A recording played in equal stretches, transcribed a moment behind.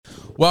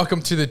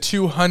Welcome to the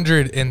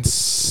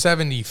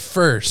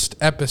 271st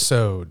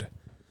episode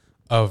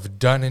of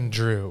Dunn and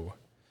Drew.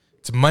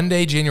 It's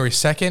Monday, January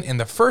 2nd, and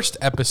the first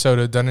episode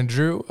of Dunn and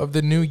Drew of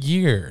the new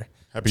year.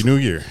 Happy New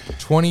Year.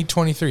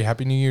 2023.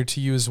 Happy New Year to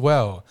you as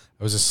well.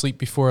 I was asleep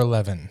before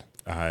 11.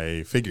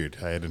 I figured.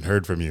 I hadn't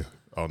heard from you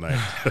all night.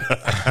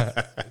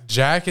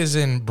 Jack is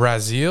in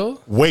Brazil.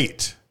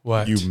 Wait.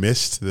 What? You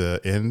missed the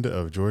end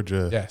of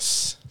Georgia?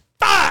 Yes.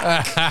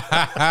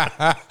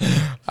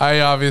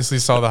 I obviously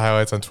saw the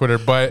highlights on Twitter,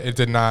 but it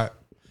did not.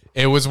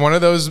 It was one of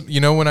those,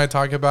 when I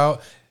talk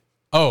about,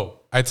 I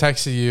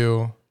texted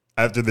you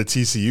After the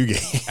TCU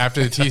game.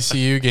 after the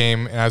TCU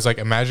game, and I was like,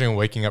 imagine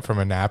waking up from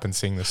a nap and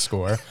seeing the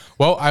score.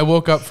 Well, I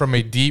woke up from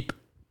a deep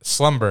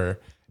slumber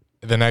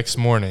the next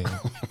morning,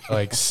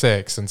 like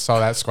 6, and saw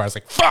that score. I was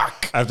like,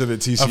 fuck! After the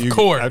TCU Of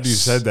course. After you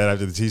said that,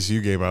 after the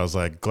TCU game, I was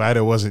like, glad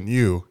it wasn't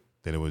you.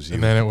 Then it was you.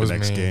 And then it was the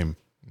next me. game.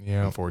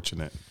 Yeah.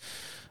 Unfortunate.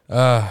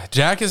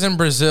 Jack is in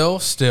Brazil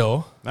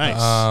still.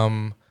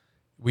 Nice.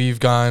 We've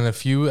gone a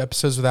few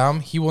episodes without him.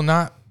 He will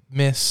not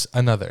miss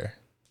another.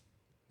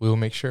 We will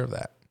make sure of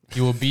that.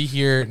 He will be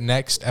here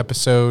next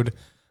episode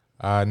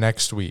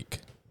next week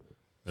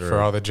for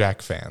all the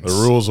Jack fans.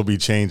 The rules will be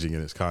changing in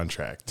his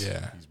contract.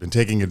 Yeah. He's been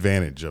taking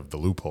advantage of the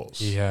loopholes.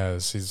 He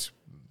has.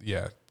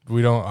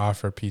 We don't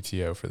offer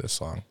PTO for this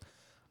long.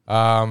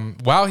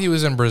 While he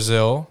is in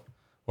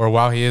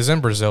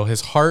Brazil,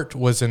 his heart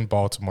was in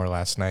Baltimore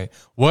last night.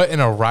 What an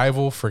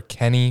arrival for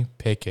Kenny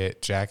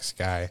Pickett, Jack's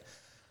guy.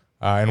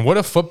 And what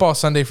a football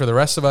Sunday for the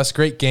rest of us.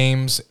 Great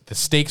games. The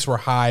stakes were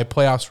high.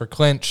 Playoffs were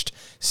clinched.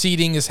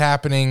 Seeding is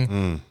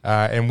happening.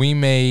 And we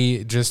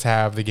may just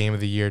have the game of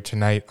the year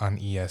tonight on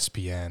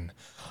ESPN.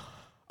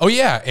 Oh,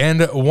 yeah.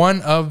 And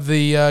one of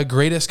the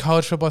greatest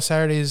college football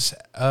Saturdays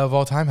of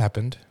all time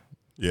happened.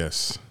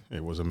 Yes.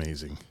 It was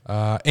amazing.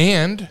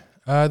 And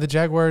the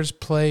Jaguars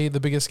play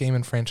the biggest game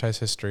in franchise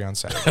history on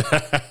Saturday.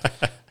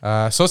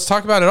 So let's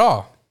talk about it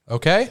all.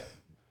 Okay?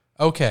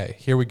 Okay,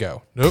 here we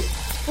go. Nope.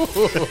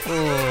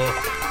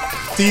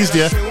 Teased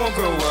ya. Won't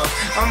grow up.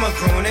 I'm a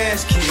grown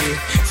ass kid.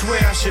 Swear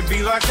I should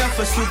be locked up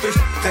for stupid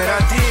that I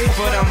did,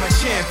 but I'm a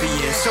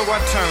champion. So I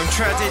turn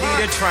tragedy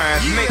to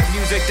triumph. Make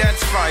music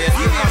that's fire. Get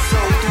my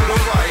soul through the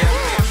wire.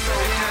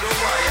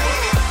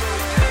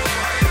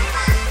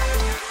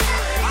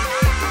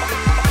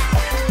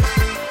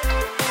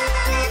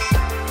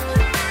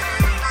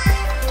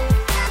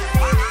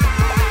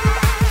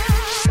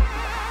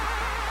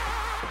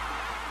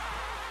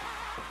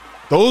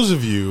 Those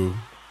of you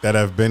that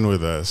have been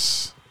with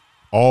us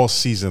all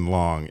season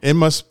long, it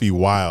must be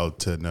wild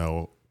to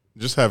know,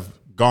 just have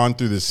gone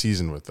through this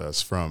season with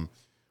us from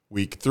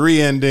week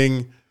 3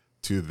 ending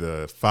to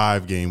the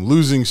 5-game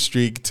losing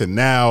streak to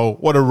now.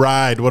 What a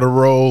ride, what a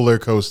roller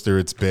coaster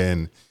it's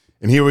been.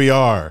 And here we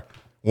are,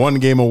 1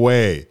 game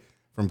away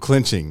from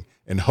clinching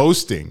and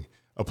hosting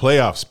a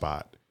playoff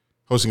spot,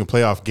 hosting a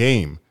playoff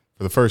game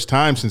for the first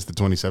time since the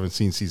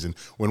 2017 season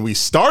when we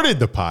started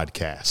the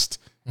podcast.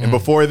 And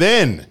before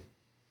then,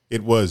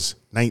 it was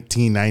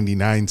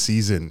 1999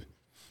 season.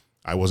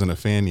 I wasn't a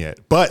fan yet.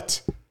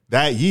 But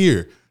that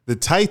year, the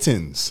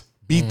Titans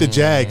beat the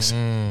Jags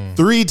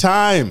 3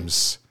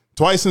 times.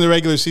 Twice in the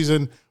regular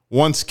season,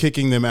 once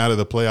kicking them out of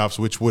the playoffs,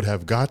 which would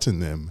have gotten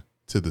them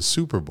to the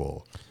Super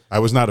Bowl. I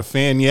was not a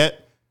fan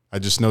yet. I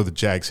just know the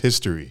Jags'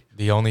 history.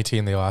 The only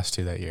team they lost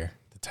to that year,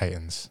 the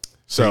Titans.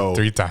 So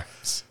three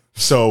times.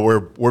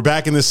 So we're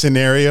back in this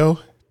scenario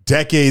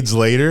decades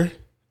later,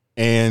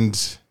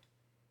 and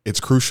it's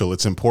crucial.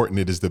 It's important.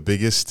 It is the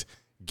biggest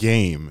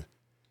game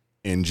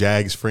in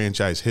Jags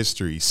franchise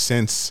history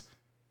since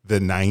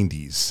the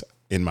 90s,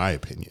 in my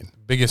opinion.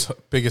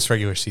 Biggest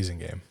regular season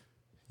game.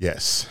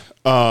 Yes.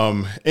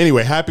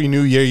 Anyway, Happy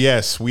New Year.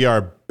 Yes, we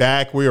are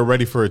back. We are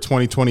ready for a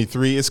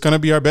 2023. It's going to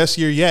be our best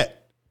year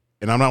yet.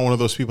 And I'm not one of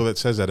those people that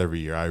says that every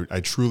year. I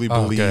truly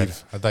believe. Good.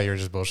 I thought you were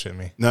just bullshitting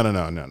me. No.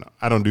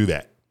 I don't do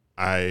that.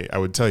 I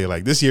would tell you,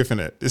 like, this year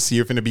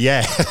finna be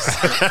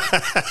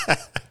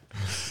ass.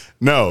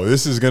 No,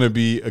 this is going to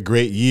be a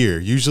great year.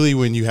 Usually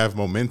when you have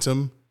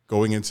momentum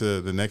going into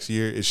the next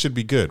year, it should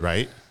be good,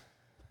 right?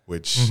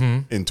 Which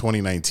in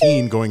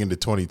 2019, going into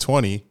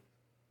 2020,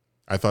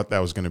 I thought that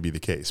was going to be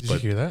the case. Did you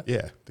hear that? Yeah.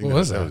 I think What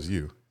was that that? was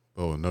you.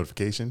 Oh,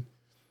 notification?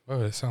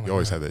 Oh, it sounded You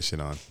always have that shit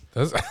on.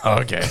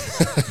 Okay.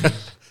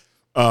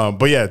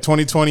 But yeah,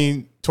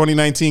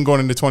 2019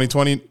 going into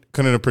 2020,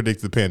 couldn't have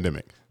predicted the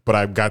pandemic. But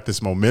I've got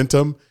this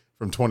momentum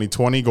from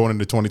 2020 going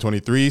into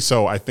 2023.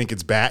 So I think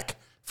it's back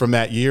from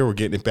that year. We're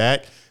getting it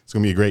back. It's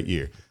going to be a great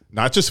year.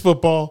 Not just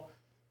football,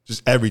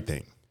 just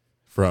everything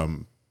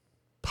from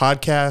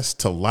podcast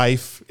to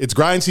life. It's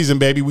grind season,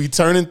 baby. We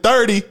turning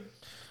 30.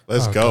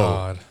 Let's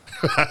go.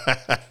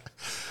 God.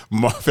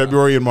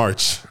 February and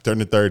March,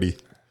 turning 30.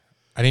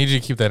 I need you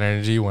to keep that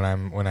energy when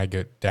I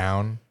get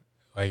down,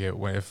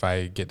 if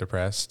I get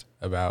depressed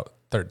about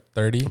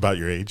 30. About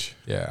your age.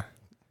 Yeah.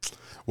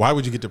 Why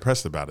would you get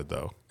depressed about it,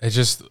 though? It's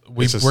just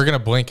we're going to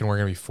blink and we're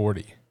going to be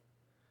 40.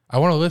 I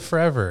want to live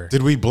forever.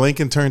 Did we blink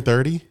and turn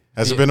 30?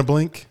 Has it been a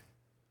blink?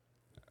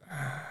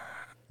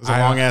 It's a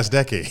long-ass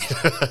decade.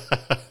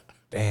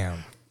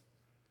 Damn.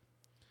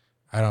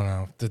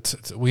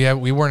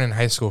 we weren't in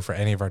high school for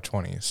any of our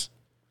 20s.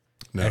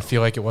 No. I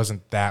feel like it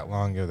wasn't that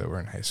long ago that we're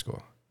in high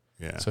school.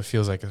 Yeah. So it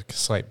feels like a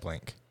slight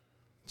blink.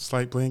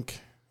 Slight blink.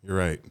 You're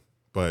right.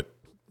 But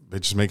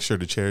just make sure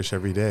to cherish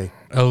every day.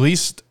 At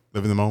least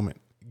Live in the moment.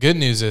 good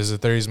news is the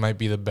 30s might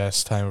be the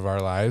best time of our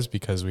lives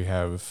because we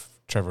have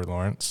Trevor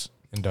Lawrence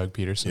and Doug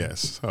Peterson.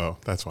 Yes. Oh,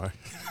 that's why.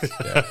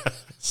 Yeah.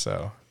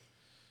 So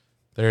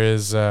there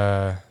is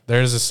a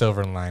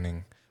silver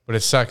lining, but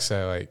it sucks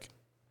that like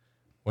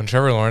when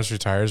Trevor Lawrence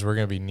retires, we're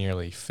going to be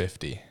nearly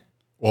 50.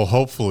 Well,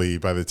 hopefully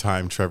by the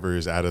time Trevor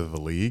is out of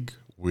the league,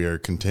 we are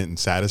content and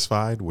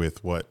satisfied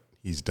with what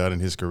he's done in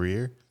his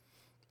career,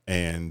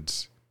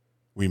 and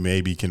we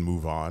maybe can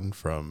move on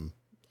from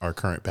our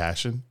current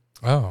passion.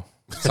 Oh,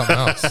 something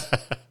else.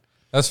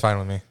 That's fine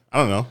with me. I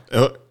don't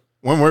know.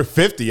 When we're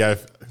 50,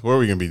 what are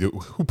we going to be doing?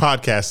 Who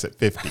podcasts at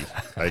 50?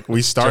 Like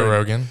we started. Joe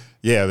Rogan.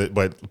 Yeah,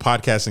 but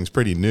podcasting's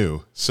pretty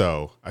new,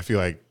 so I feel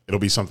like it'll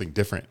be something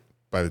different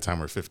by the time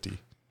we're 50,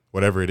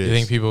 whatever it is. You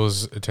think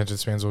people's attention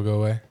spans will go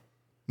away?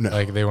 No.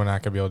 Like they will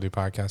not going to be able to do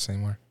podcasts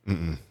anymore?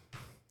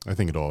 I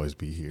think it'll always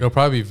be here. It'll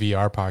probably be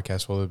VR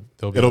podcasts. Well,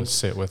 they'll be able to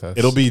sit with us.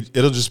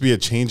 It'll just be a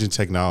change in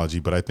technology,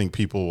 but I think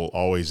people will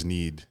always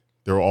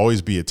there will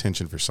always be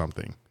attention for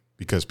something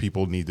because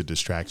people need the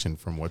distraction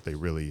from what they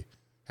really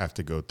have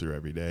to go through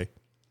every day,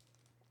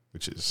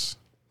 which is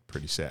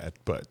pretty sad,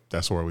 but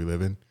that's where we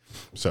live in.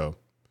 So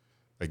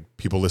like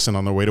people listen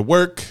on their way to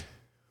work,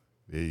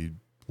 they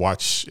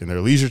watch in their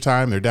leisure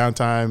time, their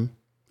downtime.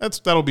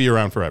 That'll be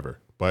around forever,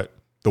 but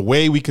the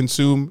way we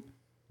consume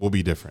will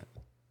be different.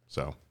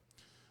 So,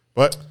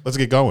 but let's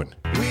get going.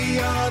 We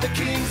are the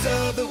kings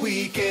of the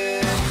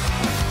weekend.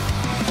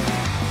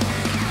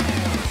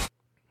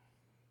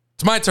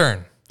 It's my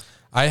turn.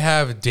 I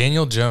have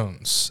Daniel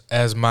Jones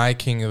as my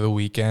king of the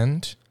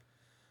weekend.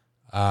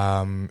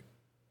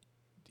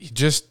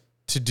 Just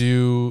to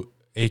do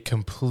a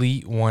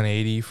complete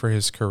 180 for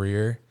his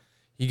career,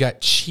 he got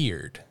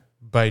cheered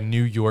by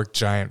New York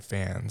Giant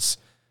fans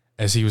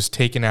as he was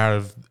taken out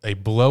of a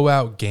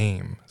blowout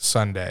game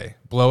Sunday,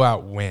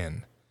 blowout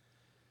win,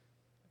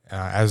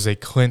 as they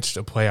clinched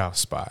a playoff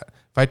spot.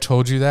 If I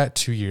told you that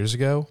 2 years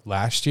ago,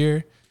 last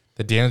year,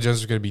 that Daniel Jones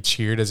was going to be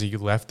cheered as he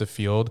left the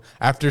field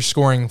after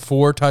scoring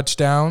 4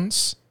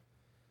 touchdowns,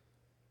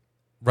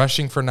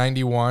 rushing for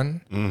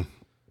 91,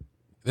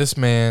 this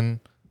man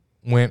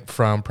went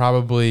from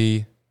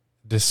probably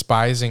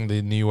despising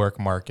the New York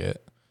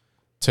market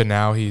to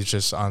now he's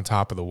just on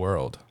top of the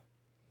world.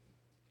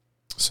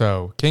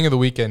 So, king of the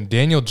weekend,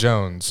 Daniel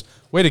Jones.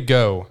 Way to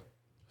go,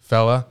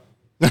 fella.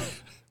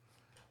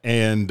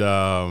 And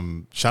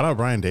shout out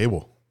Brian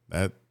Dable.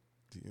 That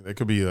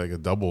could be like a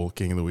double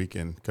king of the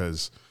weekend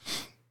because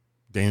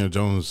Daniel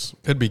Jones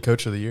Could be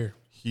coach of the year.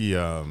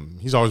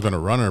 he's always been a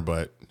runner,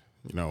 but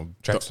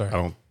Track star.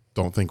 I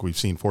don't think we've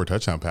seen 4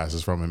 touchdown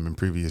passes from him in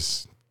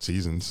previous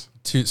seasons.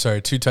 2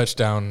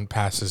 touchdown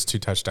passes, 2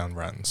 touchdown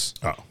runs.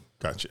 Oh,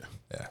 gotcha.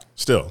 Yeah.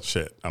 Still,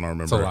 shit. I don't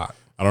remember. It's a lot.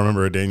 I don't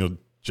remember a Daniel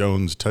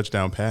Jones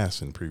touchdown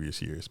pass in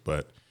previous years,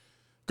 but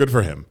good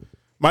for him.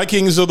 My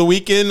kings of the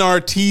weekend are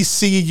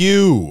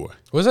TCU.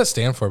 What does that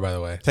stand for, by the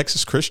way?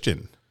 Texas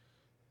Christian.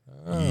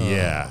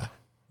 Yeah.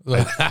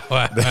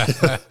 Yeah.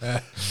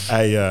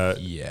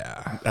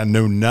 I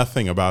know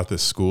nothing about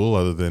this school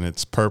other than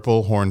it's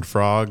purple, horned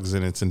frogs,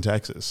 and it's in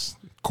Texas.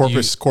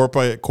 Corpus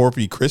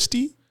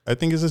Christi, I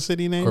think is the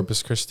city name.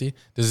 Corpus Christi.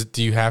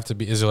 Do you have to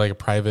be? Is it like a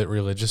private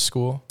religious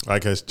school?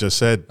 Like I just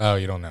said, Oh,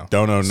 you don't know.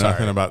 don't know Sorry.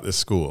 nothing about this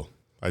school.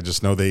 I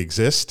just know they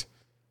exist,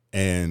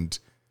 and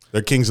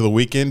they're kings of the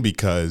weekend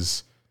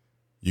because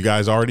you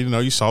guys already know.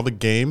 You saw the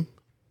game.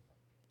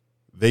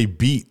 They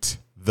beat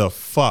the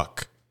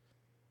fuck.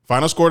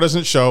 Final score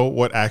doesn't show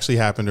what actually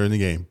happened during the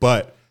game,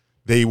 but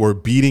they were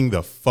beating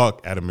the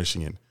fuck out of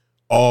Michigan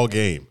all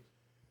game.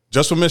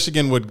 Just when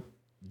Michigan would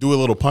do a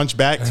little punch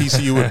back,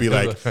 TCU would be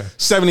like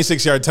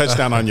 76-yard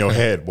touchdown on your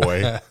head,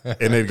 boy.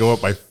 And they'd go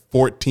up by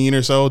 14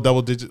 or so,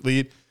 double-digit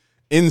lead.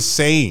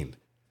 Insane.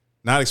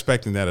 Not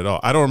expecting that at all.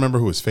 I don't remember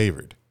who was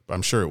favored, but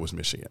I'm sure it was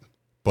Michigan.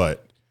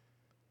 But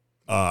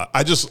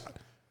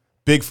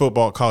big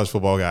football, college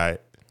football guy,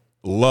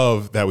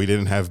 love that we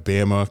didn't have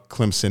Bama,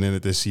 Clemson in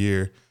it this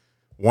year.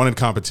 Wanted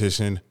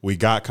competition. We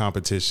got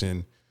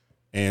competition.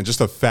 And just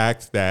the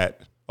fact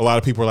that a lot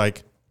of people are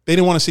like, they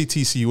didn't want to see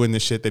TCU win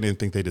this shit. They didn't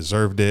think they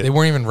deserved it. They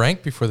weren't even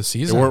ranked before the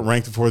season. They weren't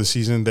ranked before the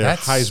season. Their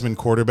That's Heisman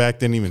quarterback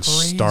didn't even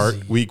crazy.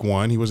 start week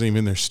 1. He wasn't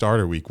even their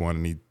starter week 1,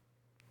 and he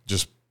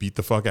just beat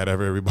the fuck out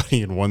of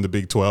everybody and won the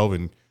Big 12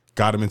 and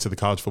got him into the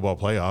college football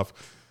playoff.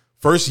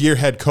 First year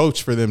head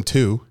coach for them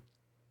too.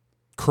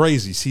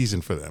 Crazy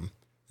season for them.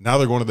 Now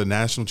they're going to the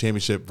national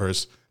championship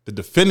versus the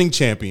defending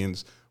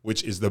champions,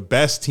 which is the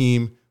best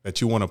team that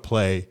you want to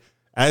play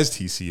as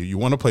TCU. You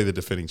want to play the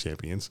defending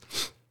champions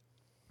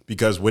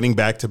because winning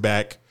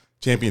back-to-back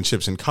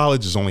championships in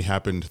college has only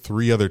happened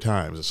 3 other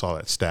times. I saw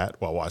that stat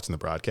while watching the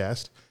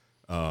broadcast.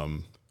 Not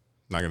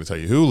going to tell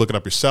you who. Look it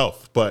up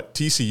yourself. But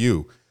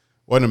TCU,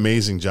 what an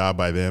amazing job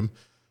by them.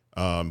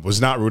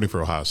 Was not rooting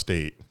for Ohio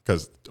State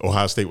because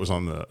Ohio State was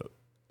on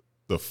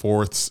the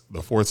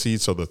the fourth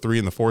seed, so the 3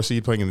 and the 4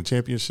 seed playing in the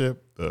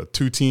championship, the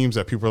 2 teams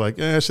that people are like,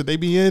 should they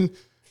be in?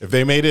 If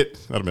they made it,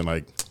 I'd have been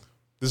like,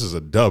 this is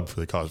a dub for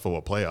the college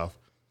football playoff,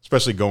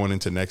 especially going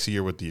into next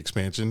year with the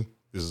expansion.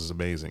 This is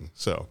amazing.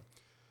 So,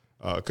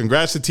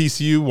 congrats to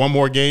TCU. One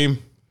more game.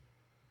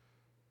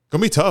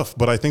 Gonna be tough,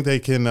 but I think they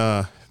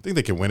can.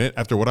 Win it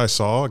after what I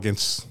saw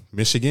against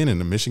Michigan,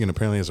 and Michigan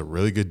apparently has a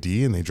really good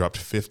D, and they dropped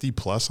 50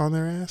 plus on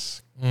their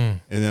ass.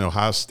 And then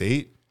Ohio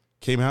State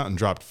came out and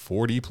dropped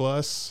 40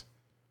 plus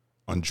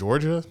on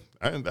Georgia.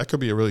 That could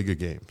be a really good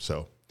game.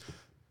 So,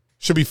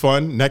 should be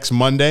fun. Next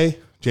Monday,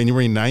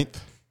 January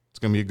 9th, it's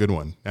going to be a good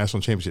one.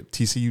 National Championship,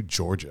 TCU,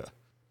 Georgia.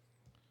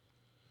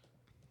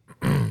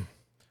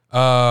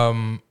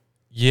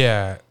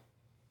 Yeah.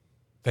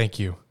 Thank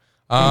you.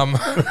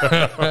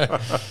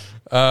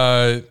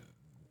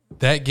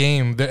 That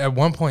game, at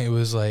one point, it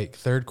was like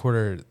third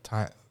quarter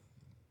time.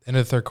 End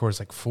of the third quarter is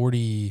like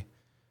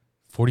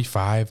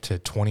 45 to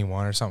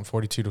 21 or something,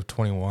 42 to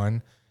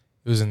 21.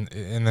 It was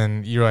and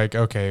then you're like,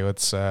 okay,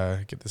 let's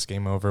get this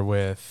game over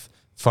with.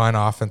 Fun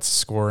offense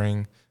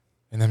scoring.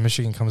 And then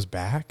Michigan comes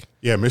back.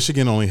 Yeah,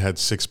 Michigan only had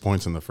 6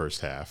 points in the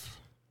first half.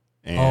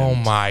 And oh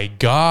my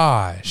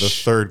gosh! The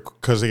third,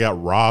 because they got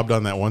robbed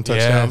on that one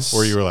touchdown, Yes.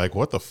 where you were like,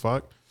 "What the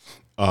fuck?"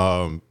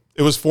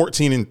 It was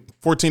 14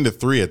 to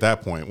 3 at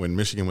that point when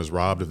Michigan was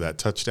robbed of that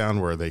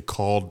touchdown, where they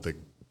called the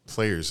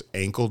player's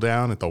ankle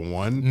down at the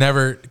 1.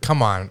 Never.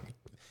 Come on.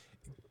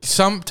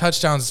 Some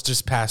touchdowns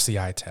just pass the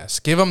eye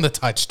test. Give them the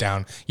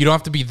touchdown. You don't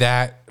have to be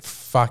that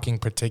fucking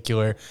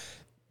particular.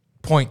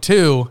 Point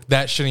 2,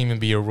 that shouldn't even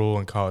be a rule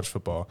in college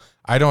football.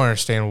 I don't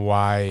understand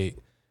why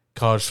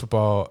college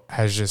football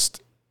has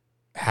just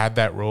had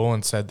that rule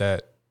and said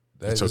that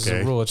It's is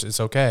okay. a rule. It's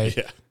okay.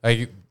 Yeah.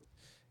 Like,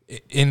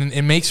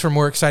 it makes for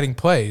more exciting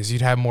plays.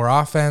 You'd have more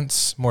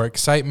offense, more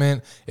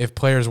excitement if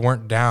players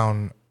weren't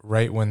down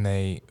right when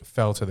they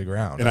fell to the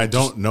ground. And I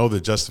don't know the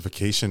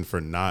justification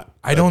for not.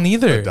 I don't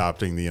either.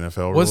 Adopting the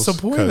NFL rules. What's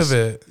the point of 'cause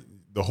it?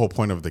 The whole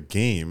point of the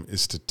game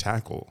is to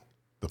tackle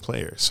the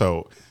player.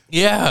 So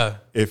Yeah.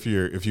 if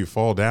you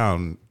fall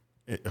down,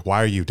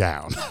 why are you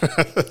down?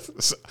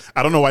 So,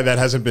 I don't know why that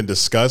hasn't been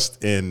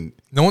discussed in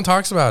No one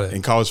talks about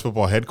it. college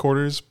football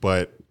headquarters,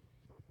 but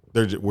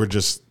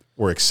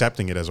we're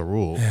accepting it as a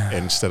rule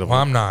instead of Well,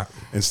 I'm not.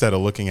 instead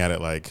of looking at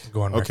it like,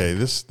 Go on okay,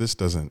 this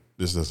doesn't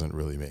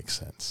really make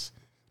sense.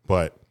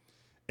 But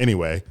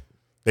anyway,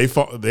 they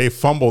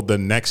fumbled the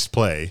next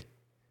play,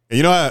 and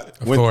you know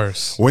what? Of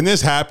course. When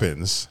this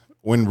happens,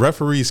 when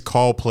referees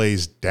call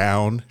plays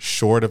down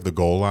short of the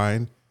goal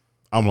line,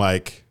 I'm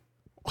like,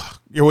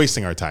 you're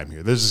wasting our time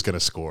here. They're just going to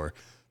score.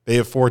 They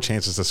have 4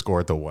 chances to score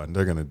at the 1.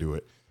 They're going to do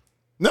it.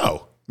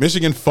 No.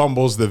 Michigan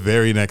fumbles the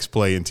very next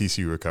play and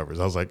TCU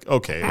recovers. I was like,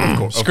 okay.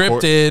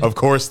 Scripted. Of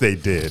course they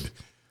did.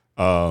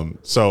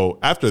 So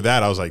after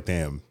that, I was like,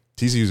 damn,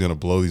 TCU's going to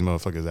blow these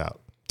motherfuckers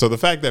out. So the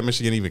fact that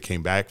Michigan even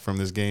came back from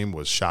this game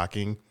was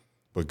shocking,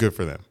 but good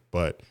for them.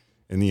 But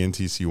in the end,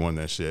 TCU won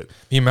that shit.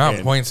 The amount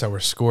of points that were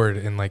scored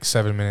in like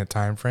 7-minute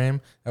time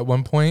frame at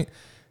one point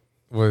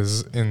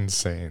was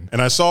insane. And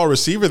I saw a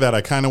receiver that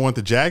I kind of want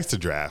the Jags to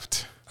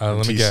draft.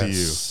 Let me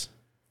guess.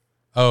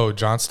 Oh,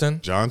 Johnston?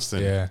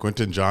 Johnston. Yeah.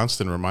 Quentin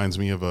Johnston reminds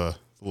me of a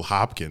little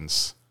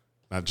Hopkins.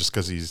 Not just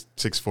because he's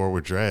 6'4"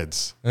 with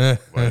dreads,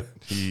 but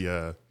he's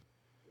a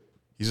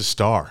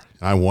star.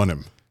 And I want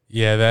him.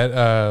 Yeah,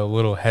 that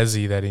little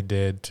hezzy that he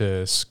did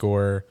to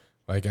score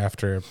like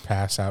after a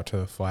pass out to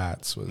the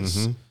flats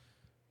was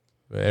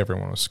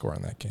everyone was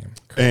scoring that game.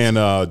 And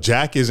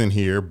Jack isn't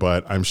here,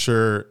 but I'm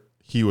sure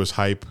he was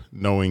hype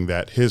knowing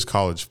that his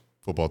college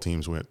football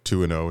teams went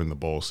 2-0 in the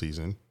bowl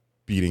season,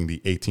 beating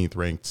the 18th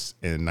ranked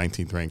and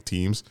 19th ranked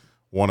teams.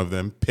 One of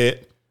them,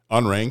 Pitt,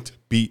 unranked,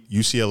 beat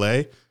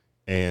UCLA,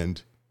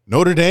 and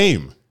Notre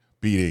Dame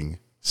beating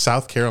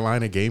South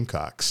Carolina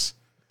Gamecocks.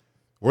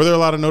 Were there a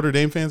lot of Notre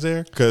Dame fans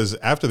there? Because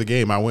after the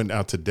game, I went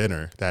out to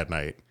dinner that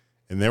night,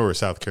 and there were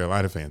South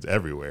Carolina fans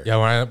everywhere. Yeah,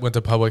 when I went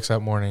to Publix that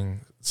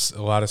morning,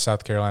 a lot of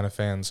South Carolina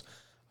fans.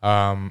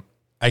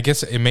 I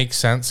guess it makes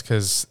sense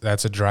because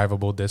that's a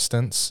drivable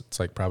distance. It's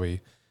like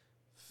probably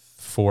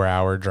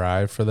 4-hour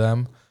drive for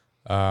them.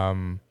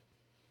 Notre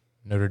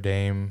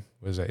Dame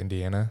was at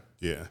Indiana.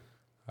 Yeah.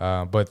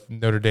 But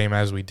Notre Dame,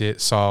 as we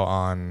saw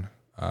on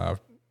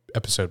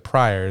episode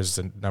prior, is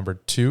the number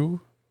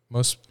 2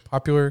 most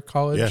popular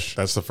college. Yeah,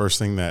 that's the first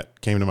thing that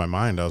came to my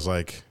mind. I was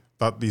like,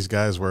 thought these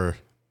guys were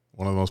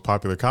one of the most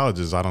popular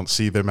colleges. I don't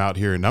see them out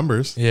here in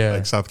numbers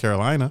like South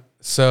Carolina.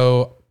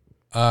 So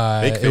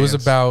it was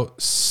fans. about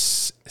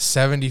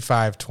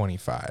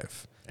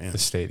 75-25, the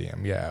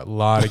stadium. Yeah, a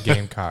lot of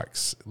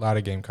Gamecocks. A lot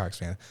of Gamecocks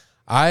fans.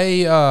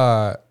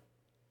 I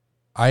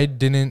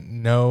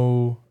didn't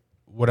know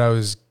what I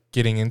was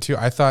getting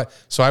into. I thought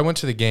so. I went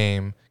to the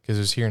game because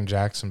it was here in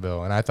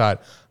Jacksonville, and I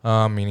thought,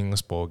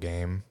 meaningless bowl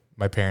game.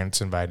 My parents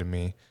invited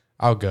me.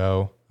 I'll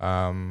go.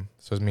 So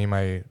it was me,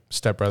 my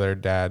stepbrother,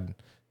 dad,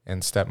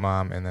 and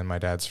stepmom, and then my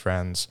dad's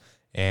friends.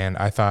 And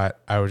I thought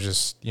I was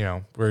just,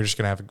 we're just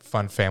gonna have a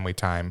fun family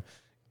time.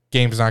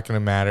 Game's not gonna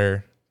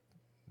matter.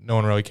 No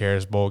one really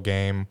cares. Bowl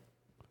game.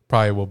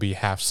 probably will be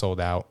half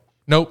sold out.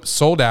 Nope,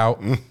 sold out,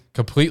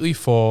 completely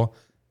full.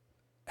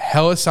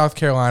 Hella South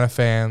Carolina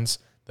fans,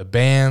 the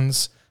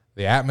bands,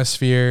 the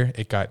atmosphere.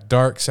 It got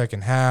dark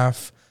second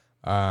half.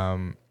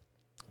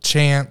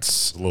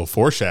 Chants. A little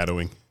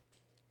foreshadowing.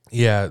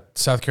 Yeah,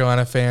 South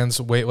Carolina fans.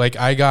 Wait, like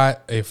I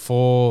got a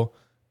full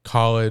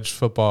college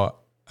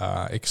football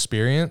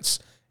experience,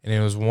 and it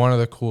was one of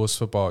the coolest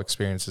football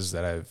experiences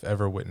that I've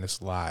ever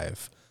witnessed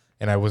live.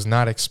 And I was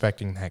not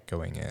expecting that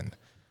going in.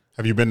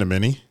 Have you been to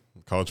many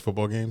college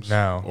football games?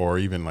 No. Or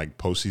even like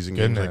postseason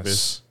games like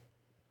this?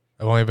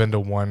 I've only been to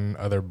one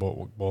other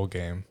bowl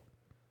game.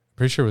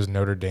 Pretty sure it was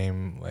Notre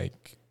Dame,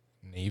 like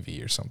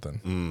Navy or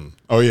something.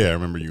 Oh, yeah. I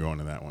remember you going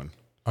to that one.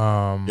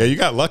 Yeah, you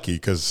got lucky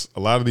because a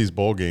lot of these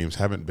bowl games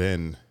haven't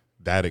been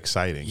that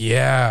exciting.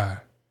 Yeah,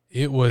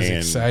 it was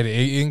exciting.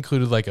 It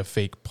included like a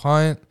fake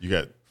punt. You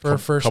got for a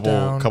first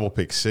down. Couple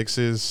pick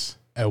sixes.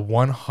 A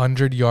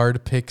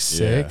 100-yard pick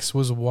six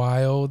was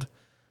wild.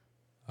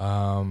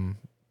 Like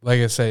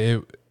I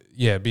said,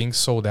 being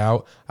sold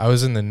out. I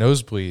was in the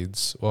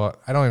nosebleeds. Well,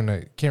 I don't even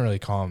know. Can't really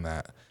call them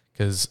that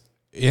because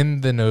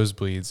in the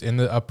nosebleeds, in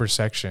the upper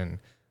section,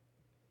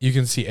 you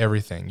can see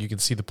everything. You can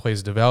see the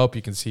plays develop.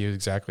 You can see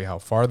exactly how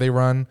far they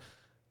run.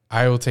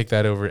 I will take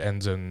that over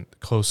end zone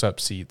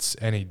close-up seats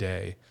any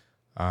day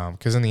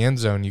because in the end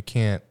zone, you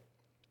can't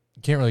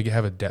really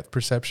have a depth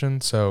perception.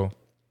 So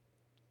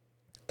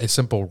a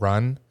simple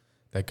run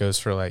that goes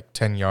for like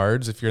 10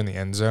 yards, if you're in the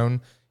end zone,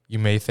 you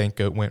may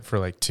think it went for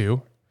like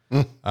 2.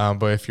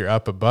 But if you're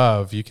up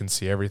above, you can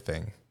see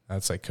everything.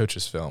 That's like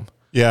coach's film.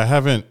 Yeah, I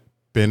haven't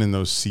been in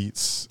those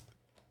seats,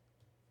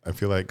 I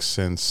feel like,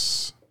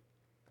 since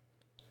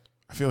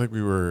I feel like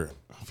we were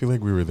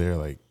there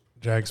like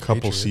Jags a couple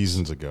Patriots.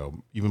 seasons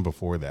ago, even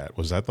before that.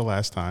 Was that the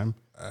last time?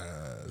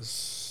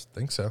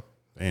 Think so.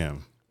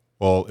 Damn.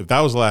 Well, if that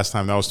was the last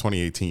time, that was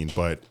 2018,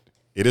 but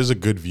it is a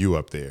good view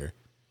up there.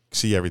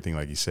 See everything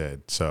like you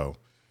said. So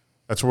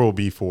that's where we'll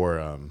be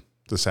for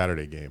the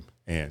Saturday game.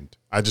 And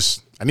I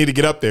need to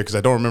get up there because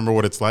I don't remember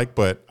what it's like,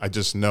 but I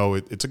just know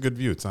it's a good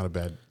view. It's not a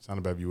bad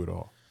view at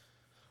all.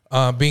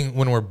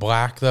 When we're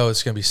black though,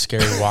 it's gonna be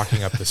scary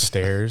walking up the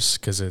stairs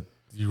because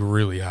you're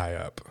really high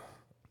up.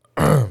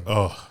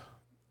 Oh,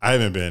 I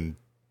haven't been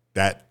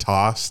that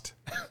tossed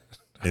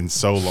in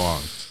so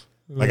long.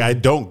 Like I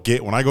don't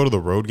get when I go to the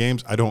road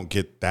games, I don't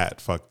get that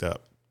fucked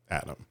up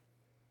at them.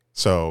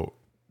 So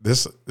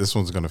this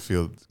one's gonna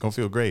feel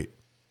great.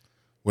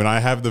 When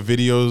I have the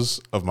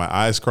videos of my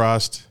eyes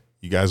crossed,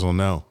 you guys will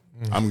know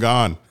I'm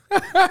gone.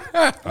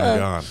 I'm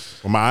gone.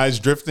 When my eyes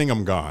drifting,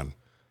 I'm gone.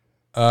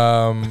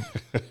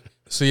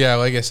 So yeah,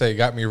 like I said, it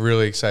got me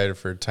really excited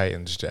for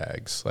Titans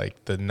Jags.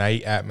 Like the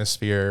night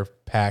atmosphere,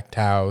 packed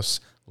house,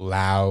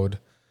 loud.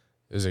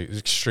 It was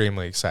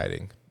extremely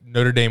exciting.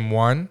 Notre Dame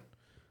won.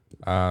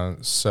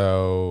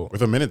 So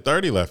With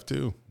 1:30 left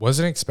too.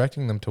 wasn't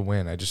expecting them to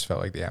win. I just felt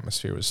like the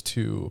atmosphere was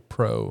too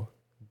pro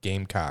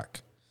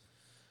Gamecock.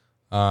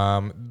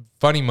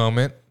 Funny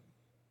moment.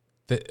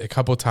 A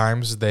couple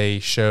times they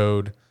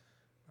showed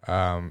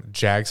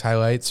Jags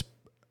highlights,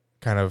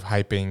 kind of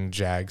hyping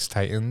Jags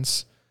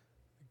Titans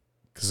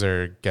because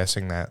they're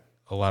guessing that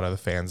a lot of the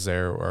fans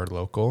there are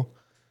local.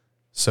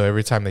 So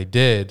every time they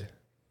did,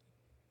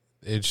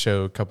 it'd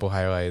show a couple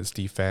highlights,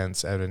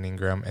 defense, Evan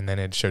Ingram, and then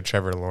it'd show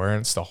Trevor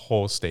Lawrence. The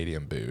whole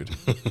stadium booed.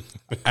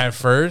 At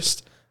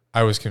first,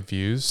 I was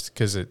confused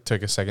because it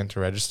took a second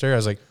to register. I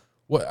was like,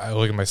 what? I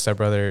look at my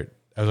stepbrother.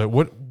 I was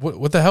like,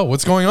 what the hell?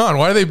 What's going on?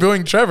 Why are they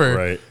booing Trevor?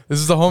 Right. This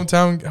is the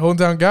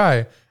hometown guy.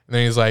 And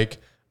then he's like,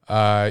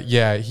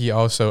 yeah, he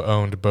also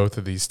owned both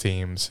of these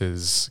teams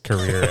his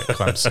career at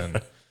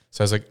Clemson.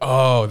 So I was like,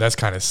 oh, that's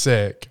kind of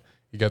sick.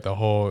 You got the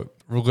whole,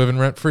 we're living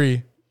rent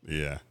free.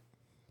 Yeah.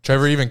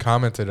 Trevor even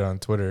commented on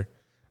Twitter.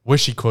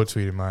 Wish he quote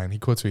tweeted mine. He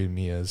quote tweeted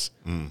me as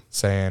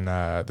saying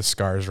the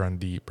scars run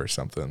deep or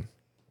something.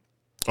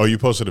 Oh, you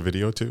posted a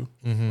video too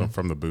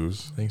from the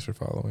booze. Thanks for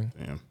following.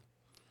 Damn.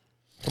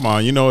 Come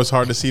on, you know it's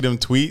hard to see them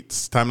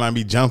tweets. Timeline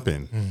be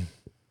jumping.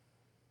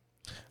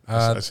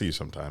 I see you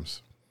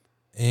sometimes.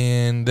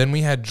 And then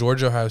we had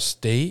Georgia Ohio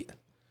State.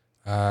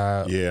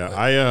 Yeah,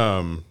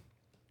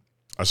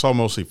 I saw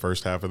mostly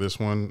first half of this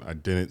one. I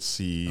didn't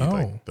see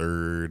like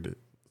third,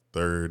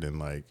 and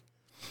like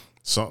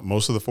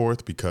most of the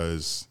fourth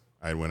because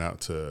I went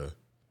out to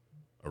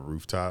a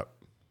rooftop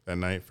that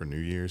night for New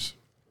Year's.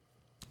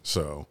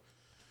 So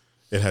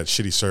it had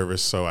shitty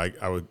service. So I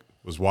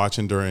was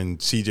watching during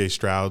C.J.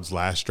 Stroud's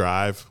last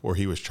drive where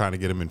he was trying to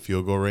get him in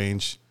field goal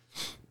range.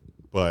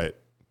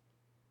 But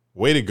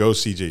way to go,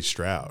 C.J.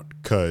 Stroud,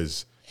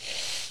 because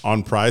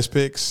on Prize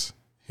Picks,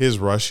 his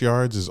rush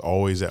yards is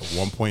always at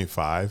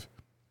 1.5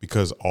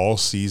 because all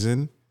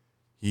season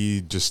he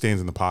just stands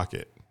in the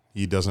pocket.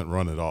 He doesn't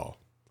run at all.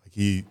 Like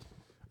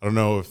I don't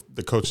know if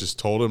the coach just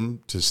told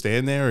him to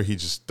stand there or he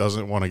just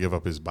doesn't want to give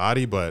up his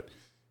body, but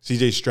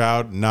C.J.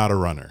 Stroud, not a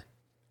runner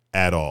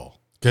at all.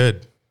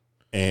 Good.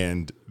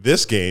 And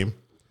this game,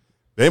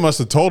 they must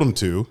have told him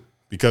to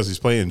because he's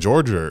playing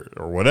Georgia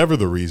or whatever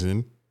the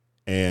reason,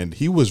 and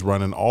he was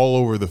running all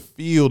over the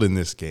field in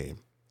this game,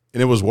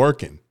 and it was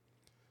working.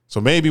 So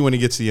maybe when he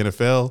gets to the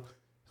NFL,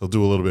 he'll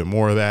do a little bit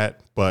more of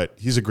that. But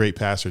he's a great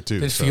passer too.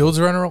 Did Fields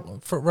run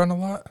a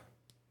lot?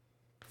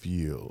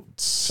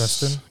 Fields.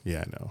 Justin?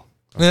 Yeah, I know.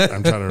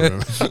 I'm trying to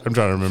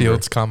remember.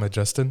 Fields,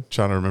 Justin.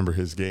 Trying to remember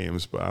his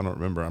games, but I don't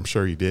remember. I'm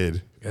sure he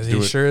did. Because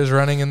he sure is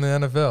running in the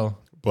NFL.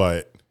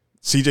 But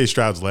C.J.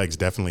 Stroud's legs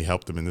definitely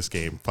helped him in this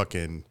game.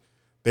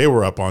 They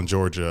were up on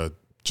Georgia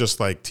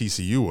just like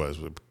TCU was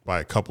by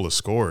a couple of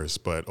scores,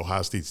 but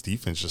Ohio State's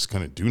defense just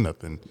couldn't do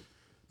nothing,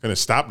 couldn't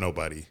stop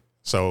nobody.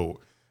 So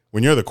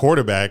when you're the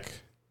quarterback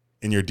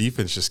and your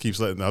defense just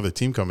keeps letting the other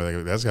team come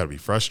in, that's got to be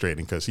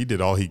frustrating because he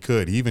did all he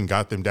could. He even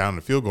got them down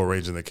to field goal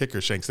range, and the kicker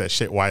shanks that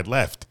shit wide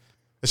left.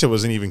 That shit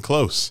wasn't even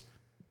close.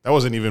 That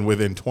wasn't even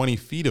within 20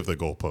 feet of the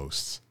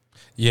goalposts.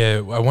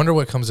 Yeah, I wonder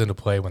what comes into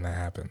play when that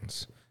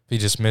happens. If he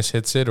just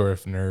mishits it or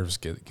if nerves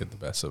get the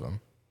best of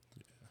him.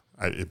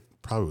 It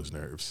probably was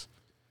nerves.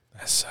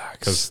 That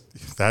sucks.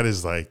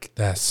 Because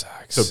that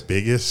sucks.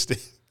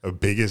 The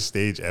biggest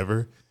stage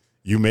ever.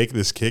 You make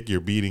this kick, you're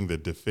beating the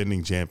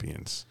defending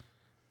champions.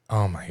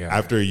 Oh, my God.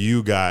 After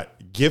you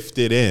got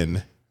gifted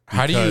in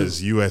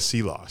because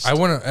USC lost. I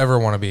wouldn't ever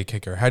want to be a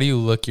kicker. How do you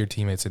look your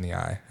teammates in the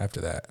eye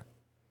after that?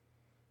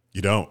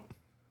 You don't.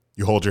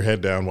 You hold your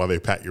head down while they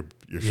pat your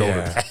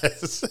shoulder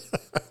pads.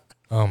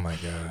 Oh, my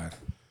God.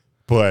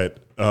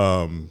 But,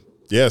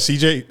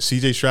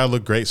 CJ Stroud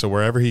looked great. So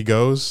wherever he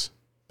goes,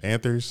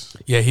 Panthers.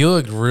 Yeah, he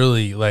looked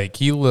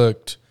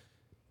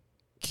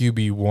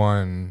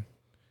QB1.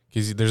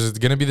 Because there's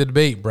going to be the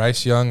debate,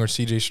 Bryce Young or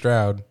CJ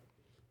Stroud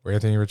or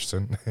Anthony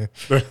Richardson.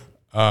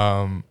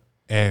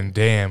 And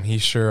damn, he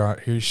sure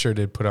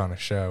did put on a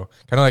show.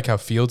 Kind of like how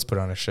Fields put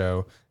on a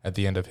show at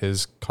the end of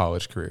his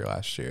college career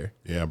last year.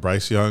 Yeah,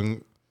 Bryce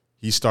Young,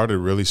 he started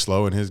really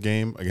slow in his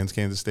game against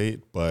Kansas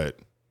State, but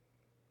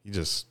he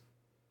just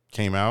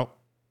came out,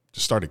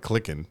 just started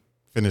clicking,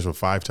 finished with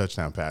 5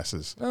 touchdown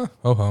passes.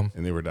 Home.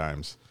 And they were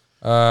dimes.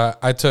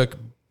 I took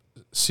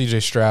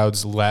CJ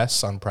Stroud's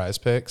less on Prize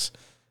Picks,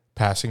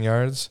 passing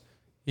yards.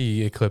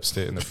 He eclipsed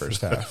it in the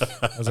first half.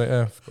 I was like,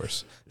 of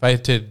course. If I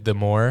did the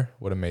more,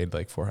 would have made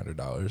like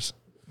 $400.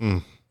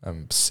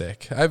 I'm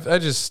sick. I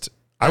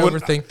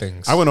overthink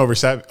things. I went over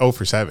 0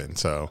 for 7,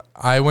 so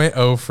I went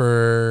 0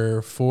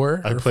 for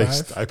 4. I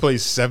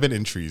placed 7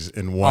 entries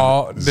in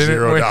one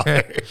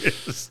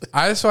 $0.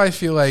 That's why I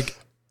feel like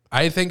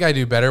I think I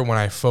do better when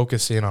I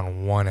focus in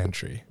on one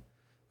entry.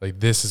 Like,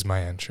 this is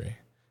my entry.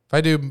 If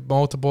I do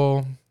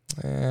multiple,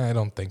 I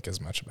don't think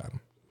as much about them.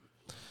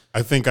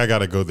 I think I got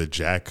to go the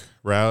Jack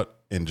route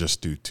and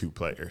just do 2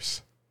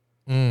 players.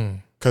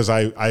 Because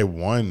I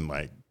won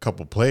like a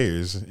couple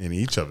players in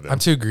each of them. I'm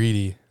too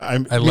greedy. I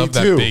love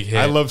that big hit.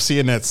 I love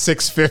seeing that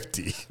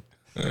 $6.50.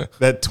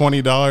 That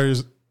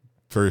 $20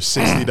 for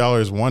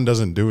 $60 one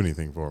doesn't do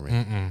anything for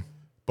me.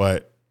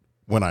 But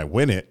when I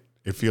win it,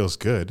 it feels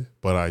good.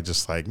 But I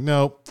just like,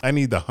 nope, I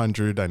need the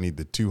 100, I need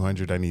the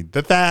 200, I need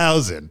the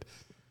 1,000.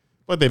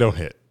 But they don't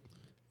hit.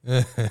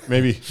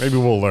 Maybe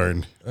we'll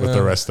learn with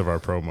the rest of our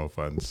promo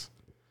funds.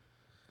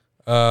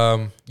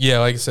 Yeah,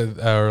 like I said,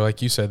 or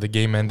like you said, the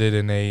game ended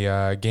in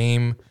a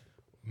game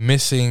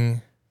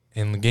missing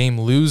and the game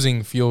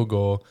losing field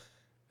goal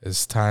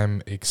as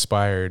time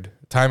expired.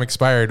 Time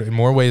expired in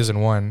more ways than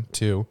one,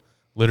 too.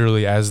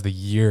 Literally, as the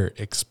year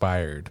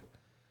expired,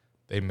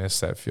 they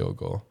missed that field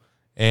goal.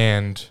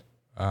 And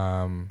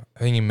I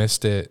think he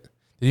missed it.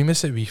 Did he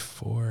miss it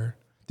before?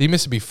 Did he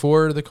miss it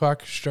before the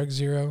clock struck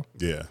 0?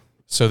 Yeah.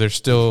 So they're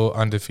still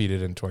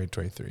undefeated in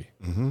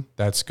 2023.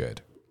 That's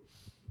good.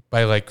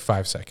 By like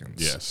 5 seconds.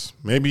 Yes.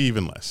 Maybe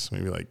even less.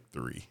 Maybe like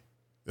 3.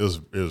 It was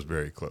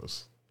very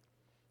close.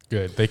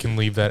 Good. They can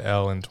leave that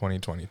L in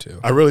 2022.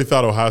 I really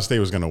thought Ohio State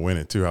was going to win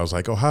it, too. I was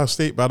like, Ohio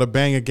State about to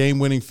bang a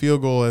game-winning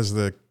field goal as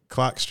the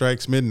clock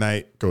strikes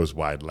midnight, goes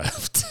wide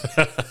left.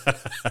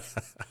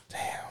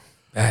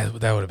 Damn.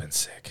 That would have been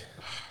sick.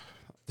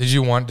 Did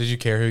you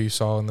care who you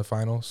saw in the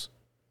finals?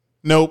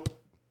 Nope.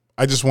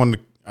 I just wanted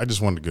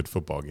good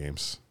football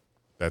games.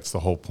 That's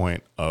the whole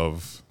point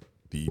of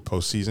the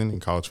postseason in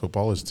college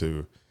football, is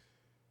to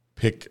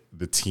pick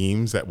the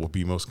teams that will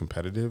be most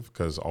competitive,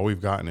 because all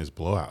we've gotten is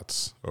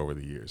blowouts over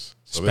the years.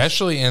 So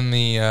especially in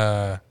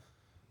the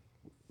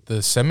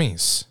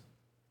semis.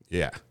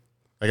 Yeah.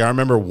 Like I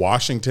remember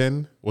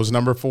Washington was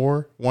number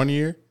 4 one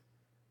year,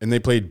 and they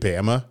played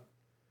Bama,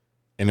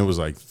 and it was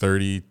like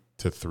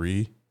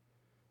 30-3.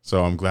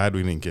 So I'm glad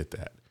we didn't get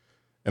that.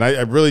 And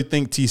I really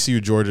think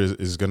TCU Georgia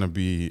is going to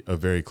be a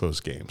very close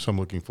game. So I'm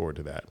looking forward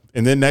to that.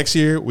 And then next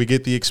year, we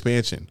get the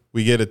expansion.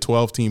 We get a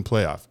 12-team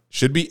playoff.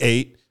 Should be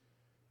 8,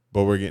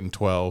 but we're getting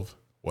 12,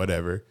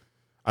 whatever.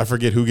 I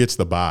forget who gets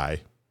the bye.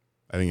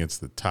 I think it's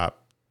the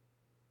top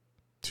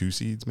 2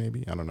 seeds,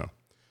 maybe. I don't know.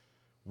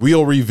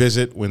 We'll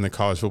revisit when the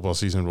college football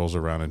season rolls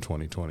around in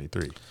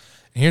 2023. And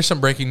here's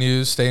some breaking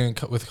news staying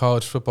with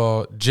college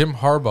football. Jim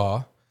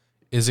Harbaugh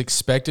is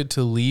expected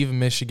to leave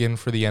Michigan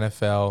for the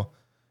NFL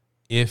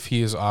if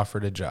he is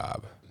offered a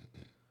job,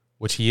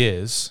 which he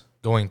is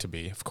going to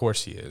be. Of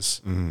course he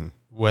is.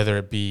 Whether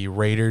it be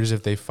Raiders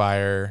if they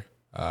fire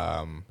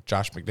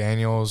Josh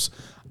McDaniels.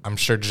 I'm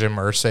sure Jim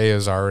Irsay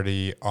is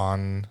already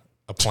on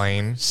a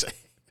plane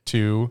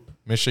to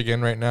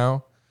Michigan right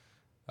now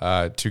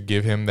to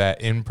give him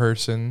that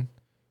in-person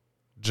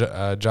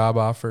job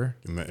offer.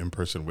 And the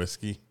in-person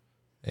whiskey.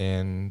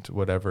 And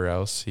whatever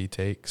else he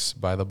takes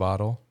by the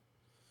bottle.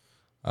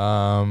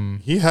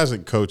 He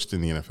hasn't coached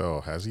in the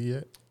NFL, has he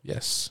yet?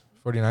 Yes.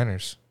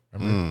 49ers.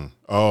 Remember?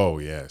 Oh,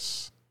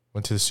 yes.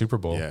 Went to the Super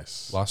Bowl.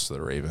 Yes. Lost to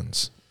the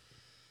Ravens.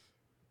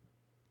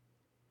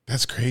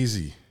 That's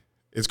crazy.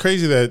 It's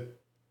crazy that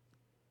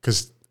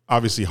because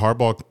obviously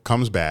Harbaugh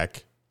comes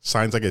back,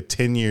 signs like a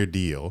 10-year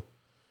deal.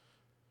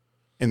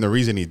 And the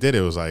reason he did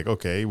it was like,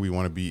 okay, we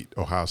want to beat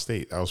Ohio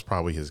State. That was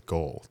probably his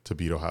goal, to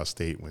beat Ohio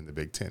State, win the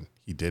Big Ten.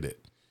 He did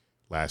it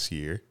last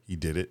year. He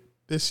did it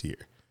this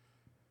year.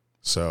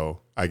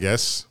 So I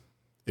guess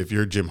if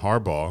you're Jim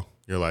Harbaugh,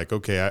 you're like,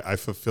 okay, I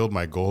fulfilled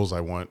my goals.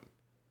 I want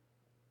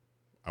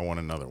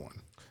another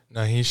one.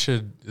 No,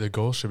 the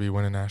goal should be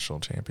win a national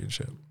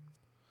championship.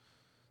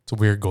 It's a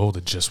weird goal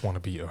to just want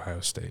to beat Ohio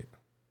State.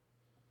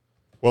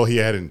 Well, he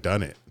hadn't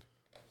done it.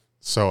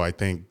 So I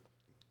think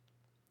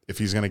if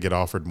he's going to get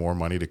offered more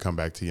money to come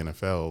back to the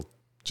NFL,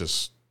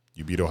 just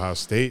you beat Ohio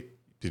State,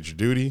 did your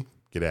duty,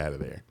 get out of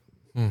there.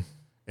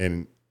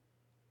 And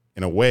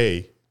in a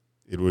way,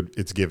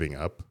 it's giving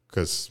up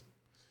because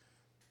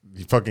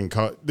he fucking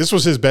this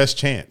was his best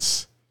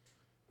chance.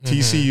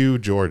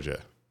 TCU, Georgia.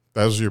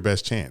 That was your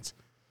best chance.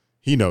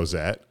 He knows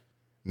that.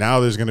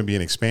 Now there's going to be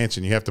an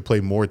expansion. You have to play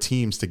more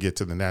teams to get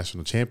to the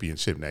national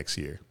championship next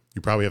year.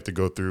 You probably have to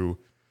go through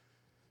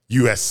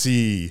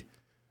USC,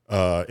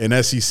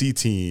 an SEC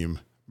team,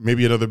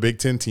 maybe another Big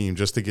Ten team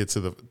just to get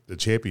to the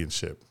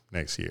championship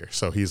next year.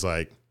 So he's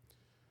like,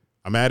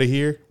 I'm out of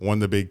here. Won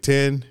the Big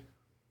Ten.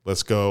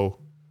 Let's go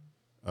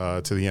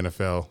to the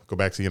NFL. Go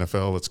back to the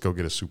NFL. Let's go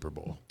get a Super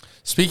Bowl.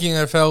 Speaking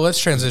of NFL, let's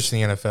transition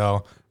to the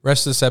NFL.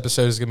 Rest of this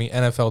episode is going to be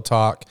NFL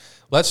talk.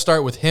 Let's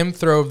start with Him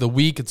Throw of the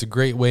Week. It's a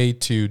great way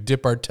to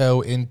dip our toe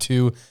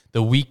into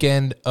the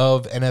weekend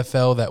of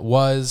NFL that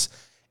was.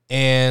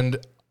 And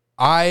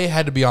I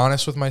had to be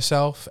honest with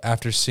myself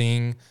after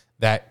seeing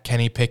that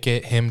Kenny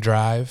Pickett him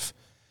drive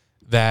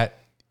that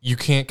you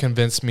can't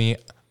convince me.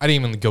 I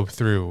didn't even go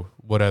through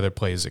what other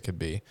plays it could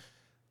be.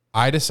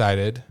 I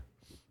decided,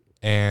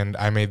 and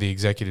I made the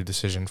executive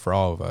decision for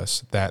all of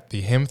us, that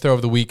the Him Throw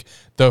of the Week,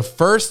 the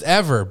first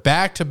ever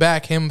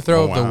back-to-back Him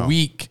Throw of the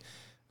Week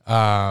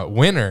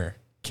winner,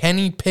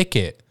 Kenny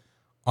Pickett,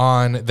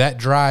 on that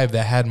drive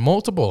that had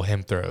multiple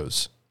him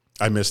throws.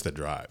 I missed the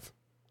drive.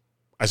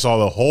 I saw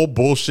the whole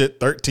bullshit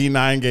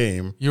 13-9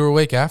 game. You were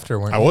awake after,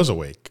 weren't you? I was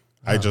awake.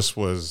 I just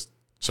was.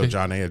 So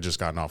John A. had just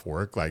gotten off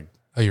work, like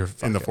you're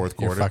in the fourth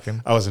quarter.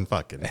 Fucking. I wasn't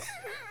fucking.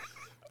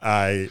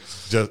 I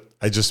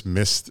just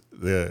missed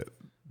the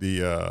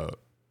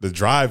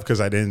drive because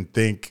I didn't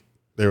think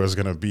there was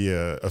gonna be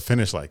a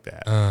finish like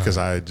that because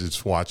I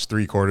just watched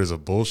 3 quarters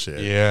of bullshit.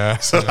 Yeah.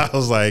 So I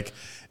was like,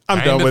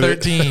 I'm done with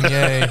 13, it.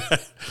 Yay.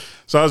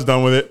 So I was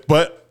done with it,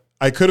 but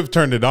I could have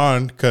turned it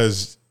on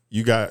because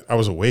I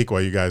was awake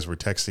while you guys were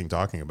texting,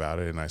 talking about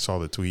it, and I saw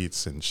the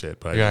tweets and shit,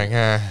 but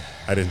I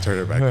didn't turn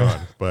it back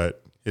on.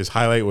 But his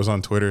highlight was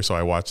on Twitter, so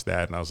I watched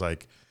that, and I was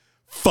like,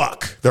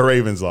 fuck, the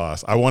Ravens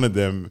lost. I wanted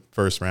them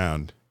first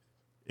round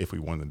if we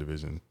won the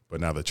division, but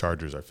now the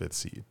Chargers are 5th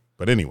seed.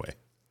 But anyway.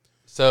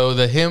 So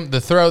the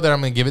throw that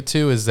I'm going to give it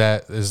to is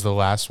the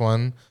last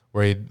one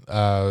where he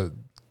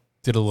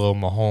did a little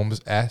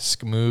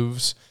Mahomes-esque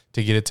moves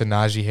to get it to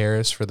Najee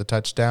Harris for the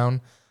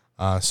touchdown.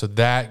 So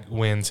that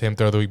wins Him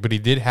Throw of the Week. But he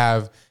did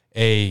have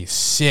a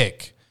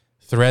sick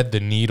thread the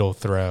needle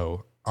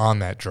throw on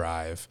that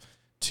drive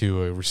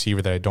to a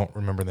receiver that I don't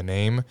remember the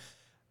name.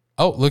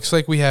 Oh, looks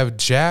like we have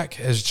Jack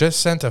has just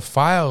sent a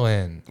file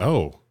in.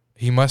 Oh.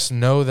 He must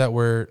know that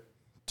we're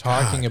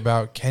talking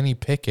about Kenny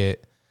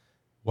Pickett.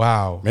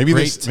 Wow. Maybe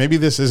this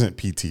isn't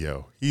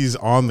PTO. He's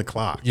on the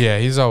clock. Yeah,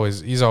 he's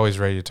always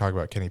ready to talk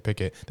about Kenny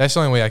Pickett. That's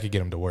the only way I could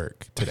get him to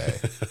work today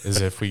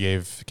is if we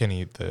gave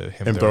Kenny the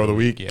him throw of the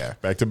week. Yeah.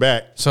 Back to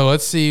back. So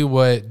let's see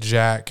what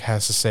Jack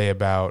has to say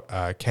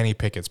about Kenny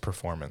Pickett's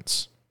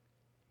performance.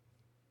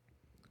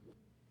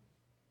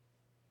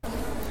 All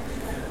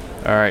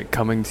right,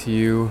 coming to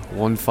you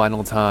one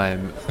final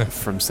time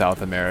from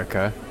South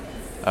America,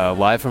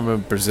 live from a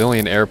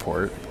Brazilian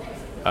airport.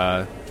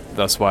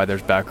 That's why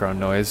there's background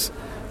noise.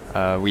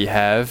 We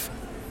have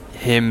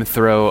Him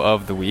Throw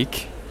of the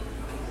Week,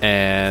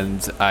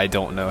 and I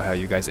don't know how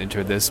you guys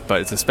entered this, but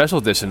it's a special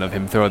edition of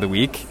Him Throw of the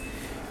Week.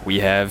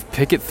 We have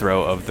Pickett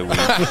Throw of the Week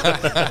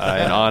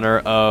in honor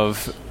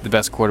of the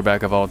best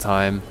quarterback of all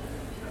time,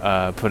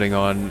 putting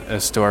on a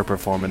historic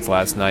performance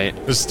last night.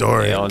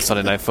 Historic. On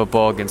Sunday Night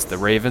Football against the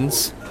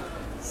Ravens.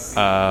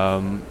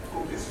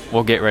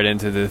 We'll get right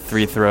into the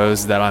 3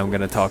 throws that I'm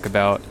going to talk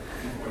about.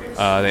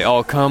 They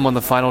all come on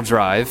the final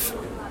drive.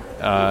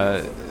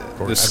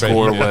 The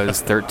score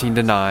was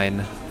 13-9.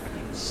 The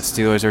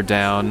Steelers are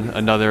down.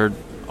 Another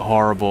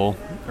horrible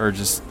or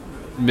just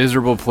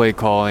miserable play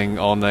calling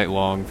all night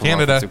long from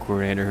Canada. offensive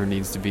coordinator who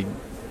needs to be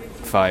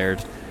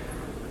fired.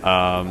 You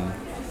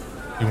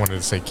wanted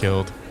to say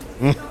killed.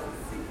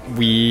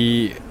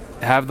 We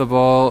have the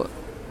ball.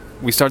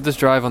 We start this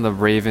drive on the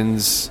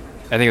Ravens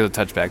I think it was a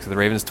touchback. So the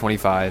Ravens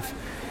 25.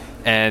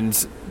 And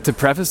to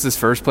preface this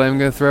first play I'm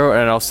going to throw,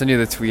 and I'll send you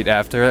the tweet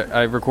after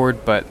I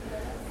record, but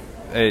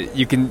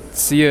you can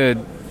see a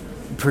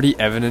pretty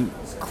evident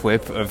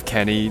clip of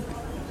Kenny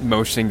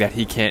motioning that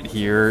he can't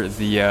hear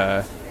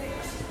the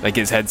like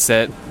his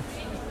headset,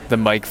 the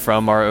mic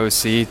from our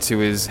OC to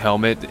his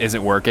helmet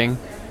isn't working,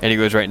 and he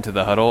goes right into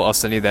the huddle. I'll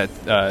send you that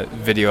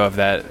video of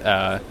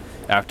that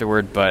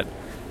afterward, but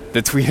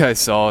the tweet I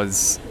saw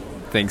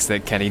thinks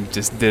that Kenny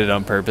just did it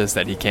on purpose,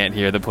 that he can't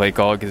hear the play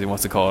call because he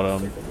wants to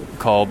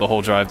call the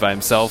whole drive by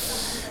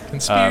himself.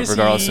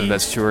 Regardless if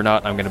that's true or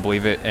not, I'm going to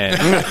believe it, and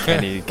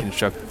Kenny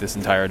constructed this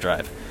entire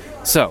drive.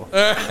 So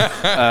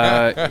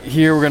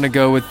here we're going to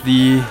go with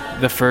the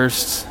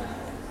first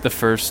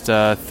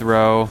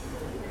throw.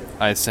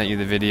 I sent you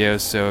the video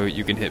so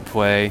you can hit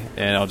play,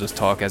 and I'll just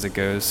talk as it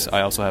goes.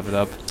 I also have it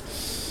up.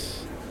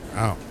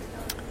 Oh.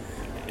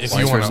 If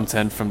you want First and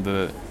 10 from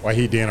the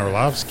Dan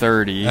Orlovsky.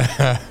 30.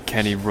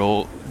 Kenny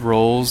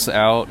rolls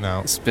out,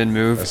 No. spin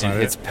move, That's and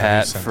not hits it?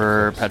 Pat sent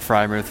for Pat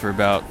Frymuth for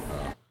about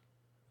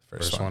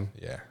First one.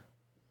 Yeah.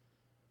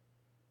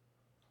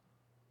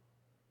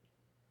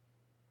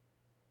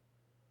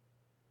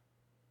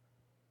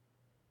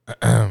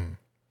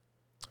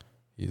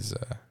 He's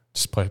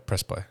just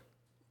press play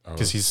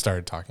because he's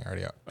started talking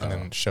already out, and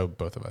then show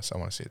both of us. I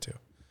want to see it too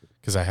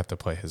because I have to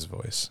play his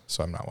voice,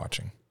 so I'm not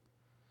watching.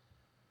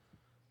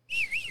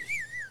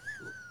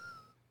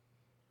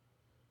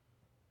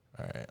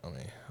 All right, I'll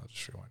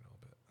just rewind a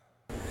little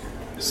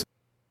bit.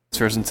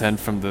 first and 10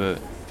 from the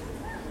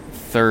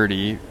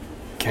 30.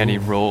 Kenny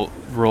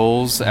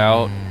rolls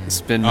out,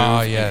 spin move,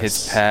 and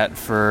hits Pat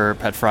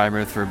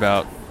Frymuth for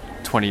about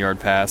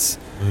 20-yard pass.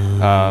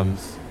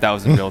 That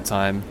was in real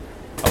time.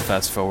 I'll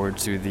fast forward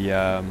to the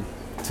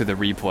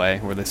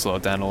replay where they slow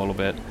it down a little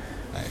bit.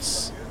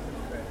 Nice.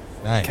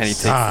 Kenny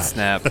takes the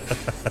snap.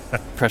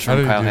 Pressure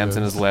on Kyle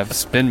Hamilton is left.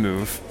 Spin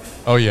move.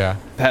 Oh yeah.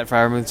 Pat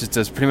Frymuth just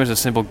does pretty much a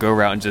simple go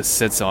route and just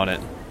sits on it.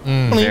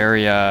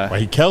 Very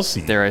Why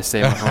Kelsey? dare I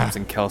say Mahomes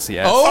and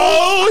Kelsey-esque.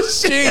 Oh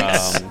shit.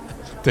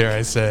 Dare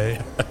I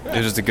say? It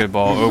was just a good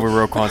ball over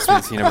Roquan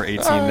Smith, number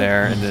 18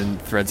 there, and then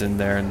threads in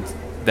there, and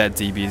that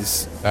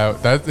DB's.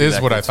 That is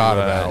what I thought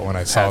about when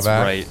I saw Pat's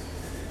that. Right.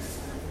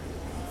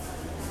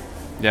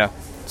 Yeah.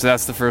 So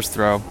that's the first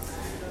throw.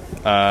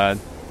 A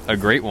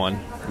great one,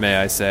 may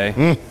I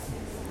say.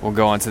 We'll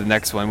go on to the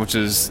next one, which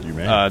is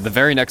the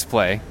very next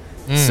play.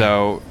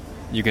 So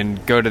you can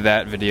go to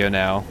that video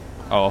now.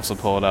 I'll also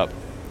pull it up.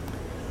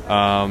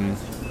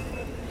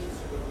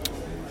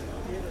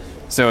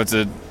 So it's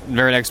a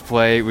very next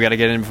play. We got to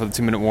get in before the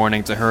 2-minute warning.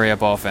 It's a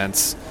hurry-up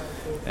offense.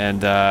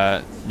 And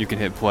you can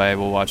hit play.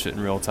 We'll watch it in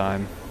real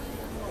time.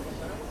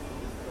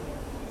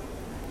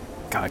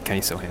 God,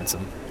 Kenny's so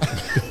handsome.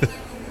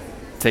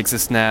 Takes a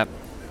snap.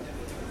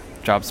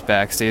 Drops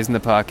back. Stays in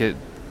the pocket.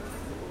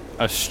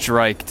 A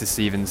strike to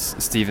Steven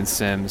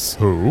Sims.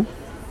 Who?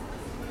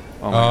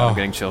 Oh, my God. I'm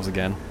getting chills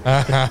again.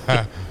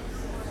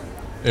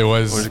 It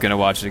was. We're just going to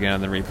watch it again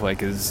on the replay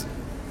because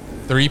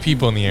 3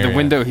 people in the area. the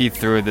window he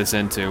threw this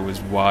into was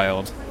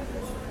wild.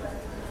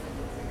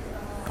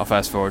 I'll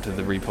fast forward to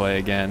the replay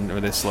again where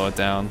they slow it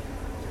down.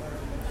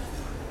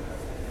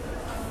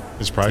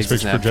 His prize Takes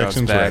picks a snap,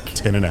 projections are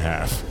drops at back.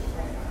 10.5.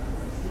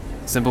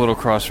 Simple little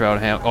cross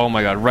route. Oh,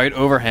 my God. Right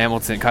over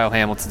Kyle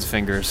Hamilton's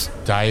fingers.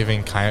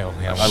 Diving Kyle I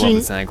Hamilton. love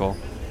this angle.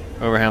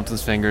 Over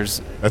Hamilton's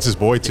fingers. That's his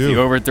boy too. He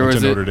overthrows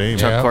Went to it. Notre Dame.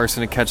 Chuck Yeah. Clark's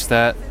going to catch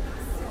that.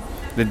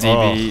 The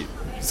DB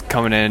is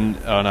coming in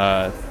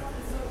on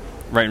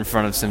right in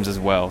front of Sims as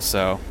well.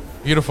 So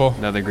Beautiful.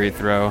 another great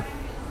throw.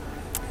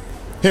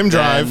 Him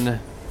drive. Then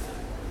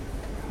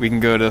we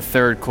can go to the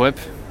third clip,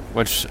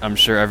 which I'm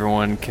sure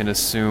everyone can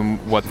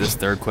assume what this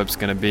third clip's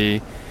going to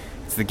be.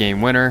 It's the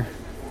game winner.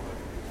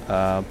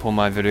 Pull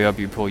my video up.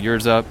 You pull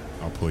yours up.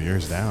 I'll pull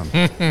yours down.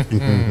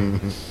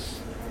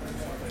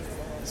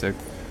 So, all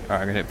right,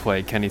 I'm going to hit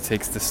play. Kenny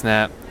takes the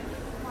snap.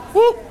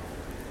 Woo!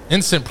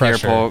 Instant Pierre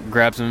pressure. Paul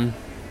grabs him.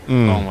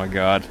 Oh, my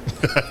God.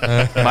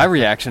 My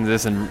reaction to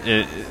this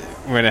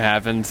when it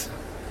happened,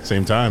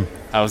 Same time.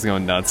 I was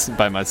going nuts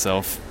by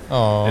myself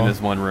Oh. in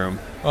this one room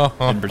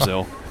in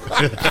Brazil.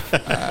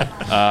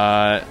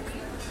 I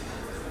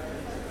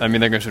mean,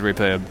 they're going to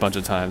replay a bunch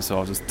of times, so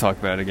I'll just talk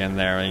about it again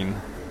there. I mean,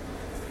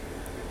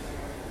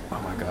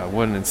 oh my God,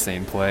 what an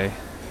insane play.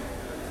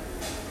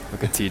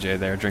 Look at TJ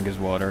there, drink his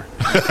water.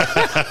 All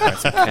right,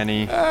 so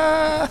Kenny.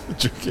 Come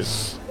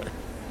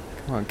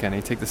on,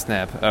 Kenny, take the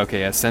snap.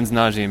 Okay, yeah, sends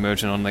Najee in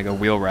motion on like a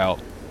wheel route.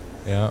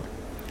 Yeah.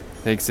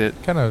 Takes it.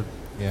 Kind of.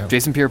 Yeah.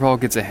 Jason Pierre-Paul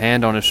gets a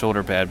hand on his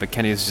shoulder pad, but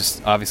Kenny is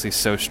just obviously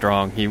so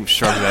strong, he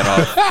shrugs that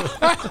off.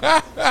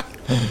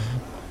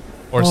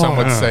 Or some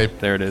would say.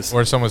 There it is.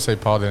 Or some would say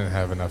Paul didn't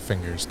have enough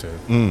fingers to.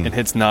 And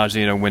hits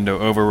Najee in a window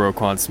over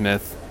Roquan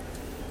Smith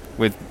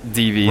with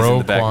DVs in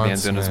the back of the end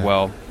zone as Smith.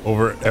 well.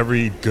 Over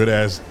every good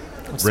ass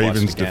Let's watch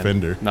Ravens it again.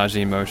 defender.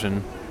 Najee in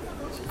motion.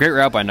 Great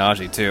route by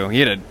Najee, too. He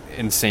had an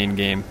insane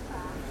game.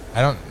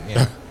 I don't.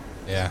 Yeah.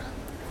 Yeah.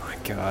 Oh, my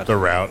God. The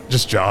route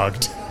just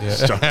jogged. Yeah.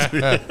 Just jogged.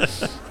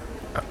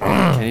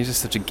 Kenny's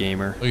just such a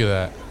gamer. Look at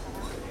that.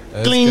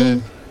 That's Cling.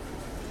 good.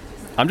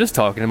 I'm just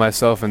talking to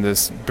myself in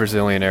this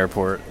Brazilian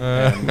airport.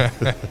 And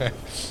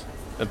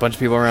a bunch of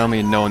people around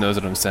me, no one knows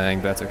what I'm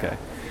saying, but that's okay.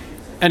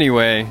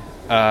 Anyway,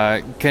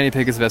 Kenny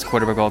Pickett's the best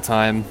quarterback of all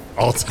time.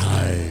 All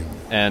time.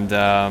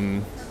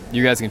 And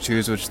you guys can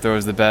choose which throw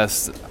is the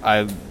best.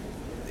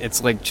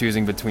 It's like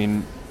choosing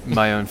between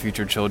my own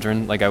future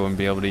children. Like, I wouldn't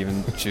be able to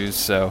even choose.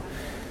 So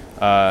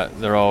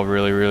they're all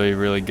really, really,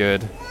 really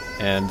good.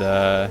 And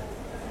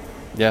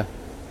yeah,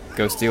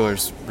 go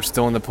Steelers. We're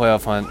still in the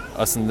playoff hunt.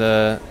 Us and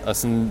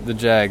the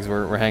Jags.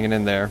 We're hanging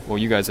in there. Well,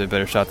 you guys have a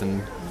better shot than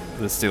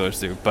the Steelers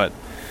do. But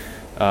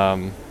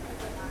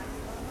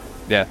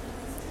yeah,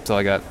 that's all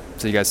I got.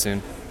 See you guys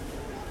soon.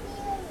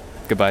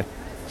 Goodbye.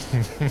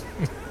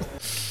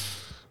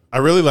 I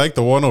really like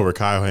the one over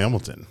Kyle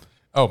Hamilton.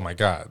 Oh my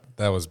God,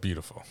 that was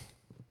beautiful.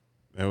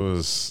 It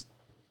was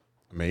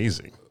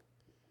amazing.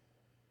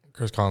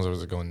 Chris Collinsworth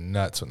was going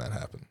nuts when that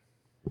happened.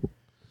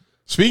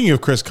 Speaking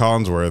of Chris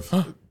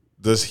Collinsworth,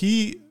 does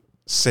he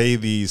say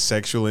these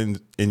sexual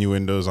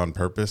innuendos on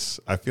purpose?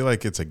 I feel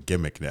like it's a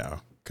gimmick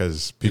now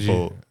because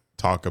people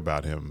talk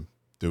about him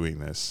doing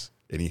this,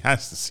 and he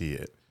has to see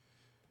it.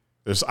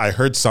 I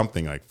heard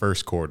something like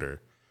first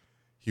quarter.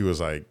 He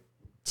was like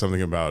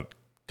something about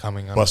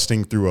Coming up.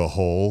 busting through a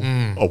hole,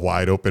 a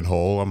wide open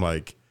hole. I'm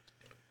like,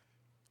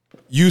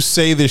 you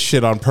say this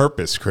shit on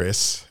purpose,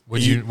 Chris.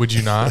 Would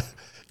you not?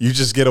 You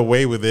just get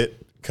away with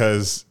it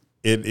because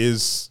it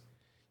is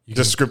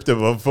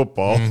descriptive of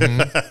football.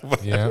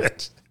 Yeah.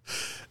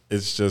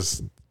 It's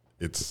just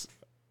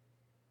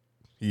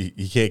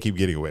he can't keep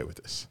getting away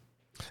with this.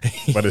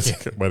 But it's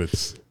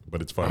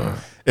fun.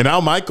 And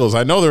Al Michaels,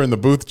 I know they're in the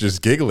booth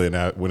just giggling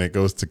at when it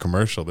goes to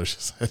commercial. They're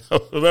just like,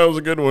 oh, that was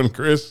a good one,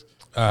 Chris.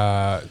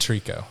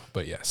 Trico,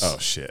 but yes. Oh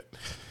shit.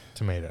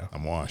 Tomato.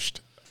 I'm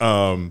washed.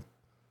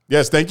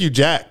 Yes, thank you,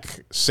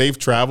 Jack. Safe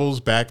travels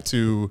back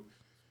to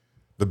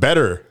the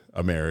better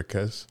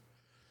Americas.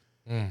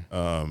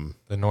 The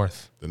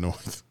North. The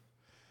North.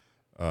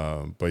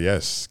 But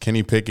yes,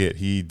 Kenny Pickett,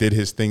 he did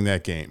his thing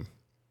that game.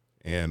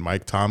 And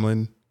Mike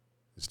Tomlin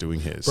is doing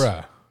his.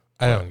 Bruh,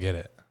 I don't get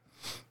it.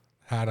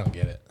 I don't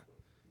get it.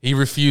 He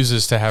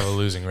refuses to have a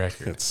losing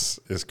record. It's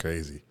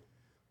crazy.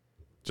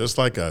 Just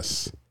like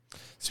us.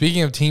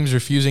 Speaking of teams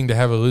refusing to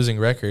have a losing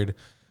record,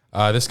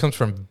 this comes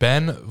from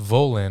Ben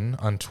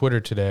Volin on Twitter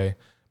today.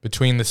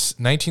 Between the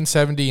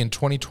 1970 and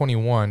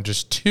 2021,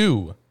 just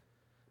 2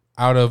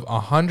 out of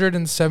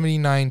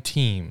 179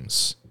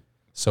 teams,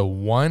 so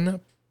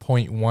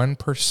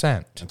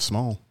 1.1%. It's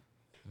small.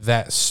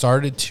 That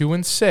started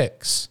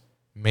 2-6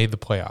 made the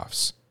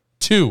playoffs.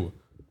 2.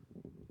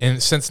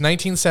 And since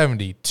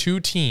 1970, 2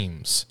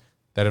 teams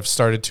that have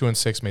started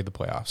 2-6 made the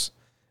playoffs.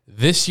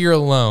 This year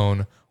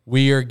alone,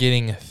 we are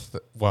getting,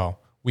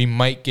 we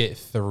might get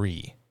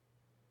 3.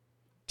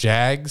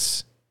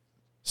 Jags,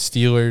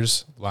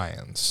 Steelers,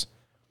 Lions.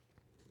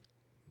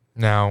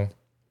 Now,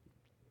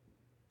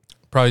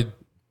 probably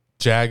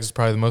Jags is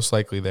probably the most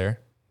likely there.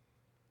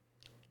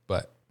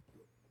 But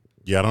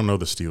Yeah, I don't know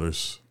the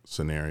Steelers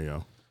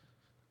scenario.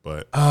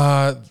 But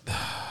I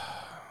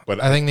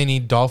think they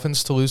need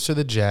Dolphins to lose to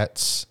the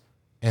Jets,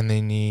 and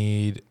they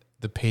need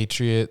the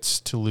Patriots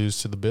to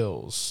lose to the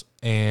Bills.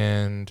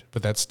 And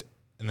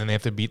then they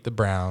have to beat the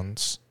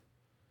Browns.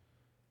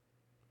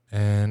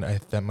 And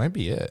that might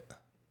be it.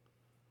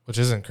 Which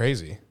isn't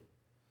crazy.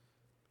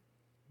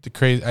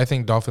 I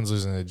think Dolphins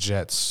losing to the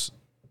Jets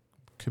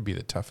could be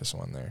the toughest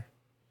one there.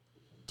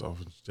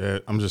 Dolphins.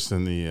 I'm just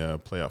in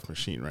the playoff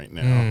machine right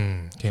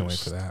now. Can't wait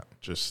for that.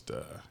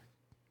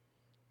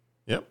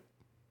 Yep.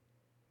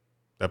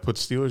 That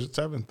puts Steelers at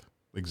 7th.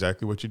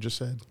 Exactly what you just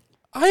said.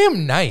 I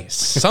am nice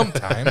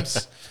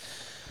sometimes.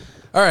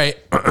 All right.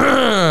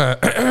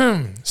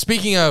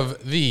 Speaking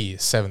of the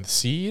 7th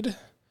seed,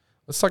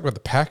 let's talk about the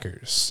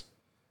Packers.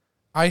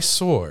 I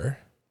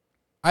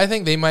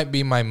think they might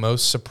be my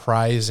most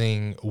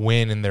surprising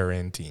win in their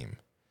end team.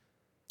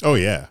 Oh,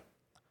 yeah.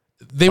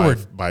 They were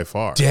by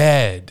far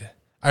dead.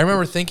 I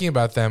remember thinking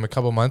about them a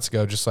couple months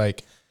ago, just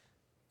like,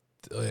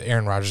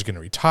 Aaron Rodgers is going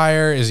to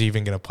retire. Is he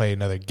even going to play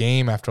another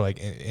game after like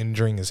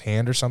injuring his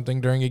hand or something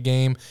during a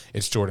game?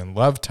 It's Jordan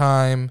Love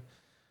time.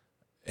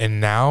 And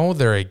now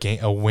they're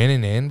a win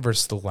and in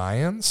versus the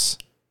Lions.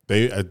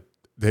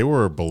 They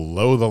were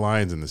below the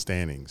Lions in the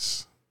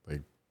standings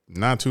like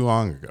not too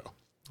long ago.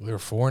 They were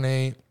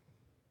 4-8.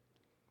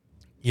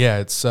 Yeah,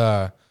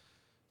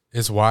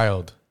 it's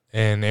wild.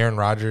 And Aaron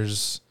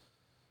Rodgers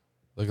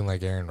looking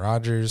like Aaron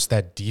Rodgers.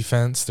 That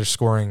defense, they're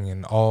scoring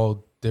in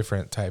all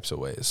different types of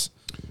ways.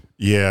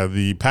 Yeah,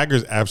 the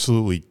Packers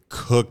absolutely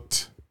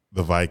cooked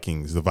the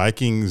Vikings. The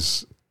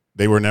Vikings,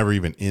 they were never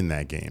even in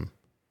that game.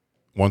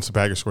 Once the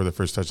Packers scored their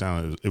first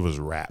touchdown, it was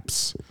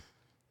wraps.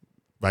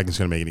 Vikings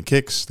couldn't make any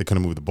kicks. They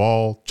couldn't move the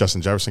ball.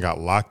 Justin Jefferson got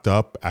locked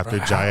up after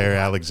Jair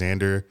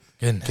Alexander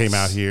came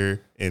out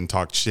here and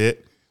talked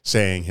shit,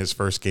 saying his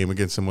first game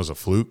against him was a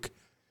fluke.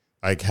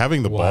 Like,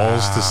 having the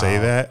balls to say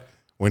that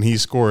when he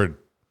scored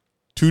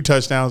 2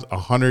 touchdowns,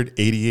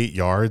 188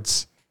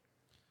 yards,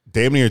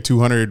 damn near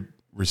 200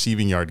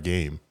 receiving yard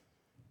game.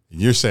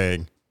 And you're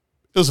saying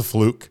it was a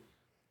fluke.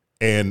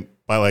 And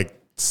by like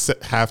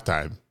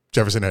halftime,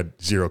 Jefferson had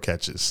 0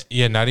 catches.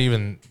 Yeah, not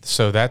even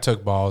so that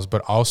took balls,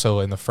 but also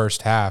in the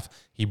first half,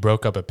 he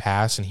broke up a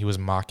pass and he was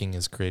mocking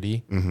his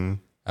gritty. Mm-hmm.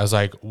 I was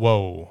like,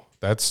 whoa,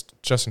 that's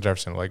Justin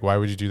Jefferson. Like, why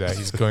would you do that?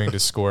 He's going to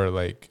score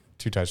like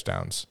 2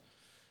 touchdowns.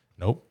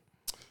 Nope.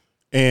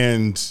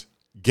 And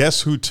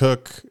guess who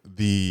took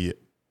the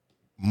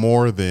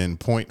more than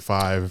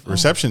 0.5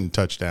 reception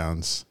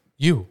touchdowns?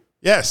 You.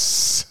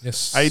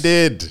 Yes. I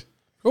did.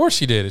 Of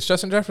course you did. It's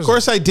Justin Jefferson. Of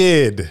course I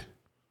did.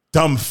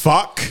 Dumb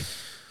fuck.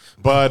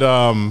 But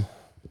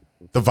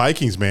the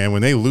Vikings, man,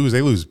 when they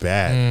lose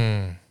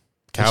bad.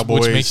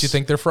 Cowboys. Which makes you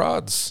think they're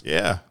frauds.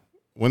 Yeah.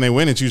 When they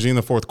win, it's usually in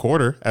the fourth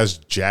quarter, as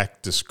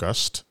Jack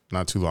discussed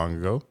not too long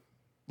ago.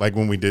 Like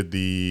when we did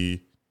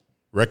the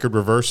record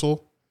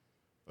reversal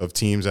of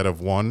teams that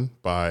have won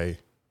by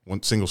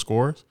one single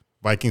score.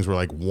 Vikings were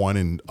like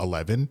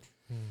 1-11.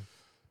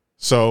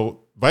 So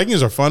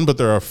Vikings are fun, but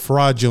they're a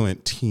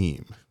fraudulent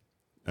team.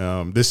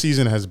 This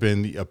season has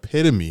been the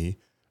epitome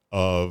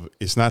of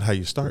it's not how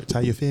you start, it's how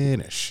you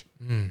finish.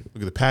 Look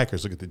at the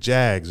Packers, look at the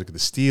Jags, look at the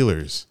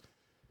Steelers.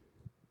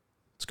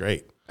 It's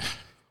great.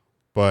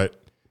 But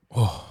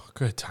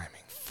good timing.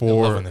 I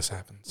For love when this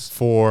happens.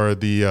 For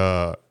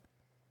the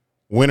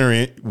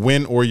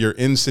win or you're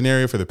in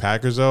scenario for the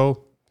Packers,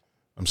 though,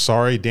 I'm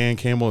sorry, Dan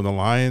Campbell and the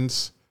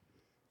Lions.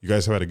 You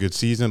guys have had a good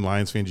season.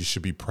 Lions fans, you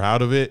should be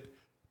proud of it.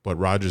 But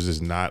Rodgers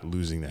is not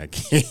losing that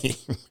game.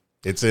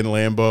 It's in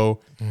Lambeau.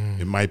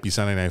 It might be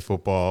Sunday Night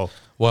Football.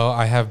 Well,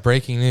 I have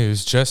breaking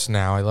news just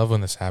now. I love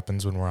when this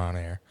happens when we're on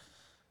air.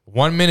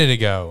 1 minute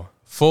ago,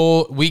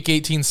 full Week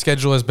 18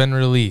 schedule has been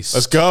released.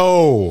 Let's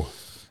go.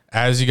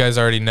 As you guys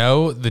already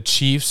know, the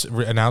Chiefs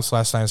announced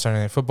last night on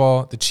Sunday Night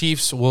Football. The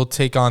Chiefs will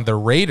take on the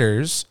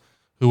Raiders,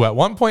 who at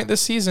one point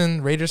this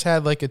season, Raiders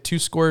had like a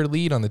 2-score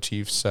lead on the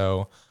Chiefs.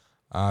 So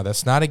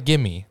that's not a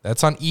gimme.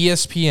 That's on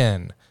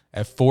ESPN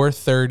at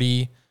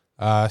 4:30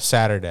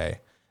 Saturday.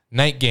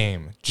 Night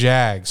game,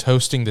 Jags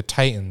hosting the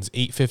Titans,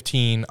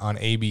 8:15 on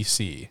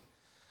ABC.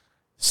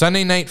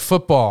 Sunday Night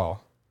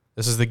Football.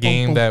 This is the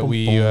game that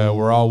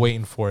we're all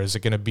waiting for. Is it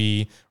going to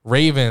be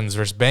Ravens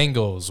versus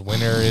Bengals?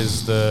 Winner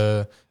is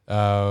the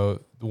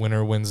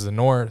winner wins the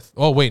North.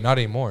 Oh, wait, not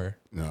anymore.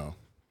 No.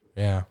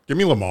 Yeah. Give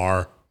me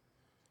Lamar.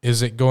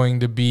 Is it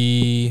going to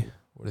be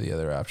 – what are the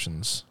other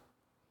options?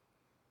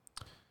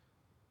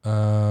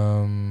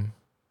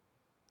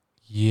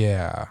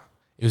 Yeah.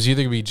 It was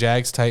either going to be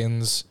Jags,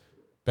 Titans,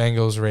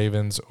 Bengals,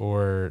 Ravens,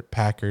 or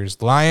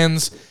Packers,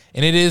 Lions.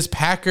 And it is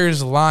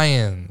Packers,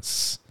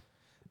 Lions.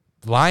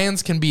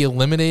 Lions can be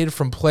eliminated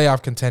from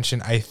playoff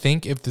contention, I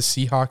think, if the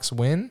Seahawks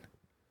win.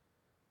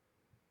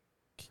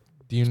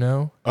 Do you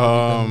know?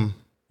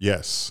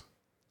 Yes.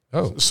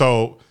 Oh.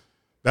 So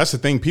that's the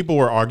thing. People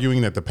were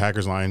arguing that the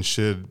Packers Lions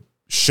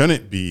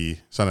shouldn't be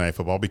Sunday Night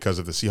Football because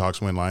if the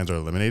Seahawks win, Lions are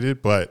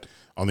eliminated. But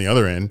on the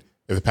other end,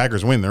 if the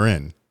Packers win, they're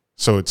in.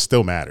 So it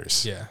still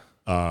matters. Yeah.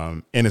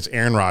 And it's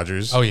Aaron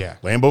Rodgers. Oh, yeah.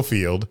 Lambeau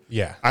Field.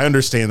 Yeah. I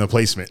understand the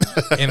placement.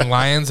 And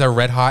Lions are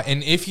red hot.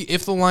 And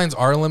if the Lions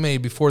are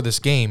eliminated before this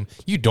game,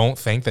 you don't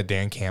think that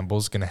Dan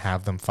Campbell's going to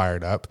have them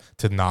fired up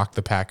to knock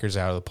the Packers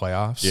out of the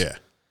playoffs? Yeah.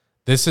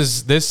 This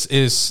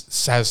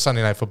has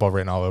Sunday Night Football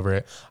written all over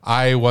it.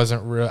 I was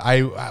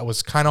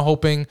kind of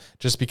hoping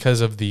just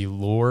because of the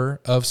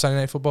lure of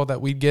Sunday Night Football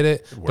that we'd get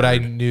it, but I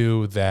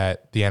knew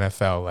that the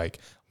NFL, like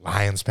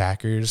Lions,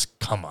 Packers,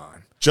 come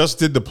on. Just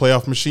did the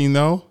playoff machine,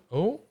 though.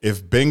 Oh.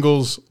 If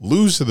Bengals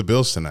lose to the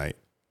Bills tonight,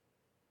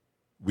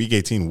 Week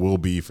 18 will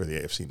be for the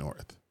AFC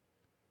North.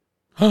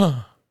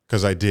 Huh.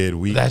 Because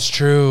That's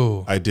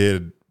true. I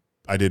did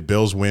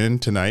Bills win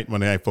tonight,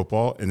 Monday Night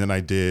Football, and then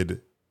I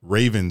did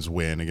Ravens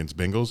win against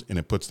Bengals, and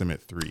it puts them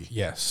at 3.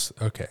 Yes.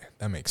 Okay.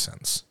 That makes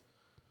sense.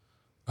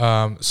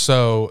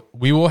 So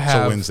we will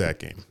have. So wins that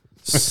game.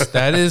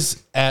 That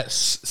is at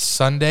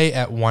Sunday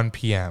at 1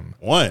 p.m.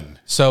 1.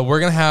 So we're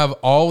going to have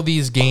all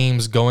these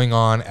games going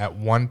on at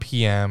 1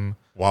 p.m.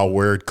 While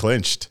we're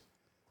clinched.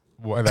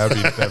 Well, that'd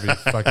be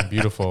fucking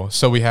beautiful.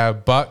 So we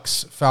have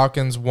Bucks,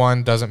 Falcons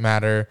 1, doesn't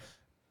matter.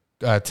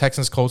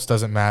 Texans, Colts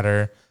doesn't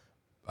matter.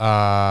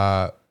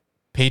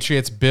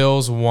 Patriots,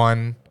 Bills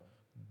 1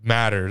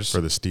 matters.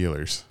 For the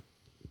Steelers.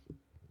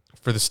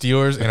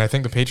 And I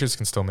think the Patriots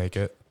can still make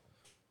it.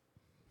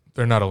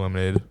 They're not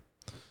eliminated.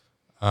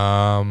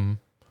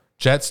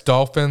 Jets,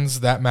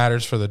 Dolphins, that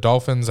matters for the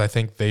Dolphins. I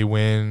think they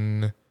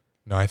win.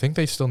 No, I think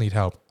they still need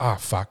help. Ah,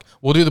 fuck.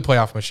 We'll do the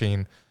playoff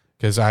machine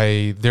because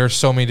there are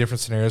so many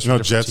different scenarios for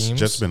different teams.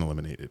 Jets been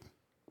eliminated.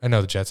 I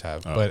know the Jets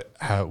have, but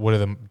what do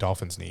the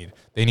Dolphins need?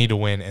 They need to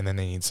win, and then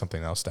they need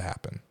something else to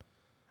happen.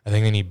 I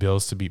think they need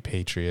Bills to beat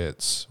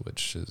Patriots,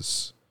 which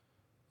is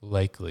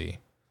likely.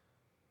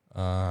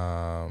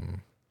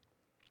 And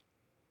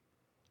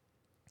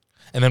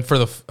then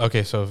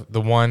so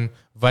the one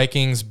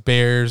Vikings,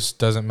 Bears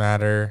doesn't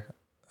matter.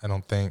 I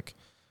don't think.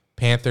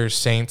 Panthers,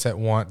 Saints at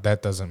 1,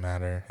 that doesn't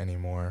matter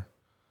anymore.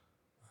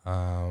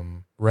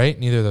 Right?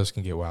 Neither of those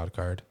can get wild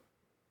card.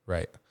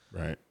 Right.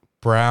 Right.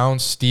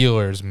 Browns,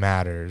 Steelers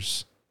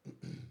matters.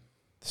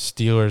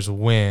 Steelers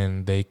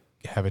win. They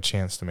have a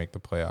chance to make the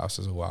playoffs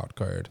as a wild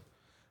card.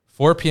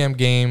 4 p.m.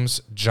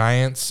 games,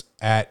 Giants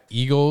at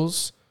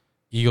Eagles.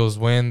 Eagles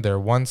win. They're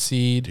 1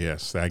 seed.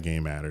 Yes, that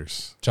game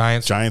matters.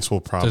 Giants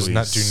will probably do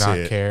not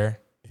sit. care.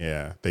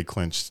 Yeah, they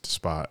clinched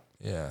spot.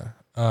 Yeah.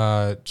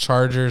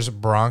 Chargers,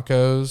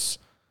 Broncos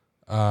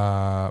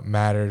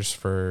matters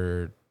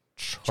for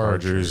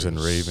Chargers and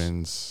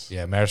Ravens.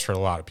 Yeah, matters for a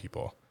lot of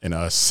people. And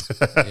us.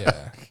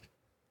 Yeah.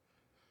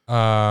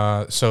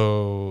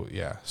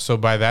 So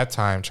by that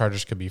time,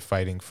 Chargers could be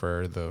fighting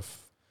for the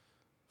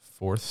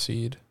 4th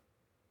seed.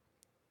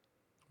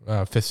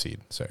 5th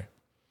seed, sorry.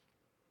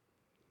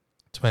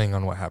 Depending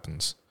on what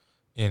happens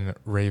in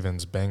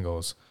Ravens,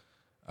 Bengals.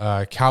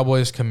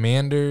 Cowboys,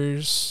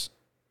 Commanders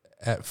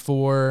at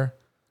 4.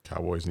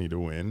 Cowboys need to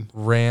win.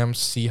 Rams,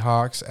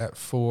 Seahawks at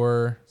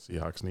 4.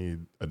 Seahawks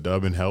need a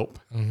dub and help.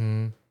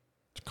 Mm-hmm.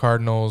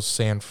 Cardinals,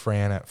 San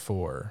Fran at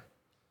 4.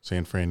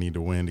 San Fran need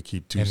to win to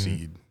keep 2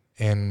 seed.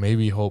 And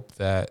maybe hope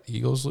that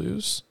Eagles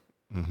lose.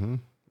 Mm-hmm.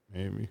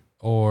 Maybe.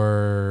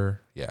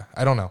 Or, yeah,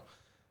 I don't know.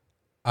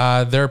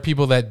 There are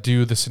people that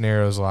do the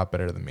scenarios a lot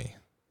better than me.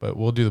 But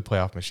we'll do the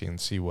playoff machine and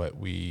see what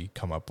we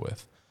come up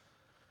with.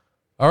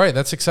 All right,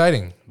 that's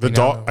exciting.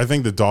 I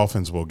think the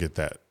Dolphins will get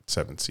that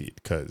 7th seed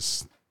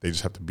because they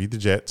just have to beat the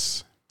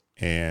Jets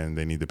and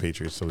they need the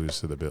Patriots to lose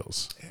to the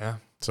Bills. Yeah.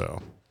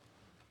 So,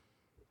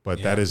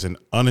 but that is an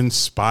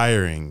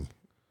uninspiring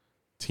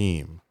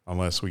team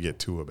unless we get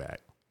Tua back.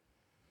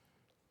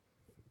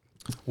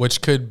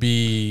 Which could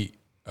be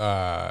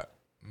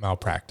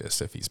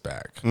malpractice if he's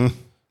back.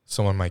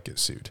 Someone might get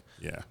sued.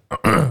 Yeah.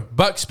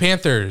 Bucks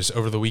Panthers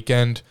over the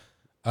weekend.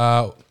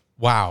 Wow.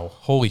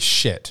 Holy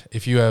shit.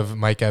 If you have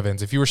Mike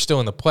Evans, if you were still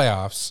in the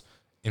playoffs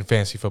in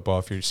fantasy football,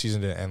 if your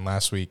season didn't end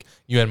last week,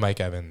 you had Mike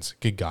Evans.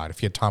 Good God.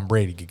 If you had Tom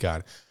Brady, good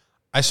God.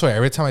 I swear,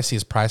 every time I see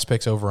his prize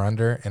picks over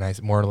under and I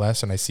more or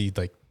less, and I see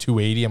like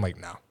 280, I'm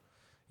like, no.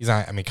 He's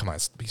not, I mean, come on.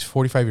 He's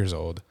 45 years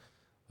old.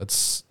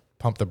 Let's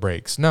pump the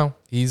brakes. No,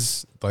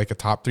 he's like a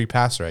top 3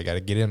 passer. I got to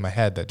get it in my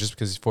head that just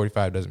because he's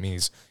 45 doesn't mean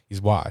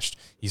he's washed.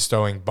 He's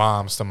throwing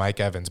bombs to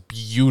Mike Evans.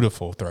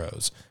 Beautiful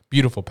throws.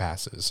 Beautiful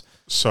passes.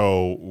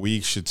 So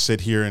we should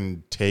sit here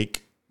and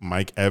take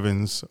Mike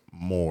Evans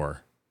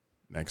more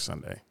next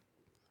Sunday,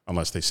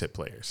 unless they sit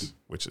players,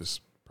 which is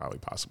probably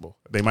possible.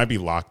 They might be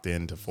locked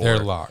into 4. They're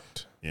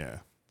locked. Yeah.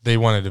 They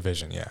won a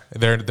division, yeah.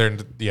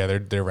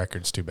 Their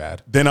record's too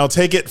bad. Then I'll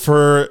take it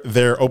for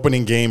their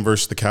opening game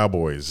versus the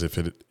Cowboys, if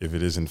it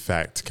is in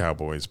fact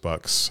Cowboys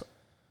Bucks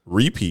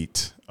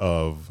repeat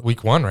of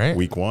Week 1, right?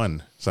 Week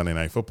 1 Sunday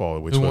Night Football,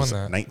 which Who was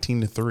won that?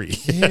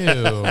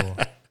 19-3.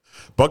 Ew.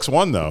 Bucks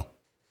won though.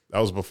 That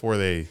was before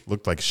they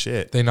looked like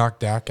shit. They knocked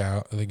Dak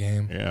out of the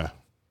game. Yeah.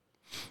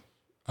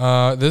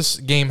 This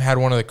game had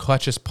one of the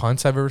clutchest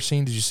punts I've ever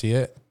seen. Did you see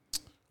it?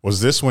 Was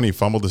this when he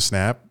fumbled the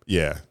snap?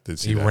 Yeah, did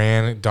see He that.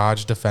 ran,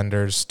 dodged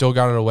defenders, still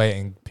got it away,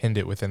 and pinned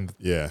it within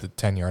the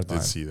 10-yard line.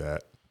 Did see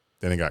that.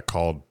 Then it got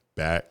called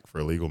back for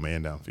illegal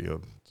man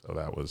downfield. So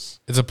that was...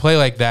 It's a play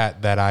like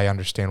that I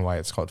understand why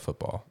it's called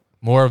football.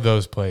 More of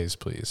those plays,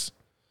 please.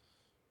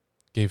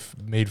 Gave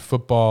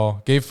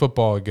football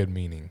a good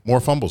meaning. More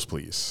fumbles,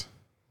 please.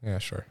 Yeah,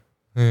 sure.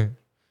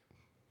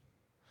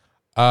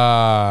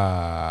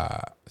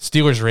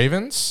 Steelers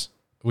Ravens.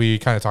 We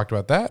kind of talked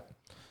about that.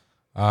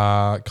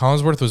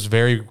 Collinsworth was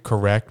very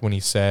correct when he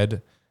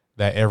said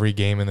that every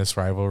game in this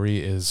rivalry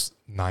is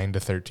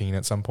 9-13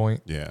 at some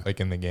point. Yeah. Like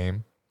in the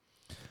game.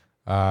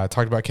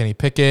 Talked about Kenny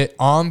Pickett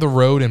on the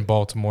road in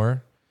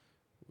Baltimore.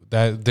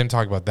 That didn't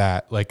talk about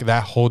that. Like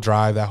that whole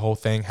drive, that whole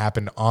thing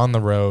happened on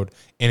the road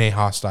in a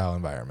hostile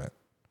environment.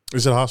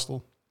 Is it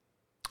hostile?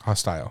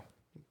 Hostile.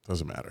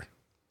 Doesn't matter.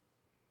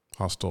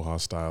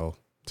 Hostile,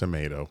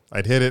 tomato.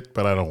 I'd hit it,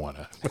 but I don't want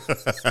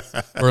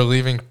to. We're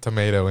leaving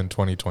tomato in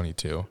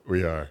 2022.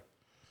 We are.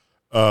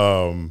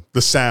 The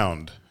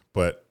sound,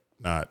 but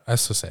not. I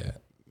still say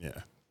it.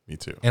 Yeah, me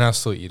too. And I'll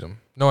still eat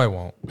them. No, I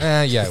won't.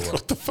 Yeah, I will.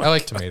 I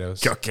like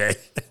tomatoes. Okay.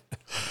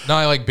 No,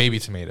 I like baby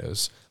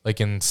tomatoes. Like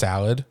in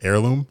salad.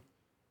 Heirloom?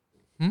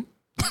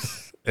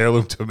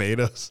 Heirloom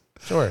tomatoes?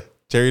 Sure.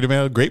 Cherry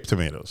tomato, grape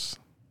tomatoes.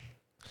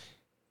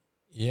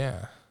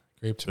 Yeah.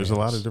 Grape tomatoes. There's a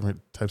lot of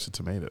different types of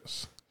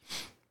tomatoes.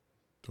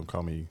 Don't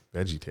call me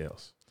Veggie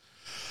Tales.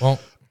 Well,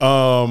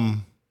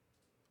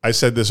 I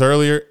said this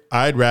earlier.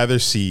 I'd rather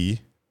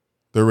see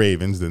the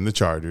Ravens than the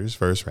Chargers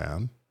first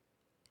round.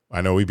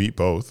 I know we beat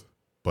both,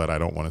 but I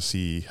don't want to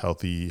see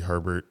healthy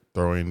Herbert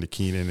throwing to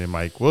Keenan and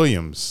Mike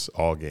Williams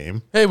all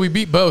game. hey, we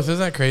beat both. Isn't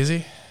that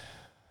crazy?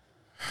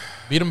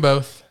 Beat them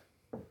both.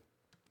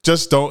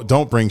 Just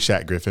don't bring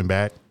Shaq Griffin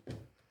back.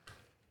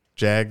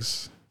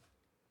 Jags.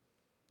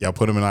 Y'all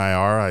put him in IR.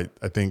 I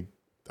don't think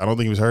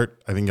he was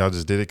hurt. I think y'all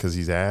just did it because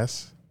he's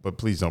ass. But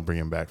please don't bring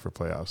him back for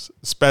playoffs,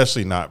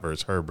 especially not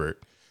versus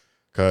Herbert,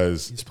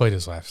 because He's played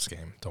his last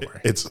game. Don't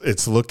worry.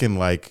 it's looking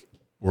like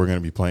we're going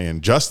to be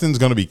playing. Justin's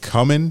going to be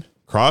coming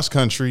cross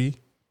country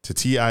to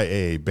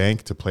TIA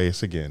Bank to play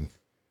us again.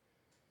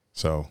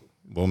 So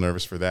a little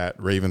nervous for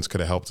that. Ravens could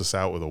have helped us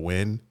out with a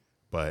win,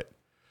 but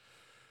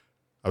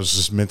I was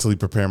just mentally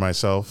preparing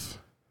myself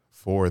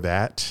for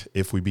that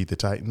if we beat the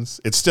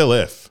Titans. It's still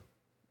if.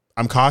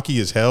 I'm cocky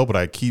as hell, but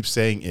I keep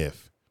saying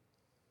if.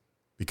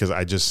 Because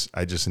I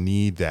just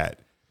need that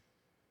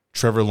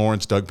Trevor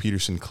Lawrence, Doug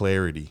Peterson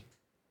clarity.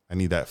 I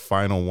need that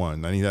final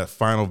one. I need that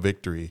final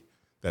victory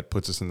that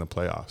puts us in the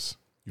playoffs.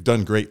 You've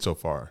done great so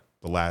far.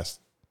 The last,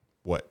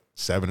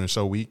 7 or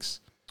so weeks?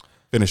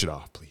 Finish it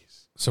off,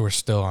 please. So we're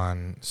still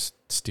on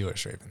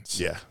Steelers Ravens.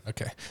 Yeah.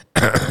 Okay.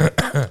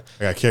 I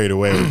got carried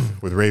away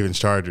with Ravens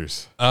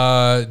Chargers.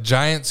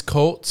 Giants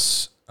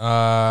Colts.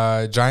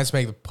 Giants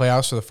make the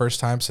playoffs for the first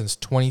time since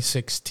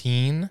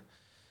 2016.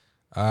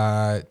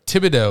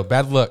 Thibodeau,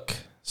 bad luck.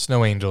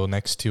 Snow Angel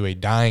next to a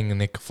dying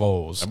Nick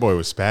Foles. That boy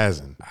was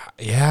spazzing.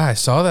 Yeah, I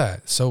saw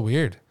that. So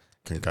weird.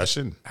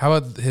 Concussion. How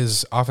about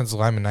his offensive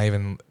lineman not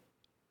even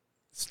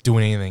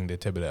doing anything to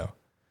Thibodeau?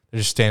 They're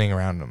just standing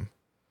around him.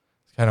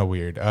 It's kind of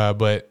weird.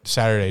 But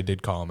Saturday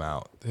did call him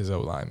out, his O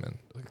lineman.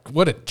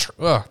 What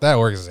that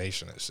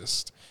organization is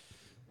just.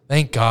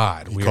 Thank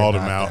God he called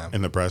him out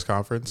in the press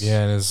conference.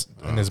 Yeah,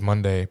 in his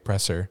Monday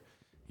presser,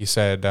 he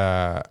said,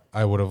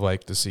 "I would have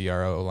liked to see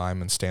our O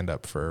lineman stand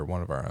up for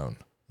one of our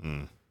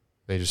own."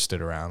 They just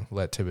stood around,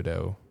 let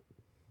Thibodeau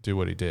do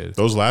what he did.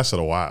 Those lasted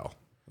a while.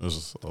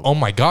 Oh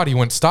my God, he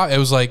wouldn't stop. It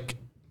was like,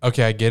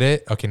 okay, I get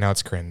it. Okay, now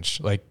it's cringe.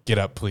 Like, get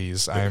up,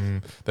 please.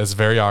 That's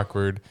very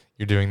awkward.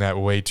 You're doing that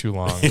way too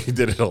long. He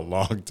did it a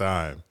long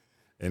time.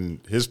 And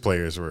his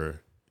teammates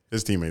were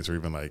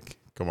even like,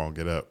 come on,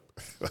 get up.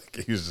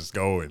 Like, he was just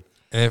going.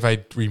 And if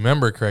I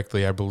remember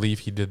correctly, I believe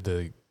he did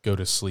the go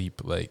to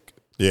sleep, like,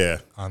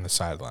 on the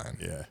sideline.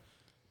 Yeah.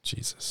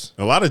 Jesus.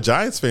 A lot of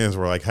Giants fans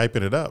were like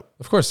hyping it up.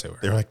 Of course they were.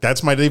 They were like,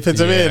 that's my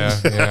defensive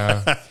end.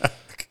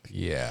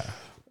 Yeah.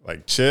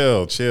 Like,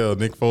 chill.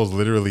 Nick Foles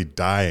literally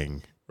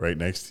dying right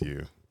next to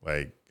you,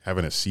 like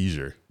having a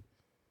seizure.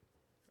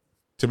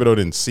 Thibodeau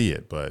didn't see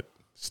it, but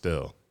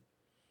still.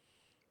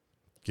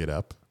 Get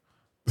up.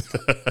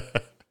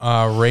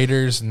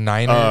 Raiders,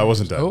 Niners. I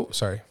wasn't done. Oh,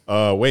 sorry.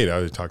 Wait, I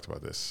already talked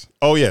about this.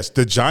 Oh, yes.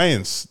 The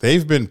Giants,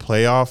 they've been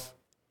playoff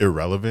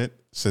irrelevant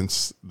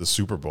since the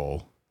Super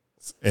Bowl.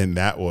 And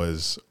that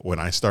was when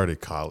I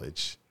started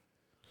college.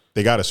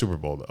 They got a Super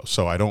Bowl, though.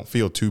 So I don't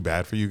feel too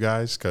bad for you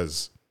guys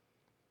because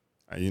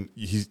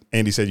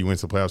Andy said you went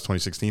to the playoffs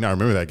 2016. I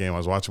remember that game. I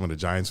was watching with a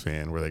Giants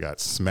fan where they got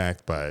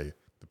smacked by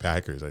the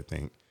Packers, I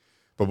think.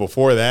 But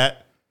before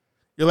that,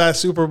 your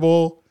last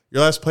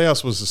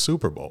playoffs was the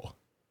Super Bowl.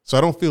 So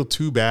I don't feel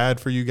too bad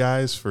for you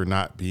guys for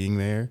not being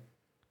there,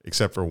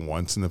 except for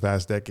once in the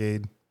past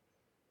decade.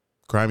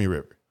 Crimey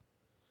River.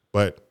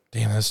 But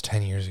damn, that's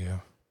 10 years ago.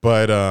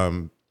 But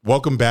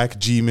welcome back,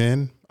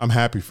 G-Men. I'm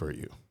happy for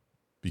you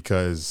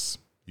because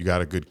you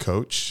got a good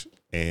coach,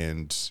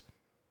 and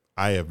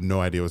I have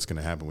no idea what's going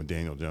to happen with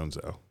Daniel Jones,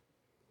 though.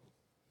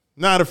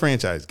 Not a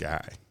franchise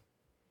guy,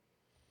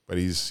 but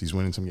he's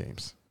winning some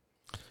games.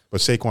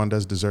 But Saquon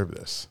does deserve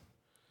this.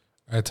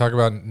 I talk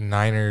about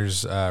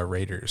Niners,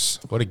 Raiders.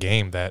 What a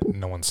game that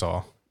no one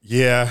saw.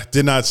 Yeah,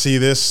 did not see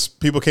this.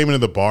 People came into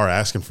the bar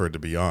asking for it to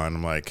be on.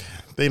 I'm like,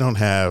 they don't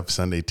have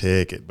Sunday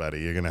ticket,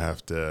 buddy. You're going to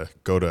have to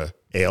go to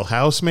Ale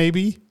House,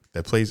 maybe,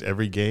 that plays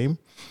every game.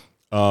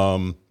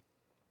 All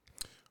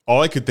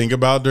I could think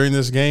about during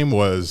this game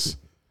was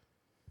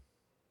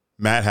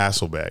Matt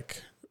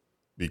Hasselbeck,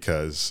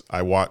 because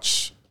I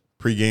watch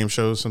pregame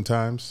shows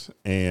sometimes,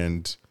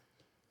 and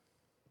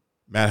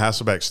Matt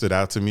Hasselbeck stood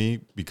out to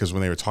me because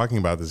when they were talking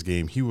about this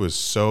game, he was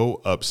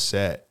so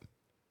upset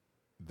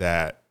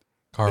that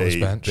Carr was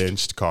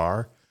benched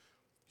Carr.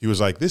 He was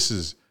like, this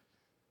is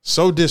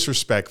so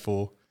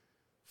disrespectful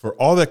for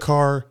all that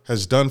Carr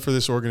has done for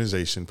this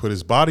organization, put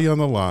his body on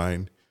the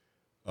line.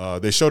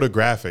 They showed a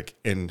graphic,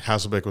 and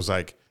Hasselbeck was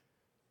like,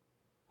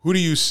 who do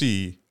you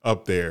see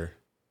up there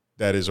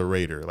that is a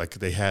Raider? Like,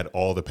 they had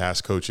all the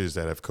past coaches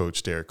that have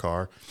coached Derek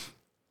Carr.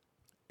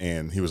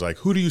 And he was like,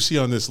 who do you see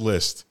on this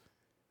list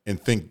and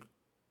think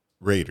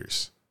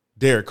Raiders?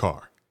 Derek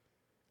Carr.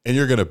 And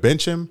you're going to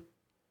bench him?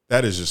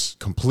 That is just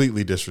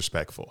completely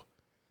disrespectful.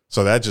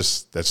 So that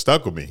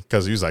stuck with me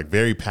because he was like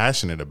very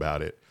passionate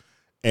about it.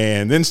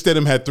 And then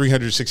Stidham had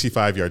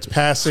 365 yards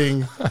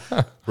passing.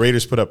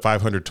 Raiders put up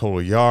 500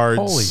 total yards.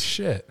 Holy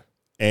shit.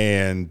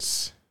 And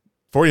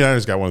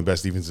 49ers got one of the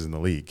best defenses in the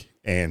league.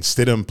 And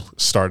Stidham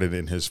started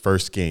in his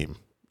first game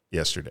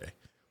yesterday.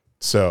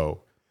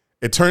 So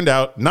it turned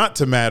out not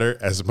to matter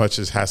as much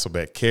as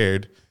Hasselbeck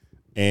cared.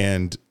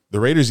 And the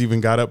Raiders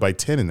even got up by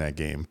 10 in that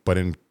game. But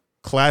in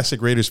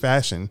classic Raiders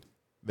fashion,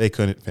 they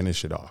couldn't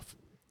finish it off.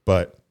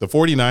 But the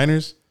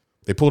 49ers,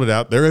 they pulled it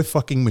out. They're a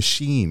fucking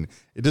machine.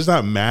 It does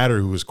not matter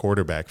who is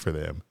quarterback for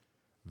them.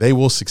 They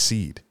will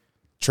succeed.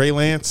 Trey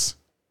Lance,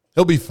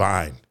 he'll be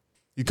fine.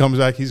 He comes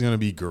back, he's going to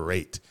be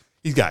great.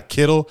 He's got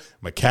Kittle,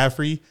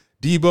 McCaffrey,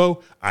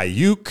 Debo,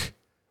 Ayuk,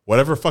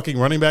 whatever fucking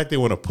running back they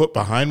want to put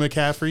behind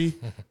McCaffrey.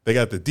 They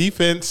got the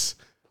defense.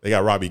 They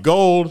got Robbie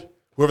Gould.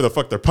 Whoever the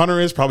fuck their punter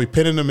is, probably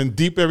pinning them in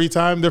deep every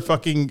time. They're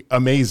fucking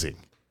amazing.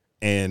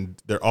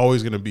 And they're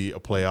always going to be a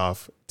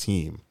playoff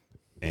team.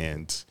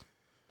 And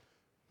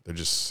they're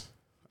just,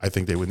 I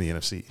think they win the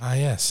NFC. Ah,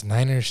 yes.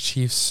 Niners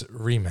Chiefs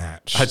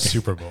rematch.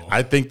 Super Bowl.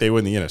 I think they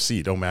win the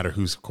NFC. Don't matter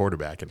who's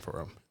quarterbacking for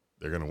them.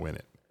 They're going to win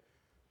it.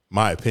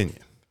 My opinion.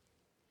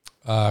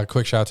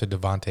 Quick shout out to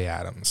Devontae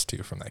Adams,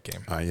 too, from that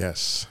game.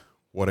 Yes.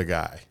 What a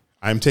guy.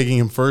 I'm taking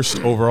him first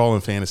overall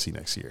in fantasy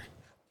next year.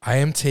 I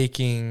am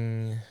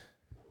taking...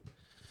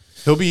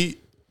 He's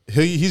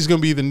going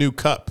to be the new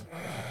Cup.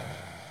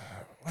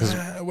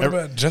 What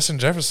about Justin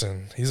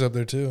Jefferson? He's up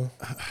there, too.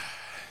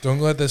 Don't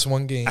let this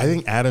one game... I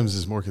think Adams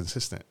is more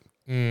consistent.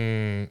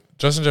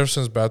 Justin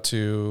Jefferson's about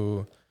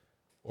to...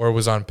 or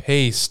was on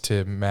pace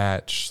to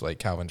match, like,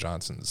 Calvin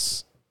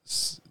Johnson's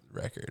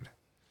record.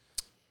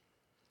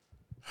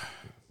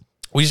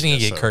 We just need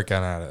to get Kirk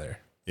out of there.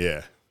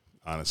 Yeah,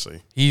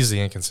 honestly. He's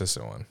the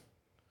inconsistent one.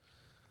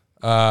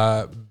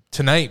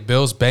 Tonight,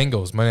 Bills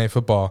Bengals Monday Night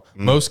Football.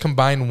 Most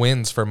combined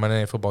wins for a Monday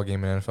Night Football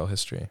game in NFL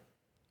history.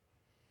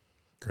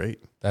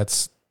 Great.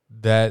 That's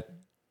a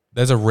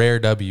rare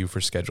W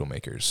for schedule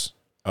makers.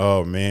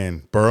 Oh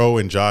man, Burrow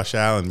and Josh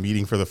Allen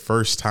meeting for the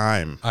first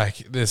time.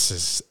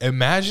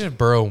 Imagine if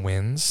Burrow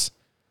wins.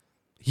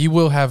 He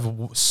will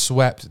have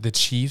swept the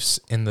Chiefs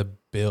and the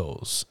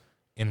Bills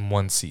in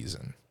one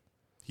season.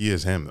 He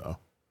is him though.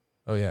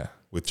 Oh yeah,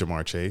 with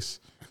Jamar Chase.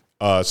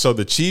 So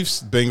the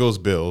Chiefs,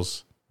 Bengals,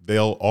 Bills,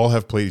 they'll all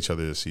have played each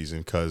other this season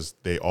because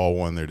they all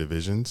won their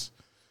divisions.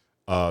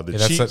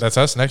 That's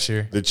us next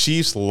year. The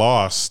Chiefs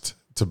lost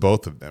to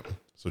both of them.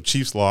 So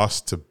Chiefs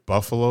lost to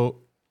Buffalo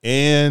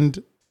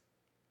and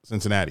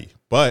Cincinnati,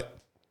 but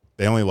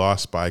they only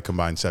lost by a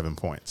combined 7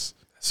 points.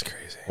 That's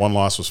crazy. One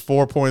loss was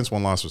 4 points.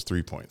 One loss was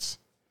 3 points.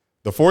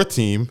 The fourth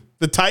team,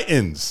 the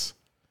Titans,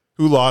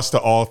 who lost to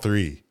all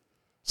three.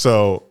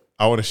 So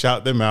I want to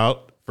shout them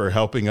out for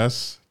helping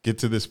us get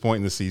to this point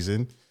in the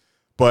season.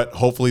 But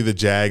hopefully the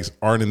Jags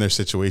aren't in their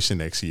situation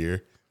next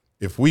year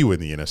if we win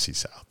the AFC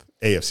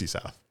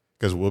South,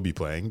 because we'll be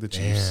playing the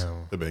Chiefs,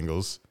 the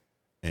Bengals,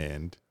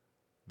 and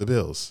the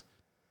Bills.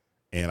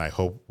 And I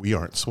hope we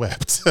aren't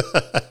swept.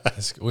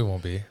 We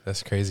won't be.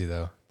 That's crazy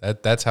though.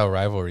 That's how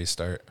rivalries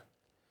start.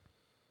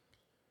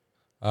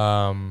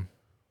 Who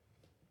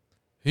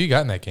you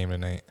got in that game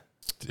tonight?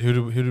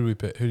 Who did we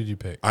pick? Who did you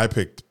pick?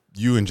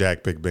 You and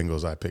Jack picked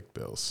Bengals. I picked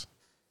Bills.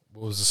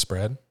 What was the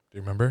spread? Do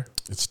you remember?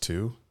 It's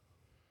 2.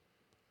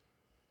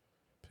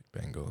 Pick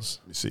Bengals.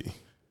 Let me see.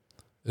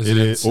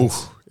 It's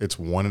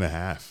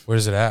 1.5.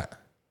 Where's it at?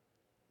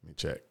 Let me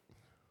check.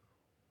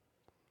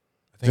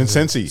 I think it's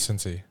in Cincy.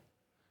 Cincy.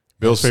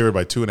 Bills favored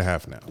by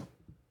 2.5 now.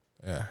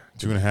 Yeah.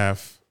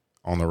 2.5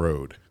 on the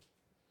road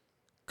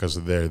because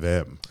they're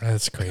them.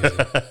 That's crazy.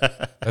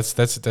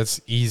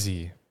 that's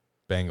easy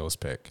Bengals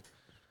pick.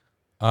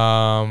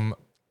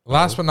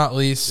 Last but not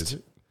least,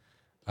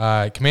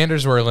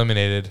 Commanders were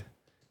eliminated,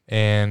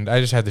 and I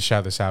just had to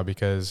shout this out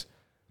because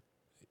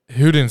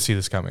who didn't see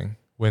this coming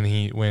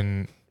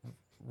when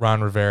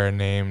Ron Rivera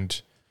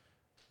named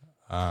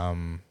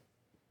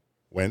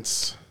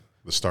Wentz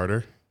the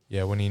starter?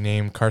 Yeah, when he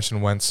named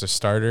Carson Wentz the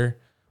starter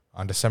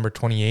on December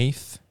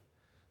 28th,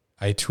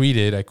 I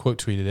quote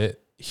tweeted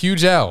it,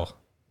 huge L,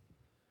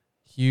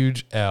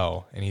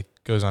 and he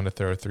goes on to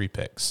throw 3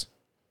 picks.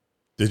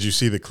 Did you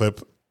see the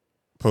clip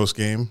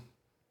post-game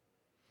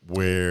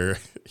where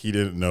he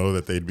didn't know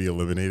that they'd be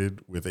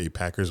eliminated with a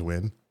Packers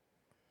win?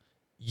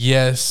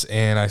 Yes,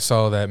 and I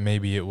saw that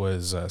maybe it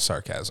was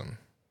sarcasm,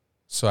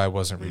 so I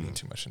wasn't reading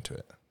too much into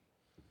it.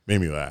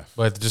 Made me laugh.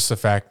 But just the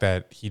fact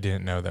that he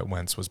didn't know that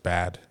Wentz was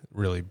bad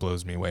really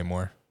blows me way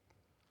more.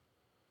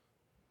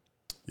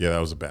 Yeah, that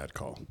was a bad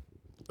call.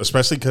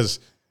 Especially because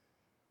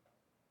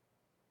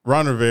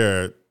Ron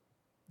Rivera,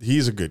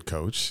 he's a good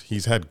coach.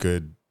 He's had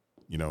good,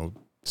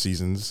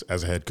 seasons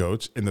as a head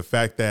coach. And the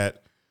fact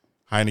that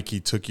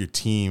Heineke took your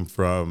team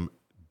from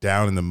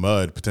down in the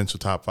mud, potential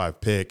top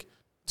 5 pick,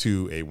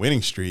 to a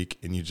winning streak,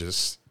 and you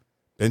just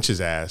bench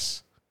his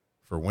ass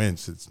for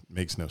Wentz, it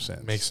makes no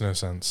sense. Makes no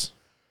sense.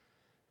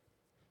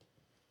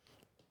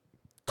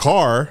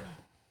 Carr,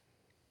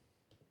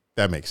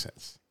 that makes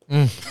sense.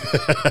 All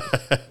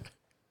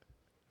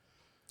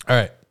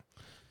right.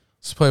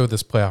 Let's play with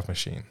this playoff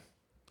machine.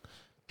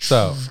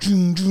 So,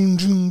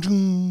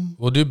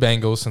 we'll do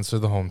Bengals since they're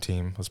the home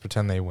team. Let's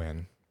pretend they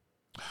win.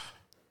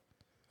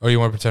 Or you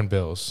want to pretend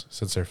Bills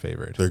since they're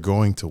favored? They're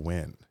going to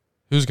win.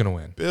 Who's going to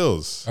win?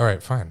 Bills. All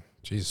right, fine.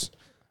 Jeez.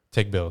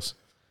 Take Bills.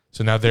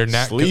 So now they're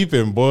not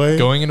sleeping, boy.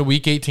 Going into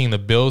week 18, the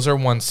Bills are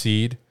 1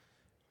 seed.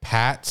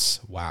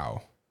 Pats,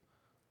 wow,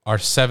 are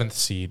 7th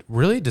seed.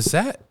 Really?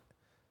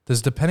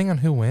 Does depending on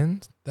who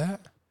wins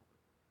that?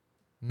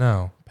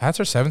 No. Pats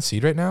are 7th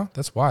seed right now?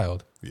 That's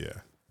wild.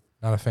 Yeah.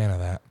 Not a fan of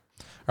that.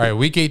 All right,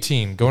 week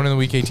 18. Going into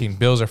week 18,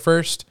 Bills are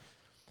 1st,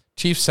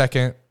 Chiefs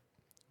 2nd,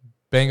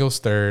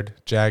 Bengals 3rd,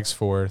 Jags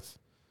 4th,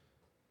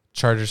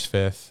 Chargers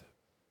 5th,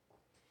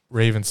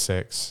 Ravens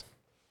 6th,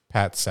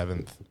 Pats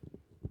 7th.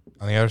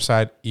 On the other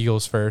side,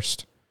 Eagles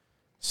 1st,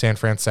 San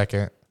Fran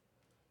 2nd,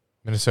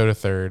 Minnesota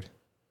 3rd,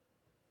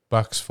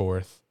 Bucks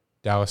 4th,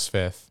 Dallas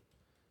 5th,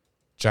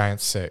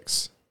 Giants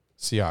 6th,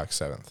 Seahawks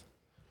 7th.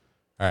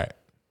 All right,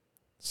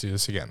 let's do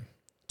this again.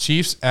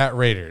 Chiefs at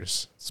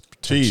Raiders. Let's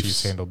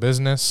Chiefs handle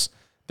business.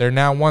 They're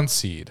now 1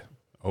 seed.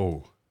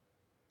 Oh,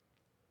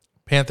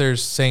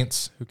 Panthers,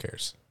 Saints, who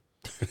cares?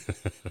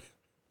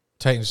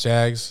 Titans,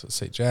 Jags, let's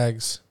say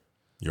Jags.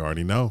 you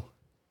already know.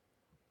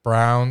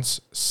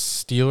 Browns,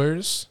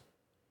 Steelers.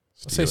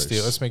 Let's say Steelers.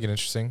 Steelers. Let's make it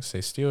interesting. Say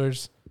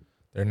Steelers.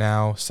 They're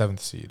now 7th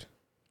seed.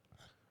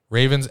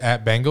 Ravens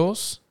at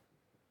Bengals.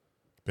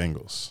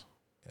 Bengals.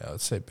 Yeah,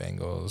 let's say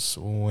Bengals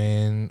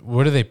win.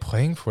 What are they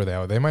playing for,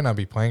 though? They might not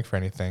be playing for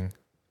anything.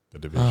 The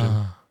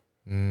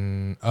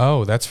division.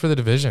 Oh, that's for the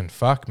division.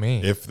 Fuck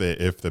me. if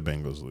the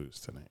Bengals lose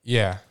tonight.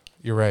 Yeah,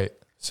 you're right.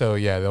 So,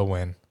 yeah, they'll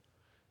win.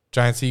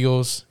 Giants,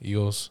 Eagles.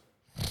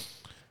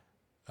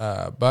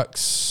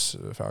 Bucks,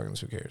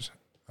 Falcons, who cares?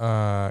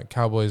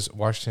 Cowboys,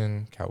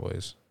 Washington,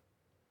 Cowboys.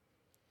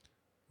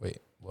 Wait,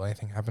 will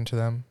anything happen to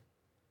them?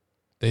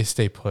 They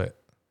stay put.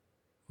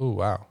 Oh,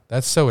 wow.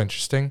 That's so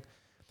interesting.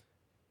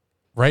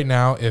 Right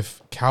now,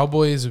 if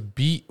Cowboys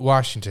beat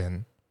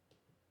Washington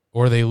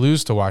or they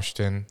lose to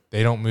Washington,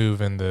 they don't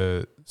move in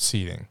the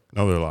seeding.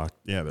 No, they're locked.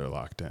 Yeah, they're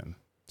locked in.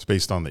 It's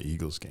based on the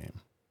Eagles game.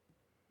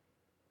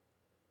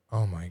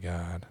 Oh, my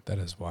God. That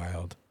is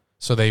wild.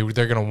 So they're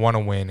going to want to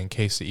win in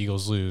case the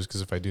Eagles lose, because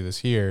if I do this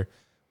here,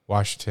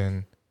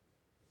 Washington,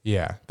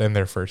 yeah, then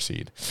they're 1st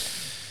seed.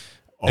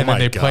 Oh And my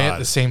then they play at God.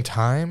 the same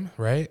time,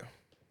 right?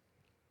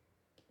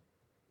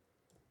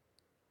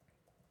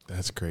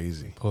 That's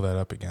crazy. Pull that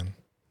up again.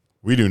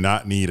 We do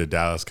not need a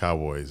Dallas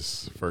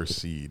Cowboys 1st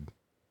seed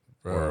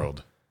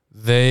world.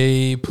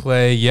 They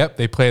play at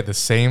the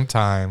same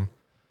time.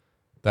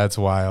 That's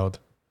wild.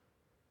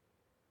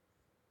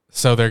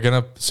 So they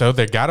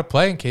got to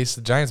play in case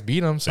the Giants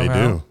beat them somehow.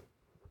 They do.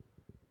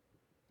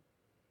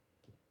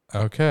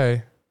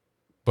 Okay.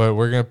 But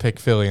we're going to pick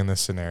Philly in this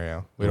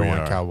scenario. We don't We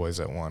want are. Cowboys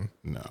at 1.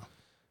 No.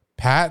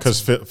 Pats.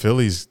 Because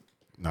Philly's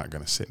not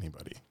going to sit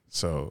anybody.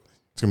 So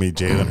it's going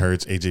to be Jalen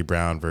Hurts, A.J.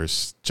 Brown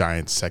versus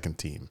Giants' 2nd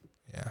team.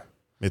 Yeah.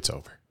 It's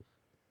over.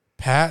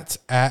 Pats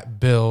at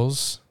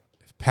Bills.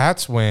 If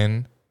Pats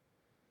win,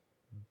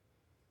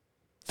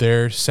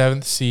 they're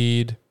 7th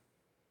seed.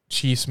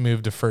 Chiefs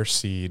move to 1st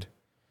seed.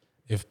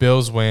 If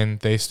Bills win,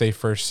 they stay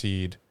 1st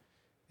seed,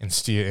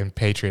 and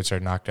Patriots are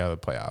knocked out of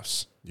the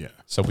playoffs. Yeah.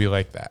 So we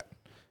like that.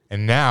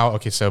 And now,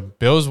 okay, so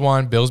Bills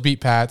won. Bills beat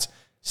Pats.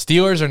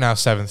 Steelers are now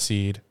 7th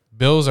seed.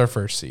 Bills are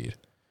 1st seed.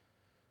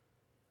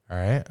 All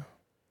right.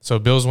 So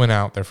Bills win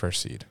out. They're 1st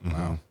seed.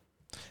 Wow.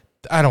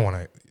 I don't want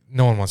to.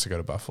 No one wants to go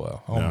to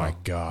Buffalo. Oh No, my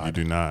God. You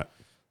do not.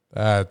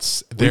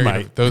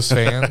 Might. Those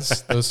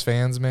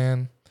fans,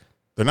 man.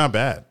 They're not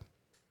bad.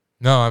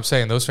 No, I'm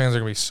saying those fans are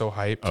gonna be so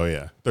hyped. Oh,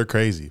 yeah. They're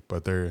crazy,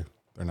 but they're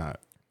not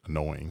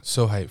annoying.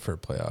 So hyped for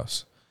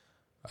playoffs,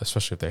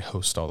 especially if they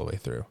host all the way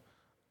through.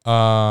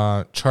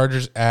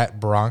 Chargers at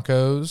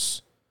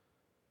Broncos.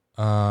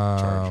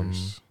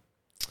 Chargers.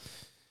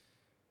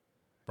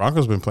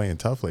 Broncos been playing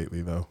tough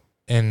lately, though.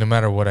 And no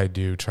matter what I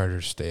do,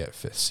 Chargers stay at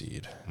 5th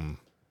seed.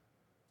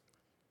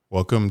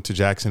 Welcome to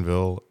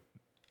Jacksonville,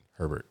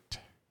 Herbert.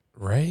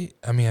 Right?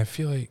 I mean, I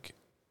feel like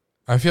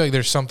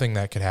there's something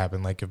that could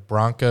happen. Like if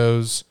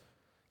Broncos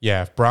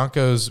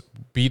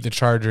beat the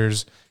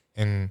Chargers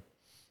and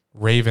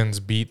Ravens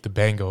beat the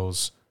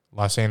Bengals,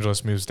 Los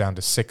Angeles moves down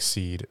to 6th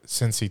seed.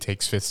 Cincy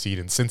takes 5th seed,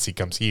 and Cincy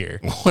comes here.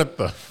 What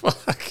the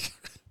fuck?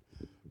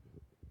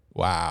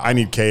 Wow. I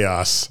need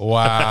chaos.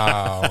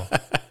 Wow.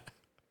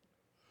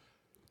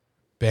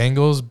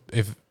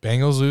 If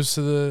Bengals lose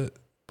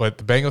but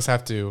the Bengals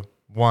have to,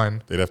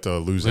 one, They'd have to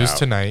lose lose out.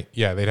 tonight.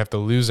 Yeah, they'd have to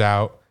lose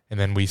out, and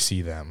then we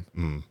see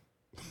them.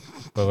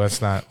 But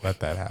let's not let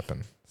that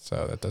happen.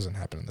 So that doesn't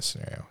happen in this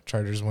scenario.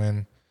 Chargers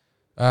win.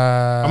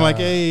 I'm like,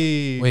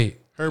 hey, wait.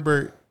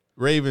 Herbert,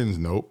 Ravens.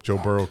 Nope, Joe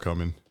Burrow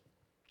coming.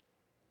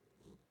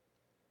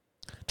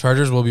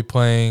 Chargers will be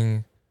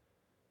playing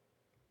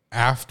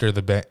after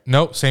the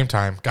nope, same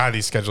time. God,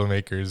 these schedule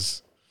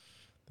makers,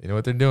 they know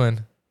what they're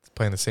doing. It's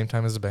playing the same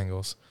time as the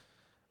Bengals.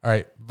 All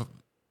right,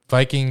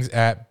 Vikings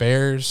at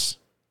Bears.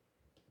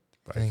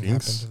 Anything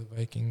happen to the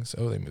Vikings?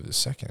 Oh, they move to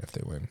 2nd if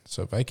they win.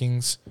 So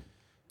Vikings,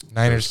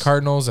 Niners,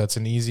 Cardinals. That's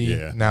an easy.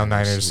 Yeah. Now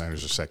Niners are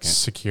 2nd.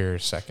 secure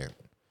 2nd.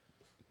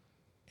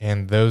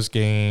 And those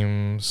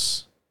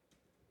games.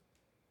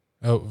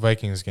 Oh,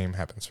 Vikings game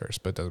happens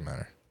first, but it doesn't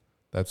matter.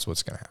 That's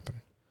what's going to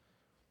happen.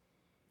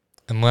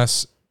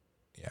 Unless,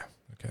 yeah,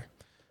 okay.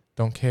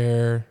 Don't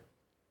care.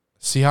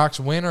 Seahawks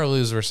win or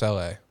lose versus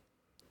LA?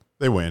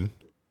 They win,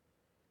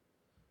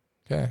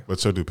 Okay. but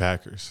so do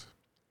Packers.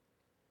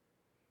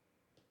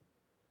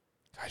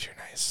 God, you're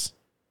nice.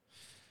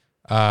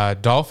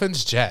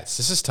 Dolphins, Jets.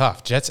 This is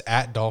tough. Jets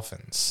at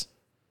Dolphins.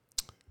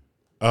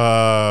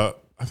 I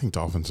think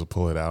Dolphins will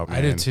pull it out, man.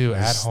 I do too,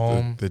 at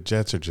home. The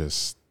Jets are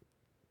just,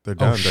 they're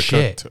done. They're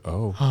shit. cooked.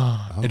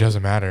 Oh, It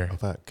doesn't matter. oh,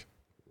 fuck.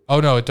 Oh,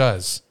 no, it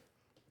does.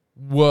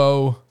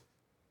 Whoa.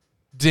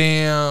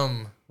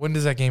 Damn. When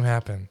does that game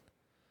happen?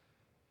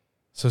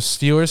 So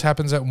Steelers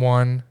happens at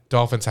 1.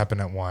 Dolphins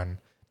happen at 1.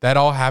 That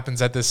all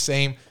happens at the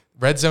same.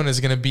 Red Zone is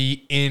going to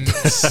be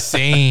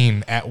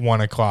insane at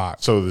 1 o'clock.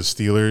 So the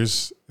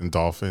Steelers and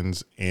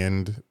Dolphins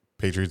and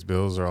Patriots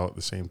Bills are all at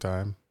the same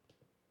time?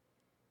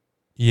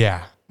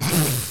 Yeah.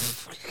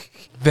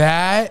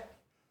 That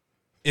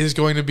is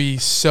going to be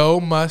so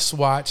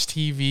must-watch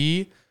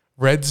TV.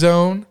 Red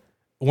Zone,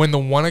 when the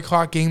 1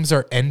 o'clock games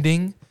are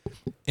ending,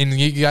 and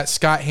you got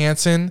Scott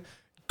Hansen,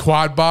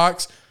 quad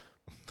box.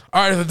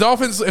 All right, if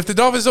the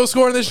Dolphins don't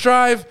score on this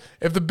drive,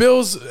 if the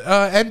Bills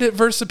end it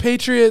versus the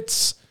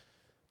Patriots,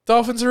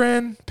 Dolphins are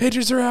in,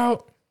 Patriots are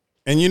out.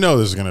 And you know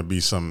there's going to be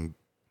some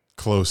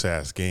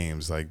close-ass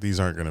games. Like, these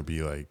aren't going to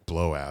be, like,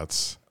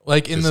 blowouts.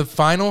 Like, in the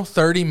final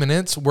 30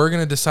 minutes, we're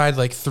going to decide,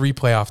 like, 3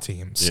 playoff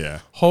teams.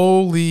 Yeah.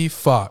 Holy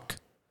fuck.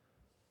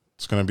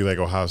 It's going to be like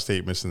Ohio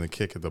State missing the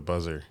kick at the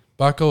buzzer.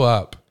 Buckle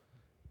up.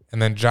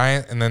 And then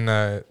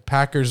the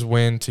Packers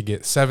win to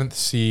get 7th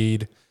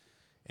seed.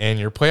 And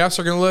your playoffs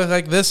are going to look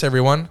like this,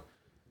 everyone.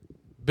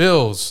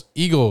 Bills,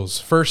 Eagles,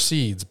 first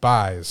seeds,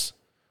 buys.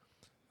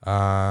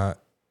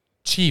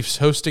 Chiefs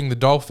hosting the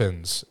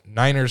Dolphins.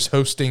 Niners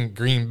hosting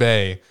Green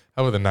Bay.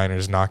 How about the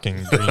Niners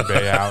knocking Green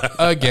Bay out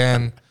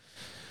again?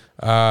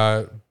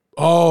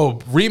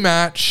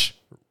 Rematch.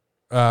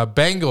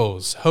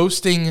 Bengals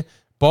hosting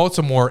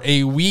Baltimore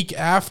a week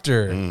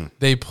after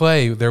they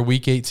play their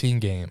Week 18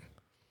 game.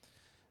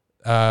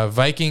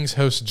 Vikings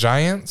host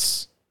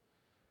Giants.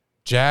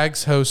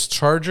 Jags host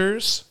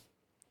Chargers.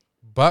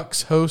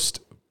 Bucks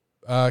host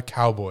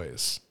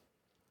Cowboys.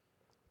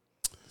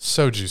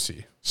 So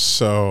juicy.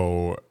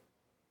 So,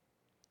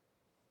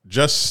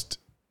 just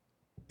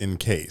in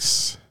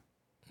case,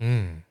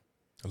 I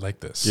like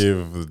this.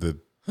 give the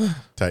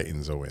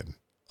Titans a win.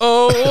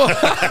 Oh,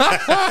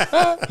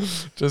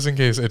 just in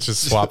case it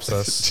just swaps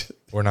us.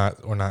 We're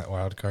not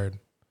wild card.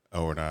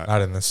 Oh, we're not.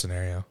 Not in this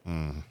scenario.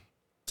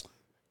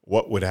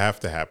 What would have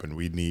to happen?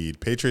 We'd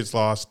need Patriots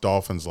loss,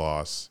 Dolphins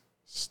loss,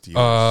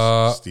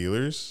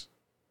 Steelers.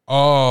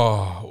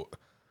 Oh,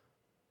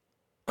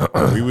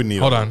 We would need.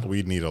 Hold on.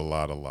 We'd need a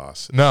lot of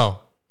losses. no.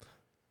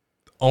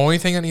 Only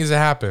thing that needs to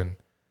happen: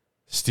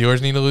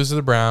 Steelers need to lose to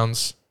the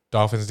Browns.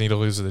 Dolphins need to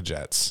lose to the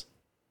Jets.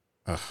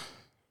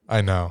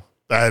 I know.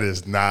 That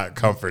is not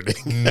comforting.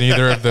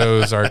 Neither of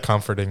those are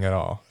comforting at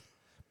all.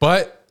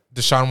 But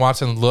Deshaun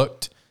Watson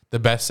looked the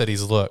best that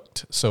he's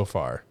looked so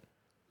far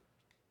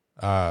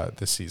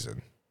this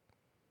season.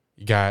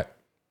 You got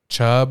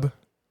Chubb,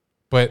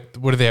 but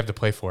what do they have to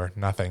play for?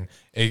 Nothing.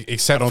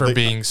 Except for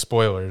being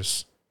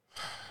spoilers.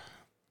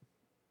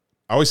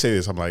 I always say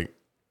this. I'm like,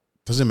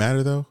 does it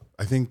matter though?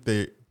 I think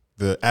the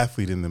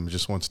athlete in them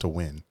just wants to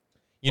win.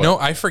 You know,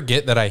 I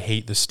forget that I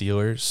hate the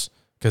Steelers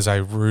because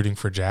I'm rooting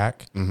for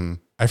Jack. Mm-hmm.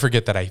 I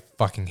forget that I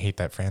fucking hate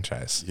that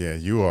franchise. Yeah,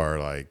 you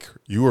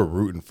were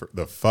rooting for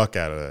the fuck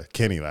out of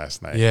Kenny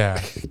last night.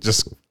 Yeah.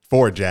 Just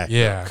for Jack.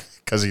 Yeah.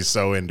 Because he's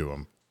so into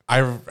him.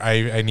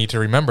 I need to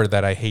remember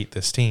that I hate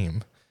this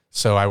team.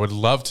 So I would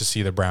love to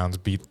see the Browns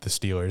beat the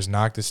Steelers,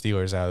 knock the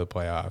Steelers out of the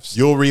playoffs.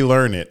 You'll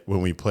relearn it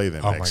when we play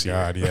them Oh next my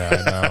year. God, yeah,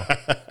 I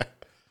know.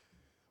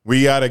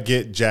 We got to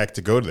get Jack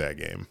to go to that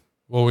game.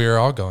 Well, we are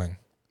all going.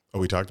 Oh,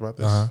 we talked about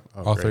this? Uh-huh.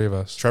 Oh, All great. 3 of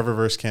us. Trevor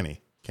versus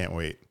Kenny. Can't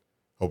wait.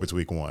 Hope it's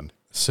week 1.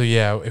 So,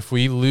 yeah, if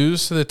we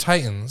lose to the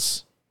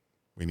Titans,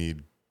 We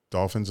need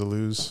Dolphins to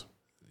lose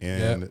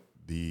and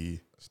the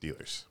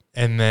Steelers.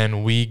 and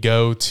then we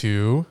go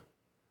to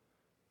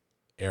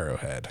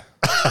Arrowhead.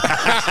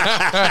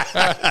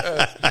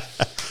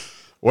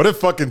 What a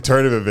fucking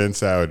turn of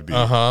events that would be.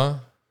 Uh-huh.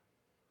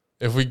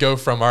 If we go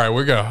from, all right,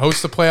 we're going to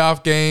host a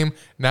playoff game,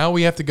 now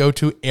we have to go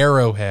to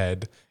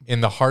Arrowhead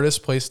in the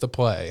hardest place to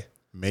play.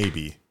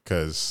 Maybe,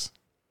 because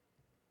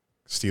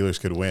Steelers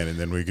could win, and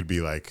then we could be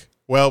like,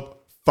 well,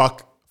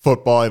 fuck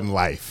football and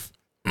life.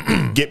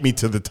 Get me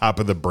to the top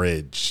of the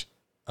bridge.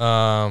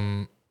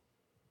 And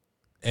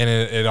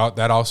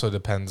that also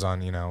depends on,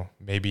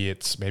 maybe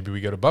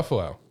we go to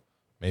Buffalo.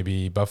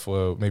 Maybe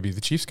the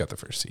Chiefs got the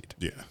first seed.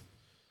 Yeah.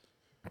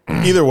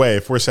 Either way,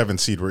 if we're 7th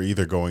seed, we're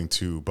either going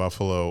to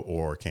Buffalo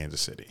or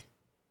Kansas City.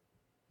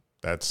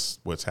 That's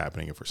what's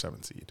happening if we're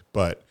 7th seed.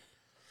 But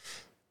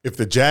if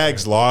the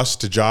Jags lost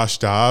to Josh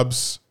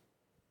Dobbs,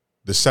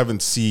 the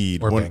 7th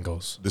seed Or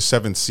Bengals. The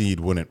 7th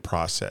seed wouldn't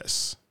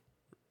process.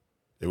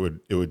 It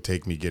would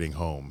take me getting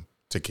home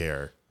to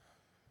care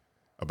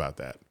about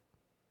that.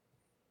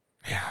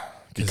 Yeah.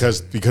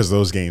 Because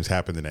those games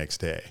happen the next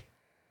day.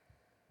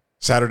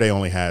 Saturday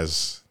only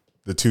has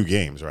the 2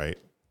 games, right?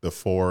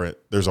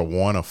 There's a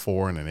 1, a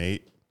 4, and an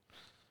 8.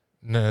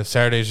 No,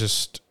 Saturday's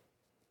just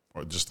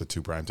Or just the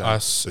 2 primetime?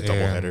 us The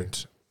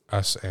doubleheader?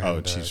 us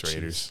and Chiefs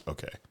Raiders.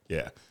 Okay.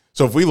 Yeah.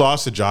 So if we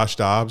lost to Josh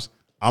Dobbs,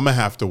 I'm going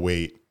to have to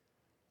wait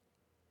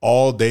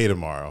all day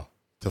tomorrow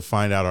to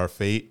find out our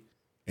fate,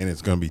 and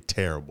it's going to be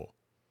terrible.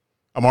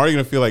 I'm already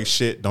going to feel like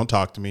shit. Don't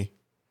talk to me.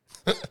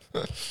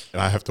 And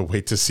I have to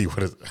wait to see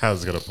how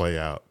it's going to play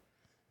out.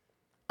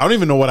 I don't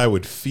even know what I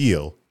would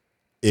feel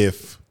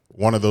if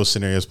one of those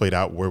scenarios played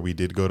out where we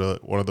did go to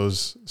one of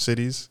those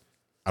cities.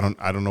 I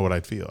don't know what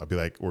I'd feel. I'd be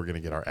like, we're going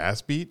to get our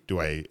ass beat.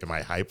 Am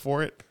I hyped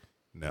for it?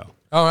 No.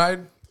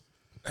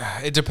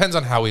 It depends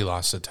on how we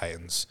lost to the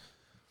Titans.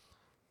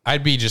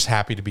 I'd be just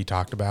happy to be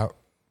talked about,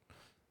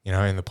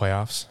 in the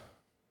playoffs.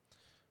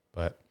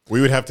 But We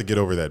would have to get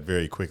over that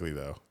very quickly,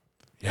 though.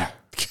 yeah,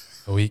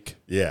 a week.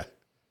 Yeah.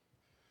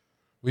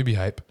 We be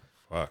hype.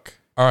 Fuck.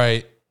 All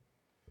right.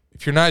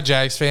 If you're not a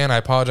Jags fan, I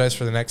apologize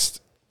for the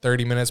next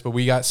 30 minutes, but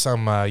we got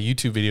some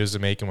YouTube videos to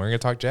make, and we're going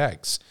to talk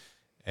Jags.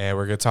 And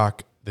we're going to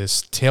talk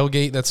this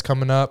tailgate that's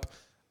coming up,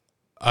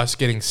 us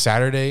getting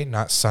Saturday,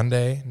 not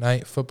Sunday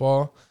night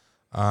football,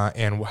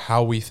 and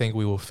how we think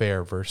we will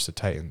fare versus the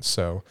Titans.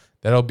 So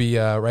that'll be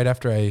right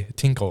after I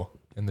tinkle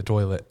in the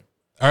toilet.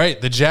 All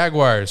right, the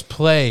Jaguars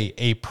play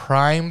a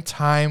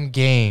primetime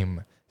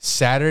game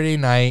Saturday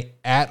night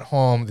at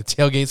home. The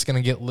tailgate's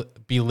going to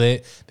be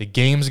lit. The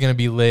game's going to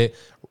be lit.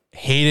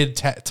 Hated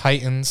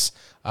Titans.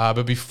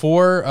 But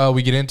before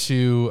we get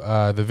into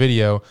the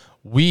video,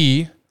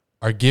 we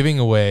are giving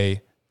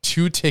away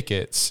 2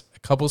 tickets, a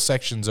couple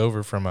sections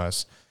over from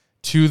us,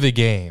 to the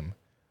game.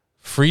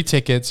 Free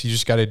tickets. You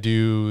just got to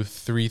do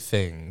 3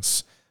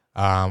 things.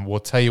 We'll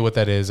tell you what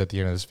that is at the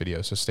end of this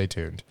video, so stay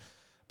tuned.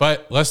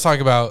 But let's talk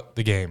about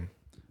the game.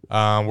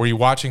 Were you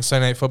watching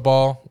Sunday Night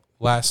Football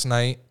last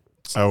night?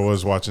 I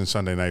was watching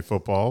Sunday Night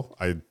Football.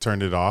 I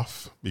turned it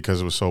off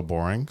because it was so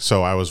boring.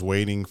 So I was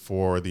waiting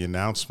for the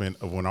announcement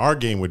of when our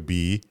game would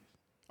be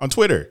on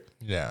Twitter.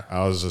 Yeah.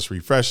 I was just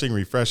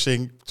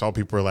refreshing. Saw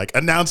people were like,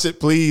 announce it,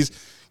 please.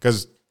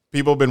 Because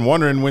people have been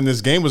wondering when this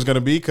game was going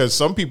to be because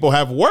some people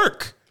have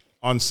work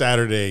on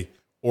Saturday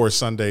or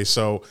Sunday.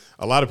 So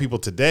a lot of people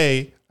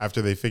today,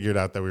 after they figured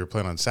out that we were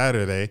playing on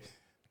Saturday,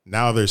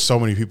 now there's so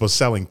many people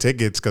selling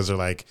tickets because they're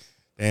like,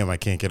 damn, I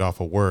can't get off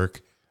of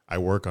work. I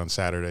work on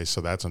Saturday,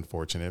 so that's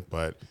unfortunate.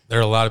 But there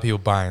are a lot of people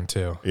buying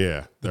too.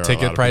 Yeah. The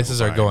ticket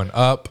prices are going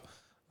up.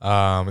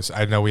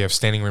 I know we have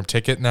standing room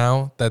ticket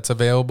now that's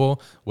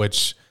available,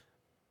 which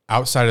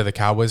outside of the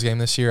Cowboys game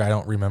this year, I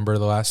don't remember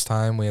the last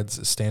time we had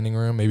standing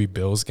room. Maybe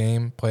Bills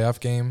game, playoff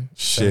game,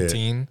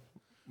 17.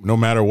 No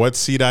matter what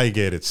seat I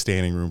get, it's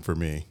standing room for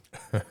me.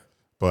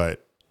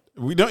 But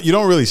you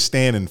don't really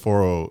stand in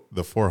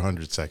the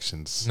 400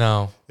 sections.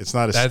 No. It's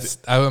not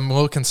I'm a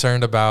little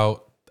concerned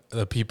about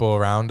the people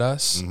around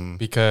us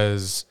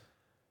because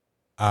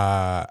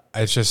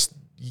it's just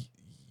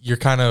you're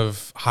kind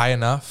of high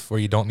enough where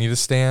you don't need to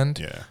stand.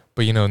 Yeah.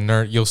 But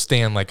you'll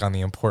stand like on the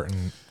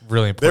important,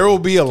 really important. There will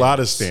be a lot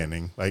of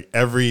standing. Like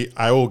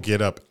I will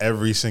get up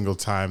every single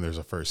time there's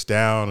a first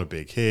down, a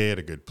big hit,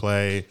 a good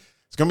play.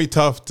 It's gonna be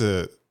tough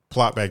to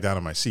plop back down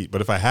on my seat.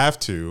 But if I have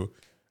to,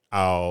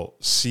 I'll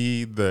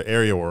see the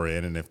area we're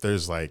in, and if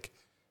there's like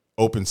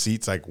open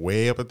seats like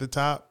way up at the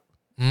top,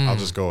 I'll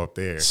just go up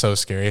there. So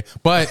scary.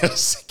 But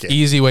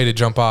easy way to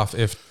jump off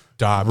if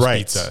Dobbs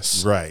beats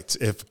us. Right.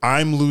 If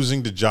I'm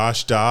losing to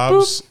Josh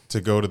Dobbs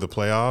to go to the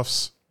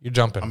playoffs, you're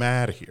jumping. I'm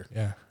out of here.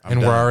 Yeah. I'm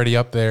done. We're already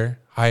up there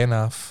high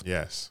enough.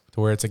 Yes.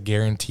 To where it's a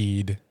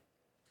guaranteed.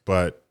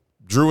 But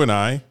Drew and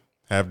I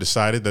have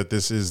decided that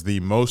this is the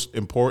most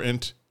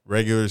important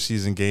regular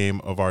season game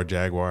of our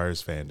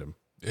Jaguars fandom.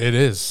 It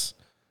is.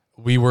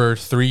 We were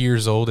 3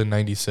 years old in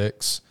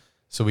 96,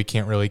 so we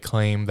can't really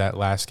claim that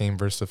last game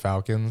versus the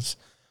Falcons.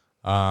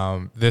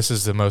 This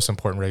is the most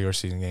important regular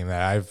season game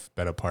that I've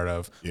been a part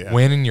of. Yeah.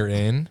 When you're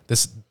in,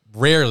 this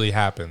rarely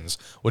happens,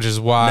 which is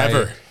why.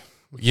 Never.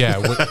 Yeah,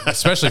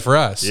 especially for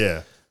us.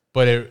 Yeah.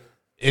 But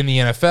in the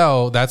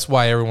NFL, that's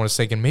why everyone was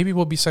thinking maybe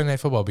we'll be Sunday Night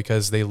Football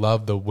because they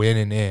love the win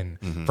and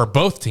in for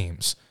both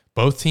teams.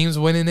 Both teams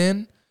winning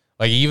in.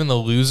 Like even the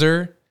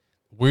loser,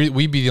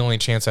 we'd be the only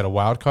chance at a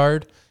wild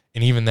card.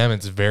 And even them,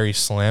 it's very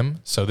slim.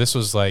 So this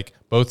was like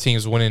both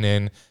teams winning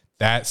in.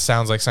 That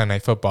sounds like Sunday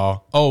Night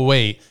Football. Oh,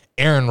 wait.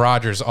 Aaron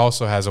Rodgers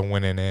also has a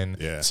winning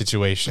in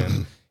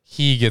situation.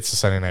 He gets the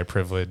Sunday night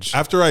privilege.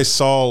 After I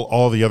saw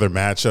all the other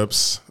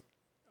matchups,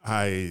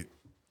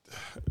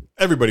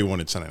 everybody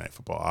wanted Sunday Night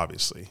Football,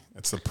 obviously.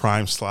 It's the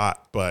prime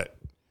slot, but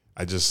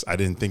I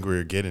didn't think we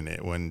were getting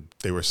it when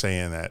they were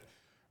saying that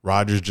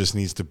Rodgers just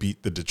needs to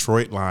beat the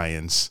Detroit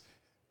Lions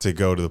to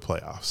go to the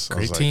playoffs.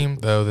 Great team,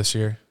 though, this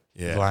year.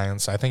 Yeah.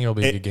 Lions. I think it'll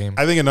be a good game.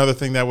 I think another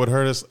thing that would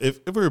hurt us,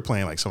 if we were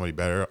playing like somebody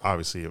better,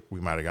 obviously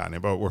we might have gotten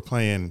it, but we're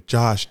playing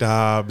Josh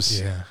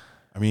Dobbs. Yeah.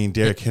 I mean,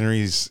 Derrick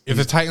Henry's. If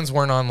the Titans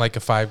weren't on like a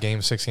 5-game,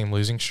 6-game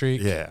losing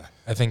streak,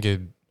 I think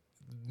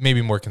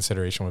maybe more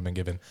consideration would have been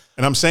given.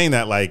 And I'm saying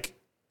that like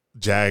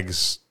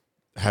Jags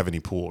have any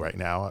pool right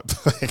now.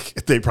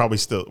 Like they probably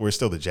we're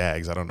still the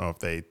Jags. I don't know if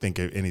they think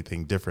of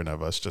anything different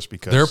of us just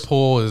because their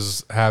pool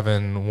is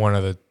having one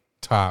of the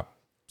top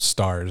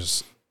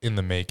stars in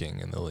the making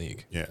in the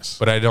league. Yes.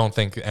 But I don't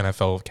think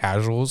NFL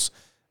casuals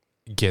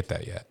get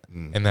that yet.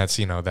 And that's,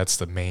 that's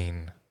the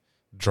main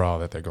draw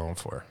that they're going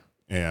for.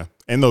 Yeah.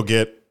 And they'll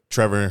get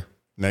Trevor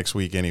next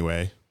week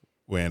anyway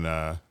when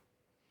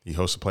he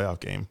hosts a playoff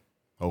game,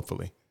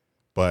 hopefully.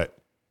 But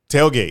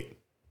tailgate,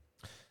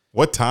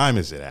 what time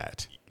is it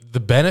at? The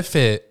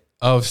benefit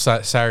of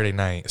Saturday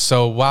night.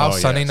 So while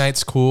Sunday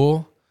night's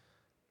cool,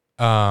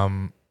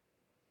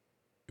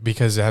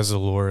 because it has the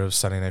lure of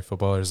Sunday Night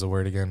Football, is the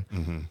word again.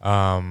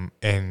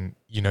 And,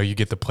 you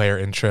get the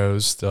player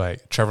intros to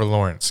like Trevor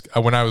Lawrence.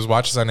 When I was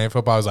watching Sunday Night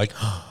Football, I was like,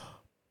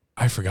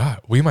 I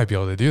forgot. We might be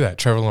able to do that.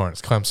 Trevor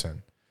Lawrence,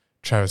 Clemson.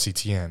 Travis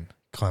Etienne,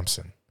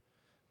 Clemson.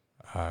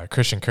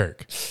 Christian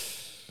Kirk.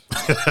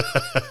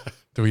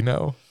 Do we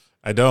know?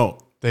 I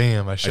don't.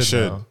 Damn, I should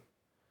know.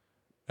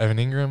 Evan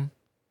Ingram.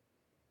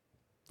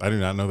 I do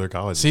not know their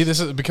colleges. See, this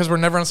is because we're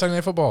never on Sunday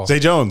Night Football. Zay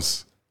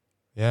Jones,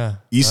 Yeah.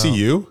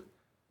 ECU.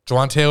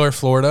 Juwan Taylor,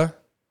 Florida.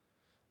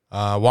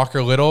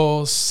 Walker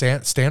Little,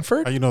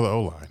 Stanford. How you know the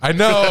O line? I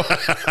know.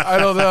 I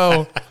don't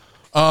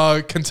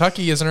know.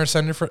 Kentucky isn't our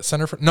center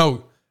for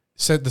no.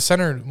 Said the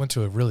center went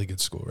to a really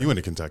good school. Right? He went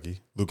to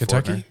Kentucky. Luke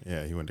Kentucky? Fortner.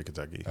 Yeah, he went to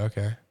Kentucky.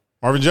 Okay.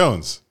 Marvin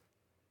Jones.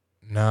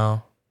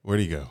 No. Where'd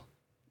he go?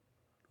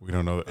 We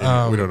don't know.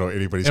 We don't know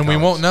anybody's. And we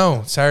college. won't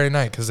know Saturday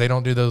night because they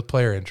don't do those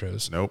player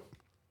intros. Nope.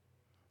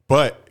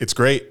 But it's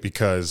great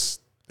because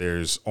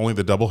there's only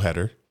the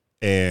doubleheader,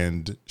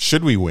 and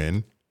should we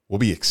win, we'll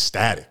be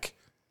ecstatic,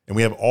 and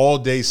we have all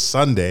day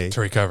Sunday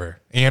To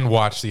recover and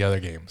watch the other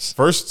games.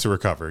 first to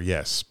recover.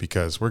 Yes,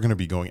 because we're going to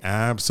be going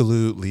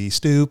absolutely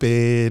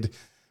stupid,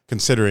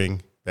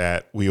 considering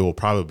that we will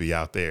probably be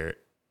out there.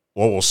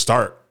 Well, we'll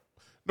start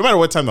no matter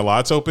what time the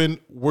lots open.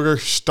 We're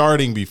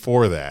starting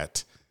before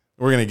that.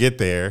 We're going to get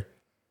there.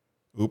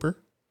 Uber.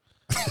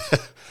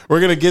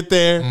 We're going to get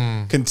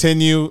there,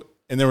 continue.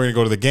 And then we're going to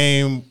go to the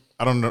game.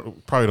 I don't know.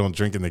 Probably don't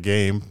drink in the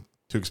game.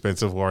 Too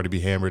expensive. We'll already be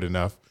hammered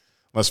enough.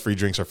 Unless free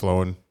drinks are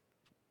flowing.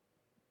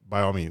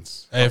 By all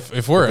means.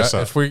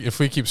 If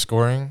we keep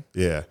scoring,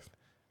 Yeah.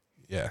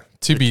 yeah.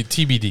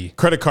 TBD.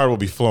 Credit card will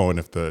be flowing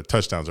if the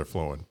touchdowns are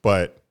flowing.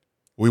 But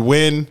we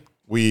win.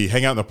 We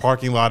hang out in the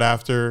parking lot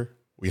after.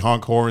 We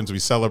honk horns. We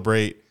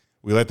celebrate.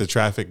 We let the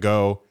traffic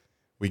go.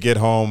 We get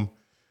home.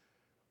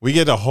 We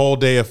get a whole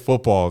day of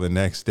football the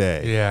next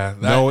day. Yeah.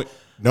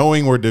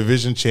 Knowing we're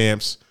division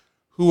champs.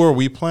 Who are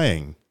we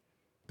playing?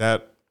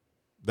 That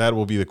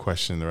will be the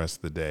question the rest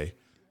of the day,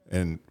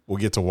 and we'll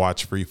get to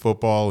watch free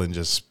football and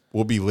just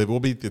we'll be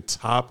at the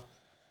top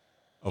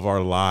of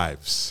our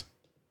lives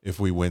if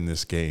we win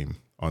this game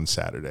on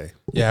Saturday.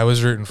 Yeah, I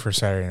was rooting for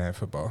Saturday Night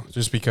Football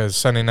just because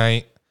Sunday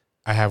night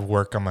I have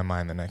work on my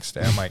mind the next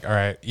day. I'm like, all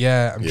right,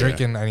 I'm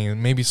drinking. I need to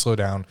maybe slow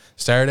down.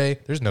 Saturday,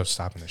 there's no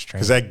stopping this train.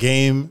 Because that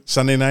game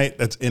Sunday night,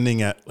 that's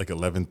ending at like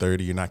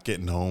 11:30. You're not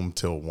getting home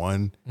till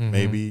 1,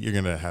 maybe. You're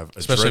going to have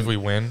Especially if we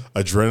win.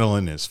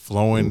 Adrenaline is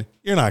flowing.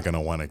 You're not going to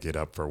want to get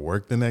up for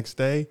work the next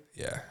day.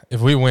 Yeah.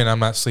 If we win, I'm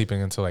not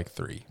sleeping until like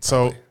 3.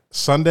 So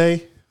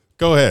Sunday,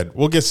 go ahead.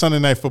 We'll get Sunday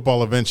Night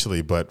Football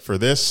eventually, but for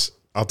this,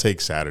 I'll take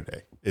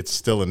Saturday. It's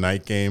still a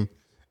night game,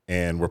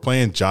 and we're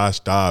playing Josh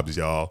Dobbs,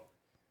 y'all.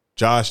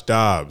 Josh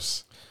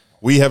Dobbs.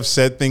 We have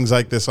said things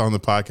like this on the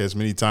podcast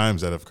many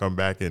times that have come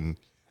back and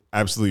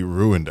absolutely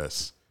ruined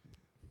us.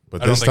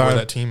 But I don't this think we're time,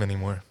 that team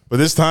anymore. but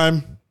this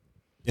time,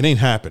 it ain't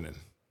happening.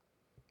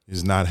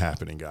 It's not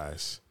happening,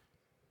 guys.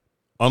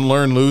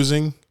 Unlearn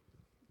losing.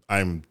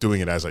 I'm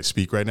doing it as I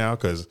speak right now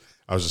because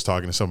I was just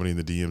talking to somebody in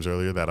the DMs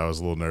earlier that I was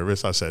a little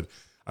nervous. I said,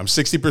 I'm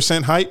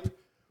 60% hype,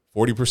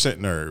 40%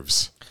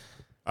 nerves.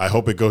 I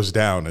hope it goes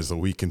down as the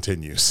week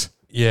continues.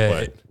 Yeah.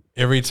 But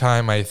Every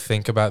time I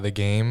think about the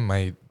game,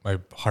 my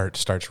heart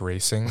starts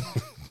racing.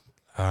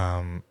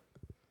 And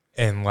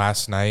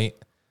last night,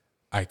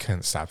 I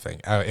couldn't stop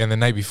thinking. And the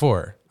night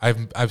before,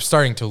 I'm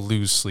starting to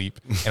lose sleep,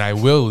 and I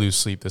will lose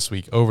sleep this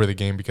week over the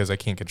game because I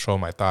can't control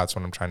my thoughts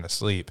when I'm trying to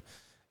sleep.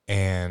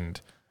 And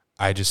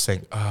I just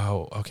think,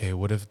 oh, okay,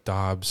 what if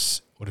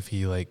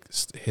he like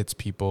hits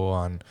people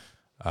on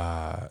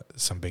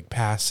some big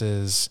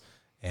passes?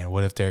 And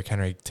what if Derrick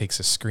Henry takes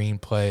a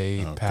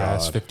screenplay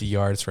pass 50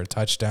 yards for a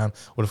touchdown?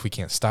 What if we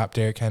can't stop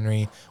Derrick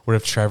Henry? What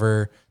if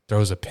Trevor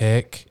throws a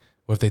pick?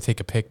 What if they take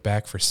a pick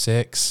back for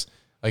 6?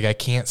 Like, I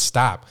can't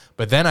stop.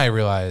 But then I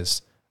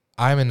realized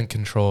I'm in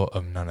control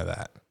of none of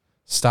that.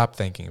 Stop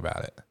thinking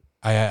about it.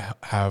 I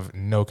have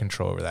no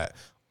control over that.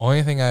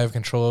 Only thing I have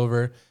control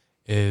over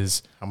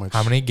is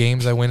how many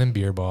games I win in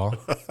beer ball.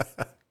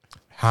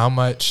 how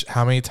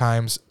many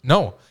times.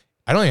 No,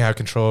 I don't even have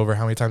control over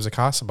how many times a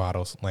Casa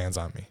bottle lands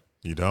on me.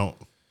 you don't.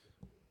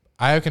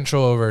 I have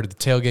control over the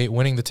tailgate,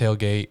 winning the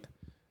tailgate,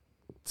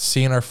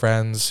 seeing our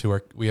friends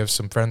we have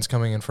some friends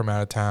coming in from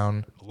out of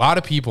town. A lot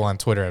of people on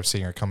Twitter I've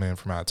seen are coming in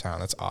from out of town.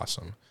 That's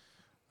awesome.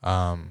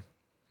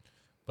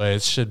 But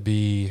it should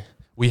be,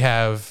 we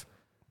have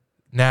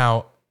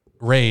now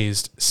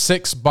raised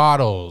 6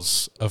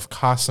 bottles of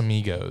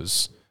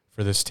Casamigos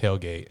for this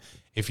tailgate.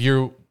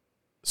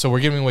 So we're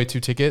giving away 2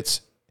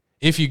 tickets.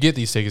 If you get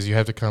these tickets, you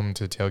have to come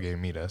to the tailgate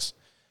and meet us.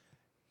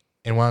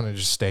 And why don't you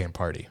just stay and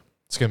party?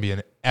 It's going to be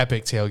an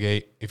epic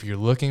tailgate. If you're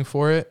looking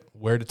for it,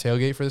 where to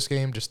tailgate for this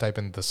game, just type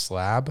in The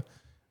Slab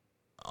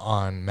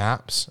on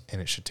maps, and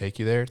it should take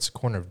you there. It's the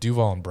corner of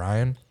Duval and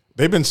Bryan.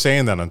 They've been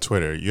saying that on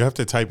Twitter. You have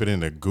to type it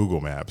into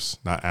Google Maps,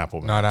 not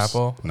Apple Maps. Not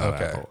Apple? Not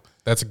okay. Apple.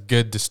 That's a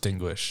good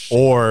distinguish.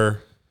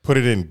 Or put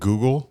it in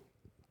Google,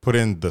 put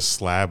in The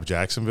Slab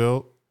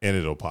Jacksonville, and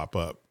it'll pop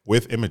up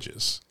with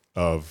images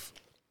of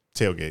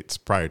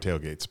tailgates, prior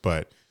tailgates.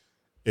 But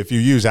if you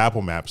use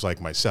Apple Maps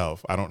like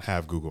myself, I don't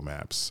have Google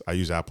Maps. I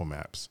use Apple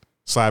Maps.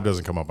 Slab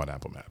doesn't come up on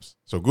Apple Maps.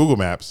 So Google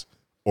Maps,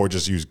 or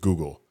just use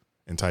Google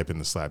and type in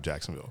The Slab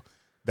Jacksonville.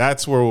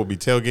 That's where we'll be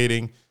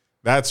tailgating.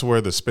 That's where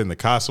the Spin the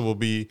Casa will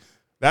be.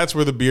 That's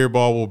where the beer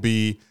ball will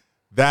be.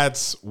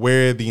 That's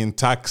where the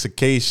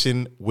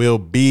intoxication will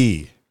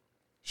be.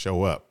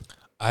 Show up.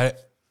 I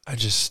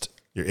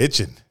You're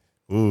itching.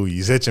 Ooh,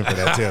 he's itching for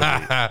that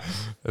tailgate.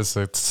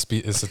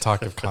 It's the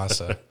talk of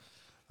Casa.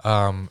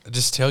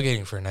 Just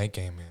tailgating for a night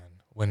game, man.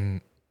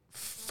 When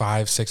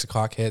 5, 6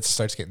 o'clock hits,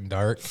 starts getting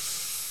dark.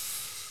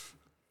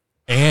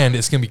 And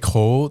it's going to be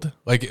cold.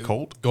 Like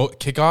Cold?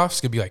 Kickoff's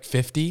going to be like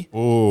 50.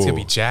 Ooh. It's going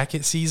to be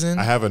jacket season.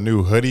 I have a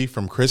new hoodie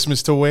from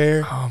Christmas to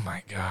wear. Oh,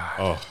 my God.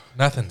 Oh.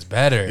 Nothing's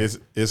better.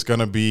 It's going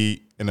to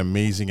be an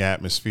amazing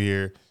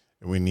atmosphere,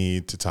 and we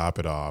need to top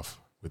it off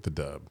with the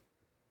dub.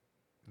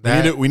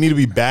 We need to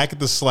be back at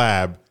the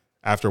slab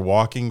after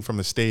walking from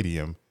the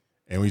stadium,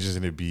 and we just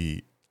need to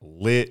be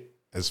lit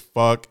as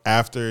fuck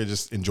after,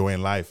 just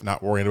enjoying life,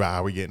 not worrying about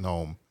how we getting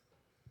home.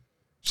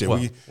 Shit,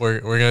 Well, we're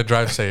gonna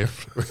drive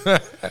safe.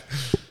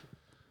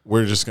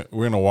 we're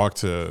gonna walk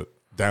to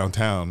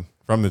downtown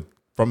from the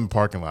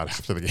parking lot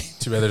after the game.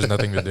 Too bad there's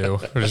nothing to do.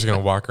 We're just gonna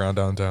walk around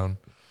downtown.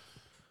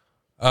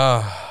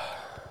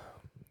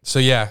 So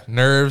yeah,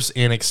 nerves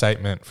and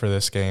excitement for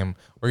this game.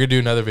 We're gonna do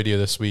another video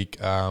this week,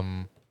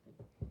 kind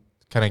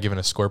of giving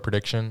a score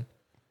prediction,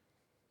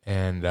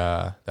 and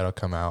that'll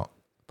come out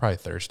probably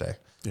Thursday.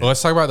 Yeah. Well,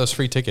 let's talk about those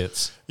free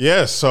tickets.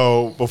 Yeah,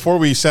 so before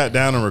we sat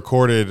down and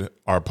recorded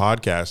our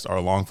podcast, our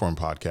long form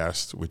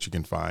podcast, which you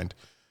can find,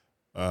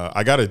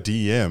 I got a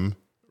DM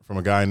from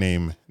a guy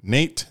named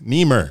Nate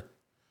Niemer,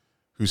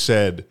 who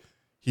said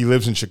he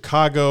lives in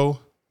Chicago.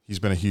 He's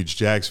been a huge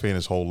Jags fan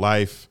his whole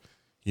life.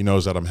 He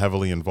knows that I'm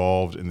heavily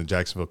involved in the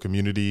Jacksonville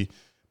community,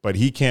 but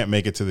he can't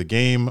make it to the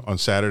game on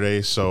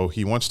Saturday, so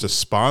he wants to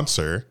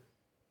sponsor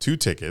 2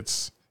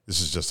 tickets.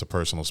 This is just a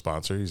personal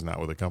sponsor. He's not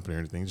with a company or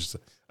anything. Just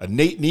a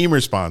Nate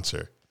Niemer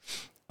sponsor.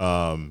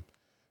 So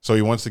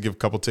he wants to give a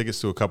couple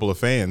tickets to a couple of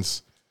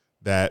fans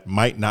that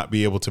might not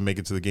be able to make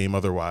it to the game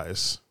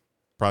otherwise,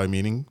 probably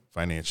meaning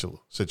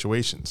financial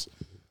situations.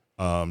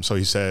 So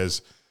he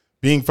says,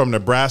 being from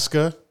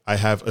Nebraska, I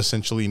have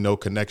essentially no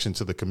connection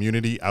to the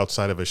community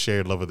outside of a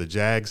shared love of the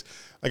Jags.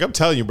 Like I'm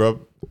telling you,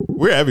 bro,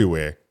 we're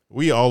everywhere.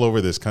 We all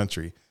over this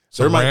country.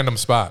 Some random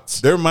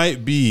spots. There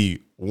might be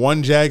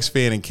one Jags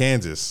fan in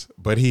Kansas,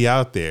 but he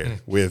out there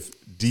with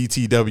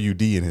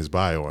DTWD in his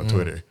bio on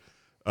Twitter.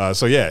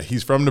 So yeah,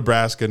 he's from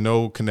Nebraska,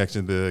 no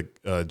connection to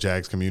the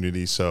Jags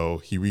community. So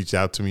he reached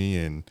out to me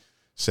and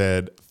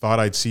said, thought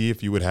I'd see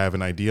if you would have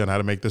an idea on how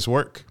to make this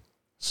work.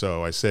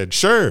 So I said,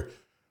 sure,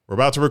 we're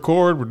about to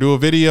record. We'll do a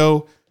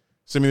video,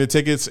 send me the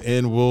tickets,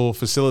 and we'll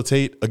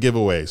facilitate a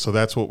giveaway. So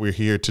that's what we're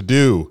here to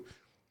do.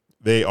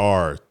 They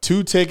are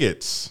 2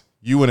 tickets,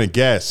 you and a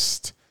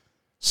guest.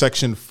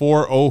 Section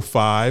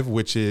 405,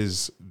 which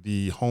is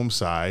the home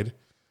side.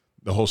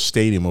 The whole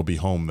stadium will be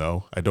home,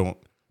 though. I don't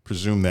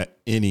presume that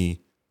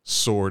any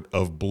sort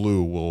of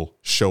blue will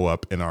show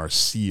up in our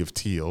sea of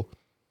teal.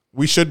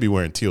 We should be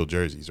wearing teal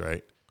jerseys,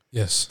 right?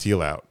 Yes.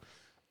 Teal out.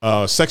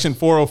 Section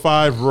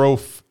 405, row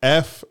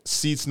F,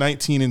 seats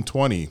 19 and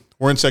 20.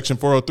 We're in section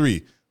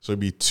 403, so it'd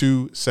be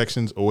 2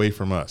 sections away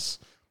from us.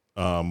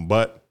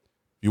 But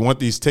if you want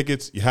these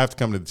tickets, you have to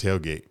come to the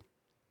tailgate.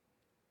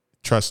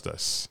 Trust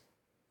us.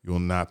 You will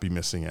not be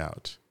missing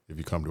out if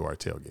you come to our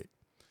tailgate.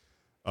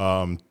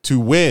 To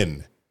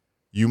win,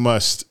 you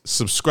must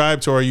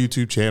subscribe to our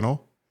YouTube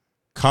channel,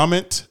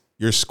 comment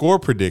your score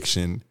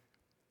prediction,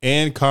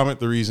 and comment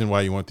the reason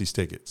why you want these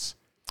tickets.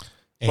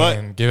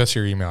 And give us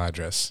your email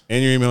address.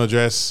 And your email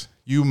address.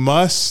 You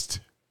must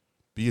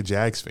be a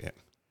Jags fan.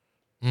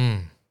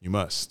 You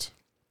must.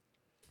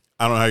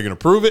 I don't know how you're going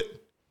to prove it.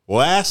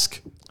 We'll ask.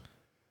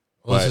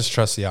 Let's just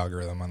trust the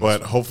algorithm on this.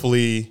 But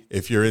hopefully,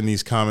 if you're in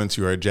these comments,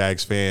 you are a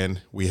Jags fan.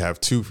 We have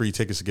 2 free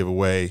tickets to give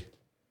away.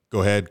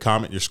 Go ahead,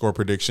 comment your score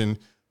prediction.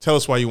 Tell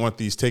us why you want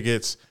these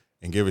tickets,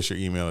 and give us your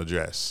email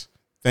address.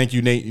 Thank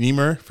you, Nate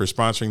Niemer, for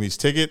sponsoring these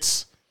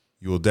tickets.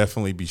 You will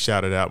definitely be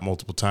shouted out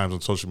multiple times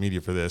on social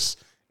media for this,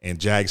 and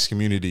Jags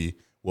community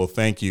will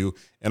thank you.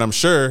 And I'm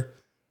sure,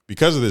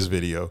 because of this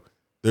video,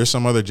 there's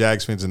some other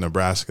Jags fans in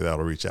Nebraska that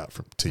will reach out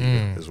to you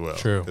as well.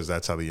 True. Because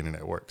that's how the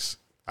internet works.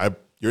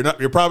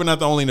 You're probably not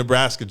the only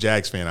Nebraska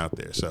Jags fan out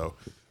there, so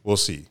we'll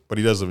see. But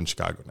he does live in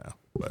Chicago now.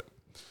 But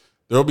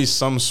there will be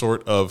some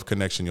sort of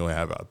connection you'll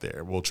have out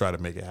there. We'll try to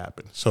make it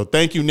happen. So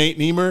thank you, Nate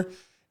Niemer,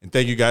 and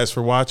thank you guys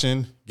for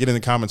watching. Get in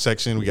the comment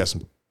section. We got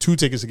some 2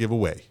 tickets to give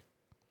away.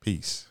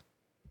 Peace.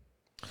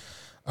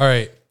 All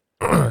right.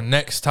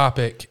 Next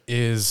topic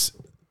is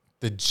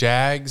the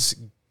Jags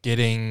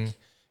getting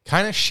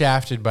kind of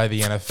shafted by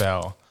the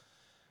NFL.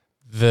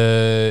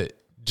 The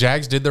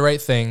Jags did the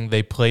right thing.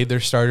 They played their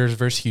starters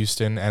versus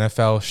Houston.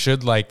 NFL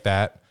should like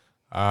that.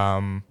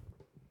 How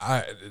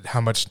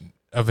much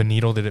of a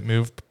needle did it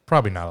move?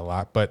 Probably not a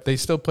lot, but they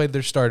still played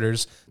their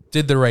starters,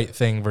 did the right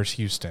thing versus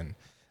Houston.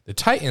 The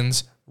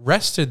Titans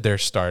rested their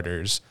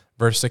starters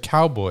versus the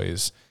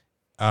Cowboys,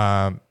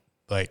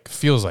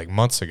 feels like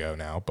months ago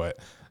now, but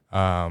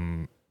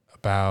so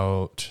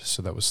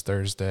that was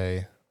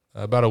Thursday,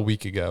 about a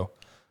week ago.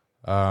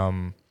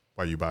 Why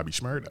you Bobby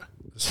Shmurda?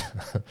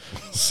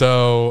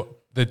 So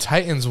the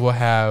Titans will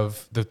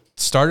have the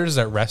starters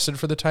that rested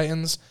for the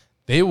Titans.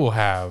 They will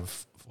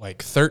have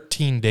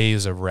 13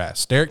 days of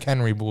rest. Derrick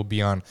Henry will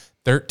be on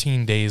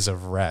 13 days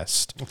of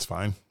rest. That's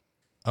fine.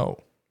 Oh,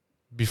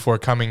 before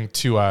coming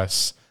to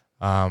us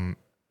at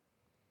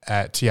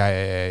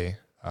TIAA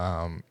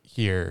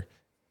here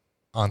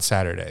on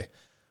Saturday.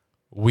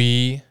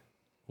 We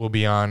will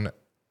be on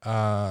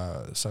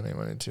Sunday,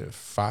 Monday, Tuesday,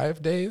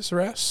 5 days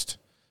rest.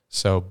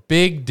 So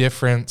big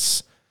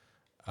difference.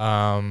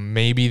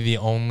 Maybe the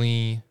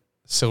only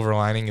silver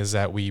lining is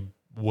that we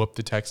whooped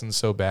the Texans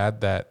so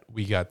bad that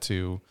we got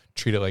to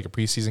treat it like a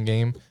preseason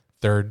game.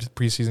 Third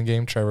preseason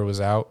game. Trevor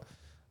was out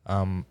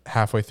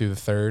halfway through the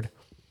third.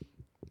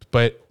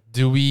 But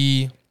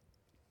does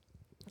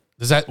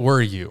that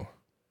worry you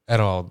at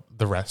all,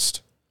 the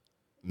rest?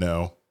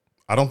 No,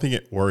 I don't think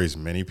it worries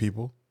many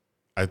people.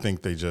 I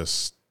think they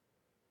just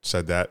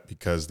said that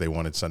because they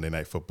wanted Sunday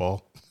Night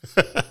Football.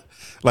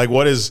 Like,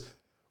 what is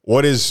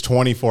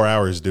 24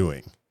 hours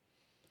doing?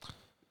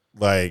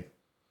 Like,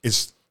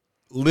 it's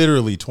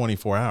literally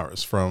 24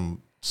 hours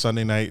from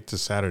Sunday night to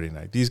Saturday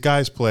night. These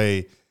guys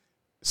play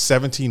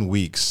 17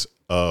 weeks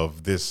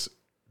of this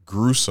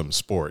gruesome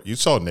sport. You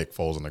saw Nick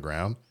Foles on the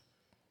ground.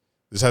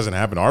 This hasn't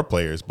happened to our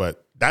players,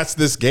 but that's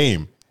this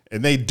game.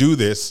 And they do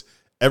this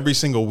every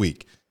single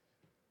week.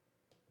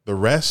 The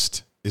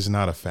rest is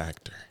not a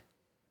factor.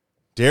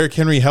 Derrick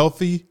Henry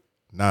healthy,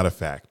 not a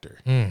factor.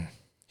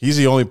 He's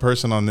the only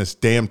person on this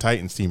damn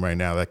Titans team right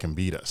now that can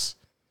beat us.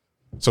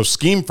 So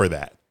scheme for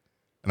that.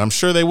 And I'm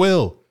sure they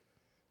will.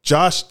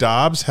 Josh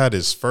Dobbs had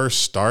his first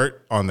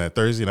start on that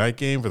Thursday night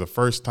game for the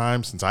first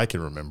time since I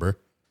can remember.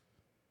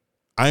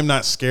 I'm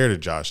not scared of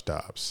Josh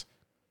Dobbs.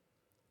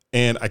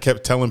 And I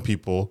kept telling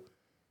people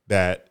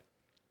that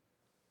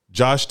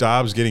Josh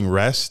Dobbs getting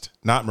rest,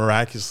 not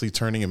miraculously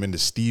turning him into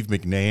Steve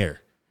McNair.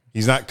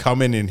 He's not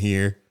coming in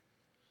here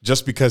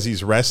just because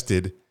he's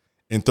rested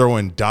and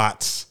throwing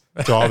dots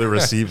to all the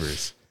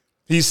receivers.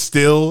 He's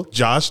still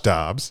Josh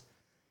Dobbs.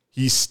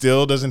 He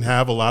still doesn't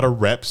have a lot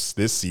of reps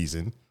this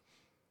season.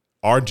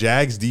 Our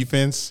Jags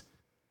defense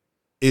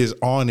is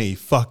on a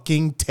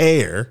fucking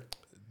tear.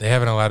 They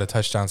haven't allowed a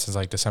touchdown since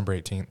like December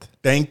 18th.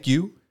 Thank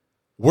you.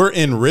 We're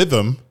in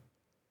rhythm.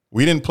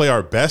 We didn't play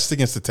our best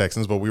against the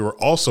Texans, but we were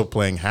also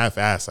playing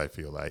half-ass, I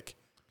feel like.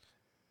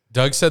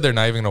 Doug said they're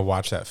not even going to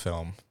watch that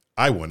film.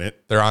 I wouldn't.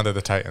 They're onto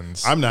the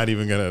Titans. I'm not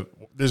even going to.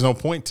 There's no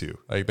point to.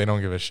 Like, they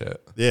don't give a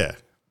shit. Yeah.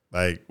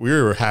 Like, we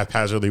were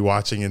haphazardly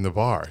watching in the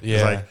bar. Yeah.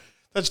 It's like,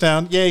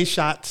 touchdown, yay,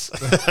 shots.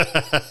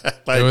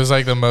 Like, It was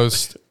like the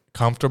most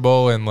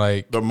comfortable and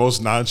like the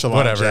most nonchalant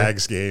Whatever.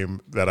 Jags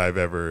game that I've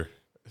ever.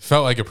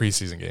 felt like a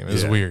preseason game. It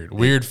was Yeah.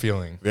 weird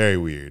feeling. Very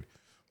weird.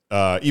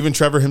 Even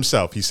Trevor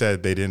himself, he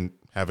said they didn't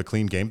have a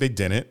clean game. They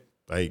didn't.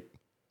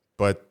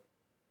 But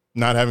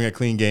not having a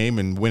clean game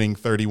and winning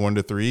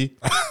 31-3,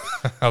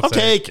 I'll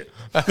take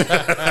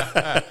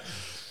it.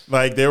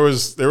 Like, there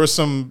was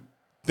some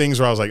things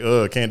where I was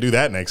like, can't do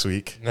that next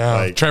week. No,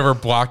 Like, Trevor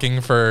blocking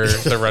for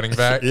the running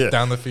back Yeah.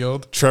 down the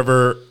field.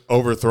 Trevor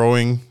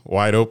overthrowing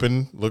wide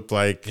open looked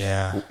like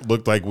Yeah.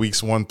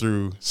 weeks 1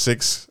 through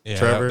 6. Yeah,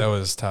 Trevor, that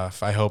was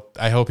tough. I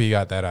hope he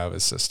got that out of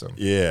his system.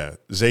 yeah,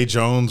 Zay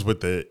Jones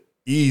with the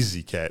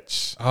easy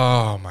catch,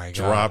 Oh my god,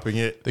 dropping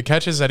it. the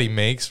catches that he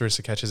makes versus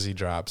the catches he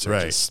drops are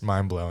Right. just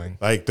mind blowing.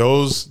 Like,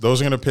 those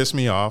are gonna piss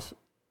me off.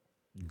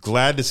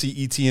 Glad to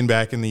see Etienne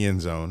back in the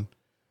end zone.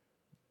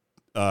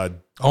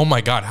 Oh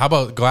my god, how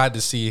about glad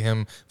to see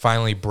him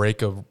finally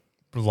break a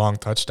long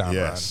touchdown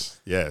Yes.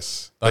 run?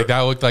 Like, that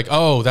looked like,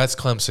 oh, that's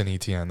Clemson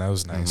ETN. That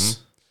was nice.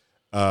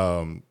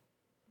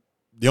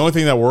 The only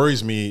thing that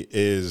worries me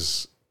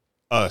is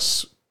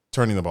us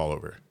turning the ball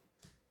over.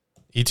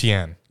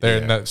 ETN.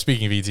 Yeah.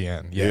 Speaking of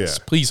ETN, yes,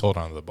 Yeah. please hold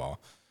on to the ball.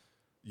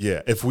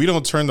 Yeah, if we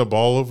don't turn the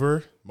ball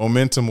over,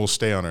 momentum will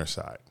stay on our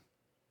side.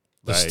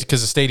 Like, Because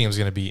the stadium's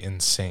going to be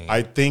insane.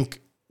 I think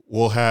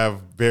we'll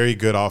have very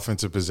good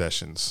offensive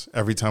possessions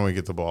every time we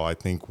get the ball. I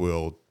think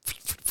we'll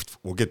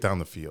get down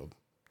the field.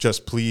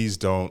 Just please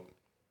don't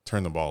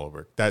turn the ball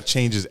over. That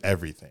changes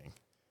everything.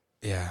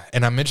 Yeah,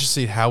 and I'm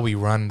interested how we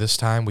run this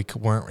time. We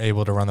weren't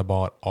able to run the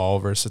ball at all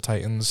versus the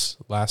Titans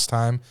last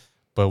time,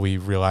 but we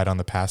relied on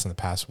the pass, and the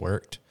pass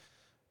worked.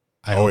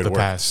 I hope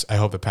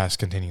the pass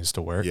continues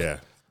to work. Yeah,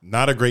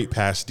 not a great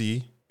pass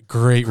D.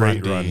 Great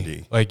Great run run D.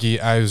 D. Like,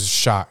 I was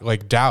shocked.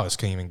 Like, Dallas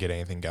couldn't even get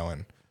anything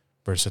going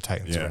versus the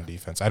Titans Yeah. run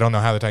defense. I don't know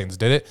how the Titans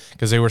did it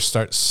because they were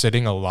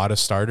sitting a lot of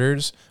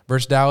starters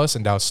versus Dallas,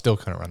 and Dallas still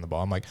couldn't run the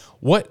ball. I'm like,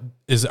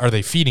 are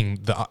they feeding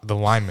the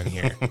linemen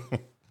here?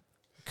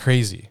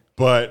 Crazy.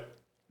 But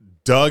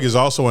Doug is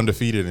also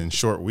undefeated in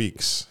short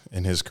weeks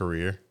in his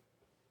career.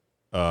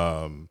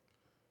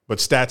 But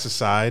stats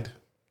aside,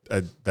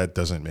 that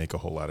doesn't make a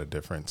whole lot of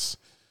difference.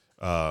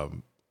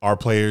 Our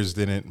players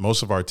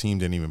most of our team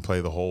didn't even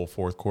play the whole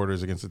fourth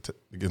quarters against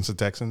the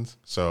Texans.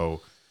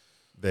 So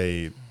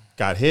they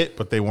got hit,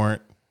 but they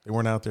weren't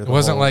out there. It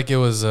wasn't like it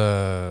was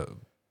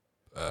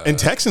and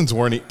Texans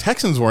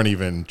weren't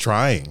even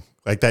trying.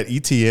 Like that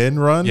ETN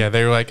run. yeah,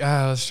 they were like,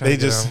 let's try They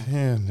to get just,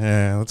 them.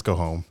 let's go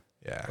home.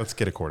 Yeah. Let's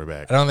get a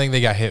quarterback. I don't think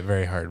they got hit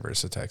very hard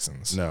versus the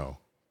Texans. No,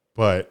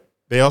 but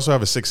they also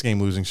have a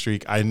 6-game losing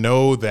streak. I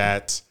know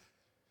that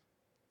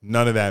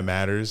none of that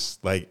matters.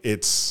 Like,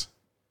 it's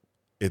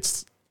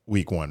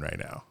week 1 right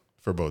now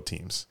for both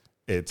teams.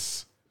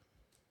 It's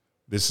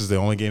This is the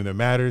only game that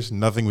matters.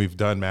 Nothing we've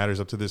done matters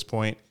up to this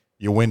point.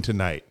 You win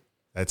tonight.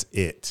 That's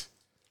it.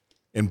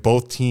 And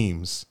both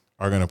teams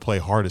are going to play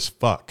hard as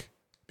fuck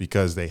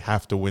because they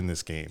have to win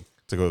this game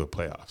to go to the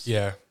playoffs.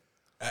 Yeah.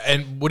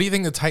 And what do you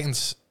think the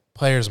Titans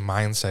players'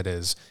 mindset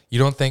is? You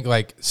don't think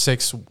like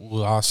 6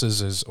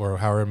 losses is, or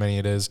however many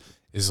it is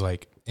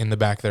like in the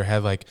back of their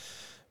head, like,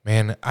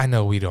 man, I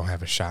know we don't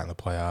have a shot in the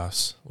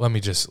playoffs.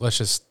 Let's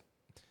just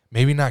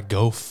maybe not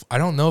go. I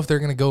don't know if they're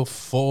going to go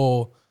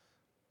full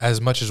as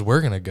much as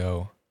we're going to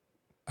go.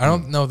 I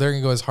don't know if they're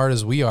going to go as hard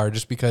as we are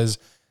just because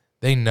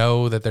they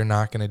know that they're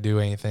not going to do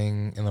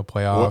anything in the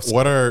playoffs.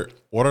 What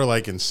are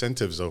like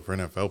incentives though for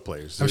NFL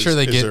players? I'm sure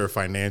is there a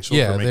financial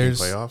for making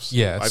playoffs?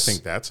 Yes. I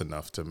think that's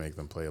enough to make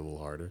them play a little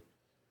harder.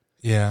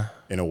 Yeah,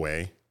 in a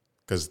way,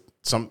 because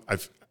I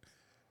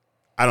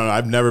don't know.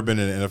 I've never been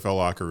in an NFL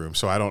locker room,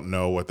 so I don't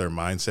know what their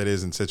mindset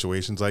is in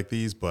situations like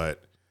these.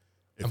 But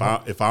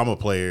if I'm a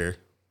player,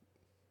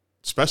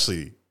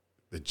 especially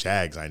the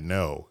Jags, I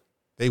know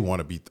they want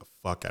to beat the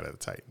fuck out of the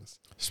Titans.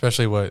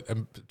 Especially what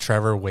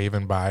Trevor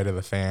waving by to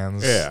the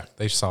fans. Yeah.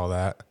 They saw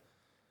that.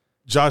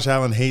 Josh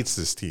Allen hates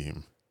this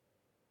team.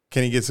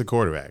 Kenny gets a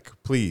quarterback.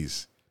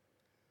 Please.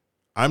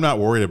 I'm not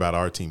worried about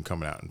our team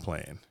coming out and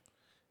playing.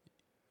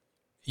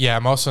 Yeah,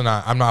 I'm also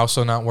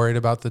not worried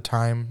about the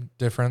time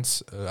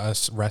difference,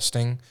 us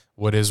resting.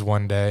 What is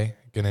one day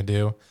going to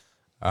do?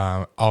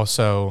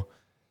 Also,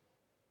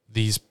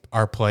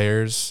 our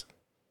players,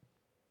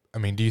 I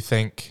mean, do you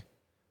think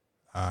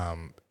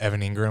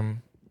Evan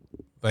Ingram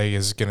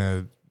is going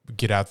to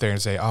get out there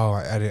and say, oh,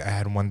 I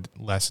had one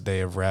less day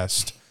of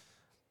rest.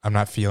 I'm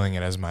not feeling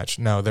it as much.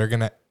 No, they're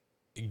going to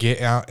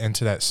get out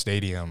into that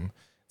stadium.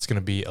 It's going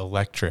to be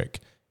electric,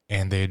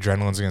 and the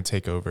adrenaline's going to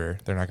take over.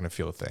 They're not going to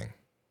feel a thing.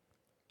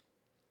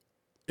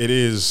 It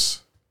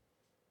is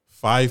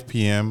 5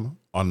 p.m.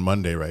 on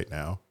Monday right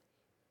now.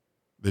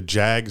 The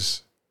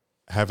Jags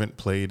haven't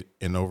played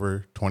in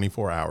over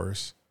 24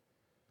 hours.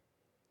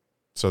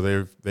 So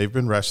they've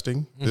been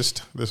resting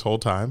this whole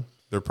time.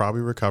 They're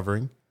probably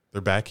recovering.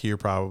 They're back here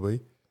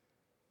probably.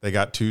 They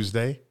got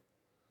Tuesday.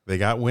 They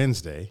got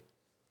Wednesday.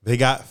 They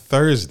got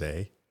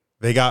Thursday.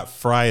 They got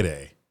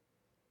Friday.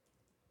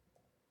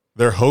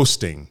 They're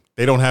hosting.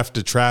 They don't have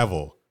to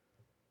travel.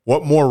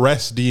 What more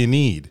rest do you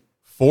need?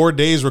 4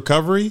 days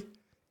recovery?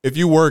 If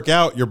you work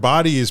out, your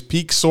body is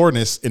peak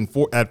soreness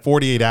at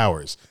 48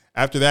 hours.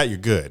 After that, you're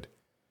good.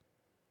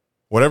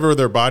 Whatever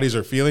their bodies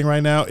are feeling right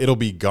now, it'll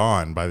be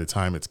gone by the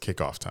time it's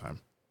kickoff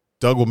time.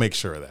 Doug will make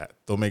sure of that.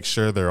 They'll make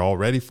sure they're all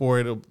ready for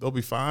it. They'll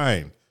be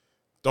fine.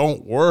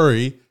 Don't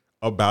worry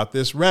about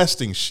this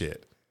resting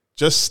shit.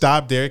 Just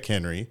stop Derrick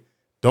Henry.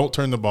 Don't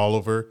turn the ball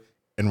over,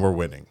 and we're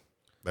winning.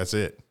 That's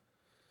it.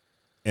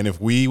 And if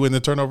we win the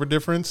turnover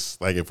difference,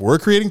 like if we're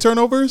creating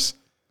turnovers,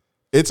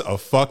 it's a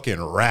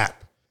fucking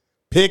wrap.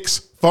 Picks,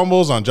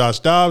 fumbles on Josh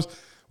Dobbs.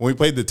 When we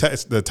played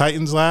the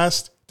Titans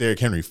last, Derrick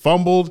Henry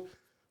fumbled.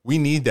 We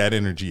need that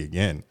energy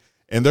again.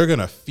 And they're going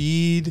to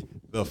feed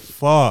the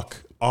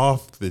fuck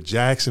off the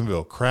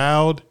Jacksonville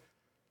crowd.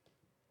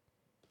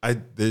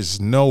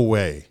 There's no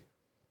way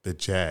the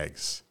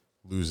Jags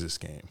lose this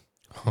game.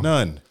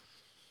 None.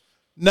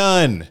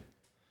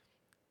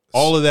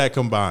 All of that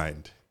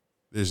combined,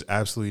 there's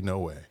absolutely no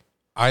way.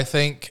 I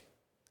think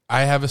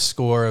I have a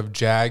score of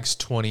Jags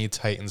 20,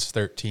 Titans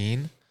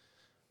 13.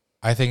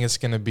 I think it's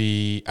going to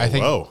be I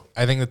think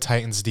the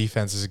Titans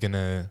defense is going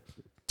to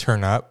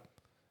turn up,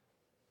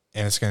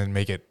 and it's going to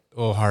make it a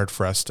little hard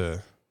for us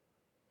to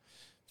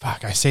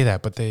I say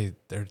that, but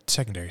their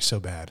secondary is so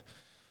bad.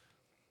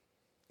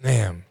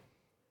 Damn.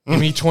 Give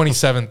me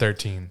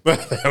 27-13.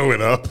 That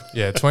went up.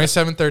 Yeah,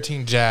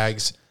 27-13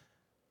 Jags.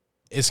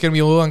 It's going to be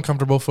a little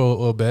uncomfortable for a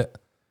little bit.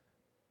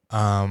 But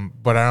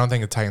I don't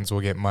think the Titans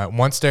will get much.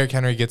 Once Derrick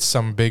Henry gets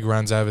some big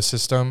runs out of his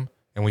system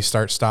and we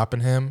start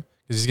stopping him,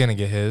 because he's going to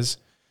get his,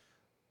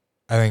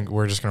 I think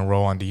we're just going to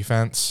roll on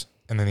defense,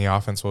 and then the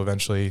offense will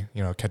eventually,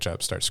 catch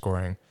up, start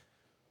scoring.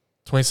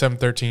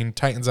 27-13.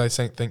 Titans, I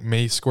think,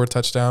 may score a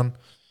touchdown.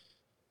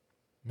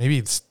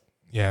 Maybe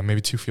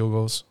 2 field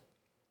goals.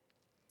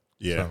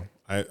 Yeah,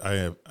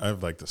 so. I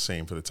have like the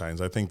same for the Titans.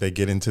 I think they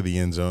get into the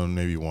end zone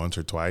maybe once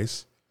or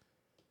twice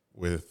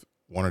with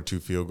 1 or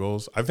 2 field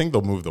goals. I think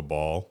they'll move the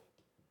ball.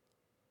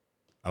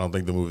 I don't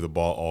think they'll move the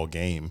ball all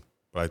game,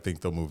 but I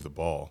think they'll move the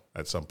ball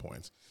at some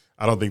points.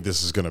 I don't think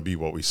this is going to be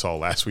what we saw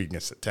last week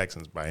against the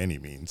Texans by any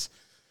means,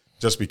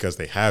 just because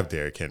they have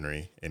Derrick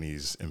Henry and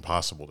he's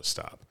impossible to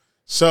stop.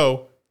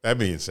 So, that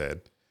being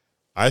said,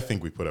 I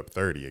think we put up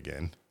 30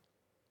 again,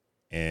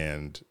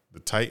 and the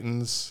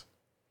Titans,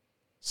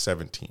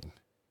 17.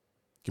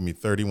 Give me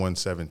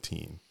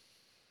 31-17.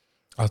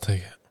 I'll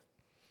take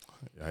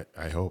it.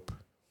 I hope.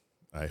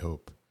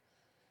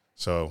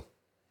 So,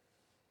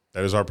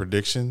 that is our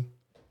prediction.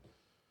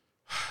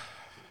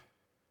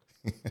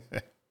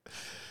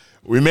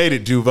 We made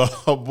it,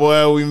 Duval.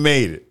 Boy, we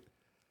made it.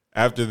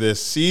 After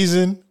this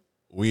season,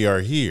 we are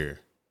here.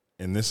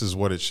 And this is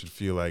what it should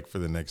feel like for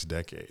the next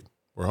decade.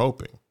 We're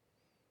hoping.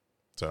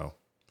 So,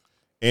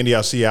 Andy,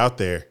 I'll see you out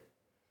there.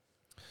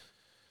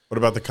 What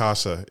about the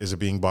Casa? Is it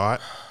being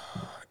bought?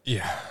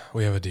 Yeah,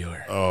 we have a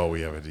dealer. Oh,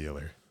 we have a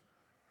dealer.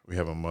 We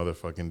have a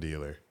motherfucking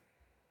dealer.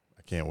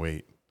 I can't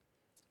wait.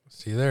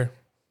 See you there.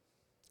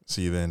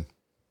 See you then.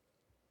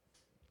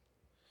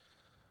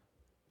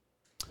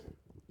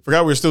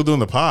 Forgot we were still doing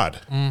the pod.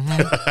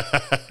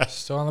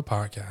 Still on the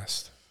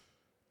podcast.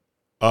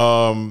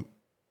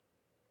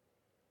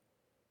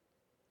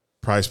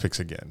 Prize Picks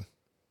again.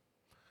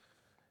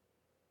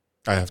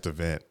 I have to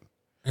vent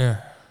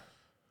Yeah.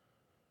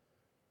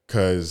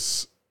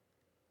 because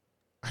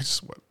I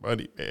just want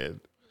money, man.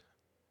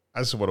 I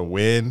just want to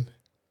win.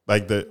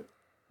 Like the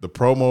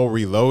promo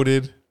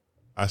reloaded,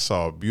 I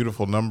saw a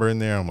beautiful number in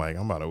there. I'm like,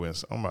 I'm about to win.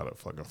 I'm about to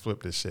fucking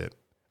flip this shit.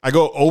 I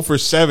go 0 for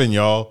 7,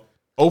 y'all.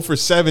 0 for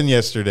 7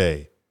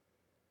 yesterday.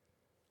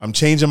 I'm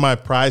changing my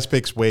Prize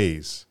Picks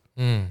ways.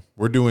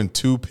 We're doing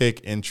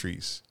 2-pick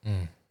entries.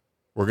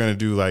 We're gonna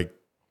do like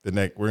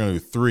we're gonna do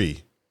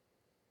 3.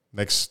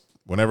 Next,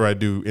 whenever I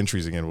do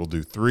entries again, we'll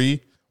do 3.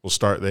 We'll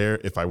start there.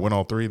 If I win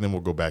all 3, then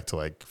we'll go back to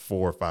like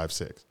 4, 5,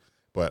 6.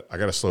 But I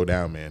gotta slow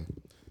down, man.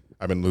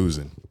 I've been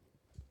losing.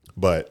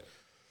 But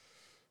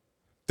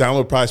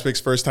download Prize Picks,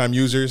 first time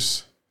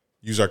users,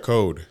 use our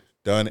code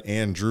Dunn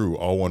and Drew,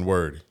 all one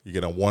word. You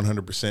get a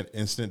 100%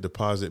 instant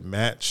deposit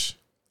match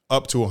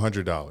up to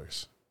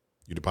 $100.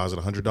 You deposit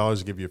 $100,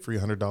 to give you a free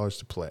 $100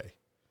 to play.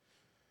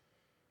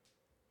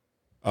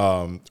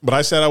 But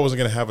I said I wasn't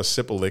going to have a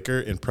sip of liquor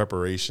in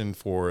preparation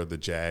for the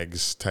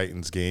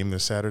Jags-Titans game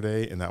this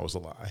Saturday, and that was a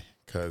lie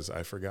because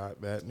I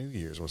forgot that New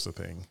Year's was the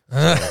thing.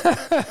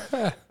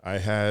 So I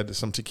had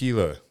some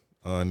tequila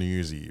on New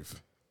Year's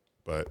Eve,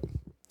 but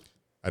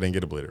I didn't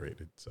get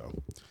obliterated. So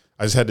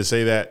I just had to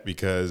say that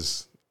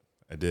because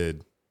I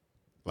did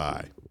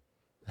lie,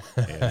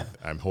 and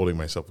I'm holding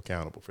myself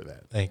accountable for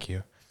that. Thank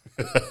you.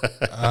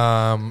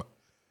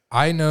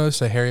 I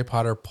noticed a Harry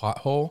Potter plot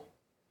hole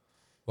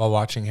while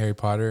watching Harry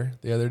Potter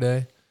the other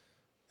day.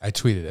 I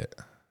tweeted it.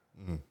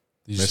 Did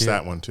you Missed see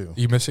that it? one too.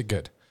 You missed it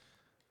good.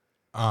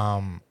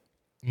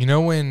 You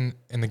know when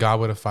in the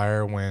Goblet of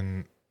Fire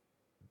when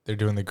they're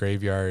doing the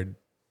graveyard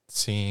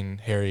scene,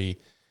 Harry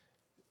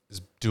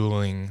is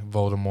dueling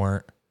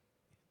Voldemort.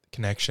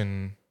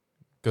 Connection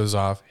goes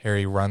off.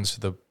 Harry runs to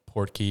the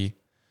portkey,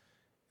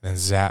 and then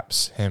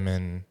zaps him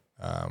and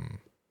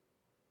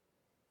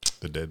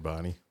The dead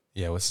body.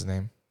 yeah, what's his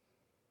name?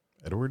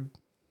 Edward?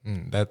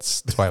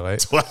 That's Twilight.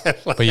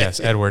 Twilight. But yes,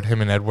 Edward.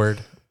 Him and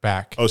Edward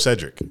back. Oh,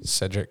 Cedric.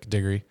 Cedric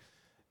Diggory.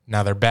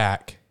 Now they're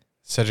back.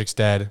 Cedric's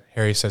dead.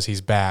 Harry says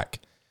he's back.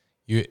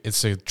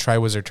 It's a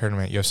Triwizard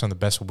tournament. You have some of the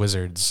best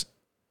wizards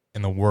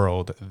in the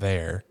world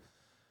there.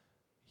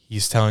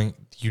 He's telling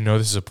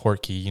this is a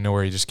portkey. You know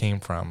where he just came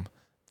from.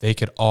 They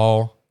could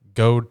all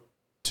go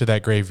to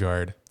that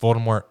graveyard.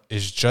 Voldemort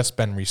has just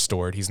been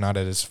restored. He's not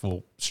at his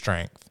full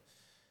strength.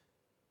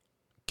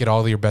 Get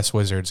all your best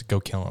wizards. Go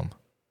kill him.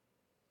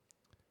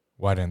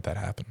 Why didn't that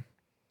happen?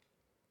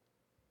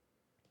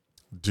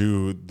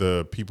 Do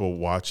the people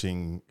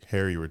watching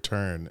Harry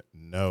return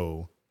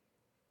know?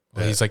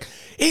 Well, he's like,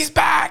 he's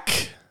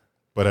back.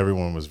 But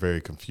everyone was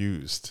very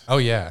confused. Oh,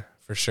 yeah,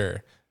 for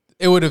sure.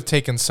 It would have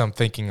taken some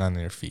thinking on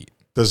their feet.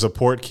 Does a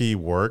port key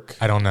work?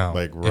 I don't know.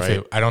 Like, If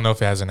right? I don't know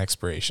if it has an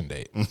expiration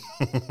date.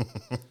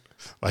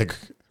 Like,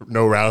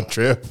 no round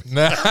trip?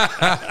 Yeah,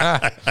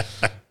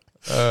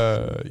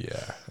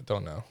 I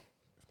don't know.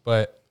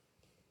 But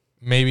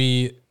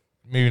maybe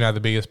not the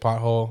biggest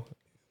pothole.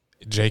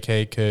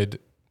 JK could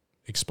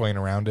explain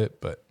around it,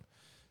 but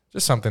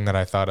just something that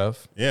I thought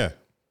of. Yeah.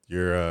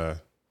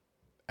 You're,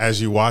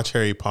 as you watch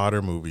Harry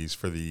Potter movies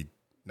for the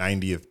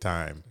 90th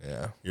time,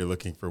 Yeah. you're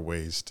looking for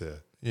ways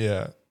to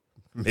Yeah.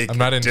 make I'm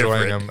not it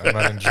enjoying different. them. I'm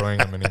not enjoying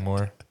them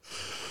anymore.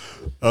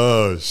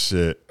 Oh,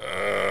 shit.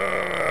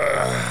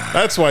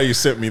 That's why you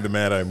sent me the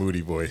Mad Eye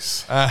Moody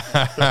voice.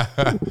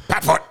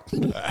 Pat foot.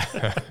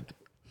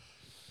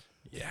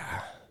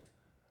 Yeah.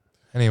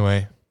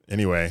 Anyway,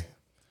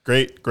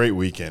 great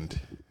weekend.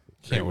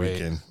 Can't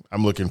wait.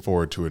 I'm looking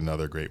forward to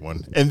another great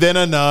one. And then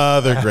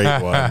another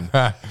great one.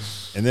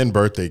 And then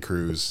birthday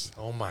cruise.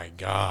 oh my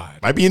God.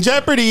 Might be in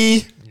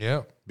jeopardy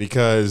Yep.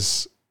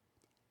 because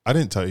I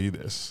didn't tell you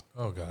this.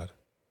 Oh God.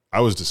 I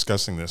was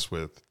discussing this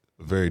with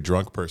a very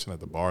drunk person at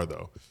the bar,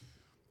 though.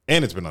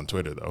 And it's been on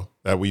Twitter, though,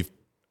 that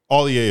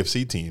all the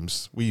AFC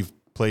teams we've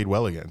played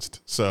well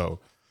against. So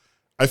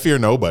I fear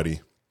nobody.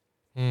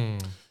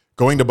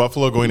 Going to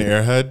Buffalo, going to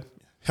Airhead,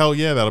 hell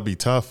yeah, that'll be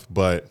tough.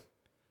 But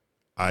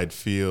I'd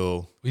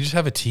feel We just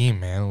have a team,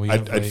 man. We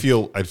have, I'd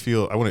feel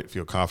I wouldn't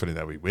feel confident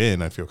that we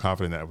win. I feel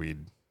confident that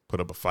we'd put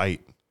up a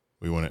fight.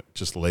 We wouldn't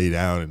just lay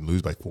down and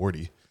lose by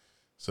 40.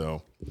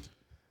 So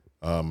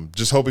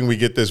just hoping we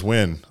get this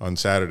win on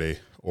Saturday,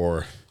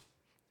 or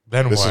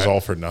then this what? is all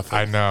for nothing.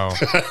 I know.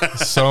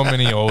 So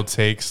many old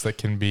takes that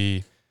can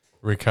be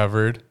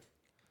recovered.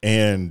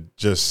 And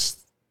just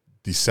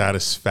the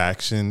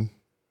satisfaction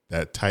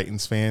that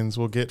Titans fans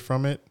will get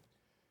from it,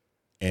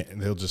 and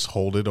they'll just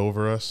hold it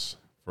over us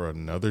for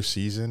another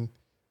season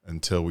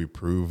until we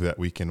prove that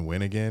we can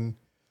win again.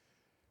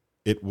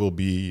 It will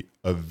be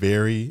a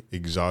very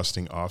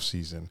exhausting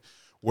offseason,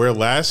 where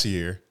last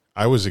year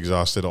I was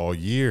exhausted all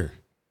year.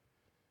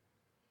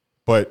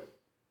 But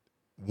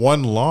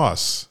one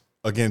loss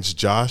against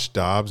Josh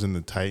Dobbs and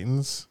the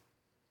Titans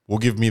will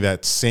give me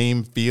that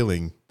same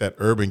feeling that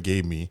Urban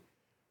gave me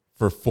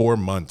for 4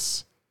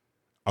 months.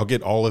 I'll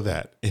get all of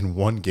that in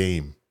one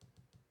game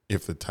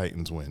if the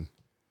Titans win.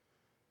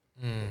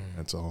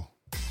 That's all.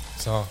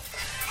 So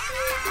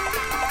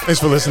Thanks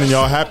for listening,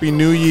 y'all. Happy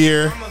New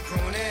Year.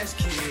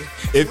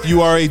 If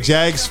you are a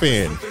Jags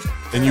fan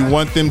and you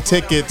want them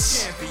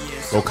tickets,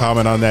 go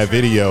comment on that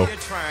video.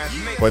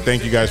 But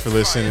thank you guys for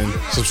listening.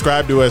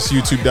 Subscribe to us,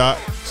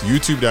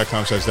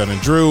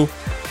 youtube.com/DunandDrew,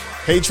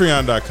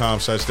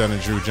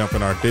 patreon.com/DunandDrew. Jump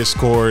in our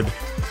Discord.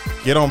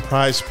 Get on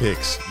Prize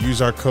Picks.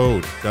 Use our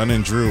code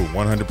DunandDrew.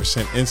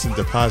 100% instant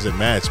deposit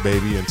match,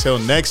 baby. Until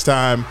next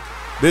time,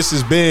 this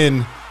has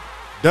been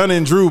Dun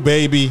and Drew,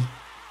 baby.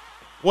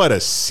 What a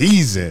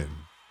season.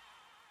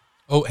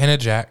 and a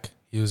Jack.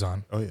 He was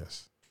on. Oh,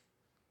 yes.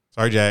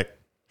 Sorry, Jack.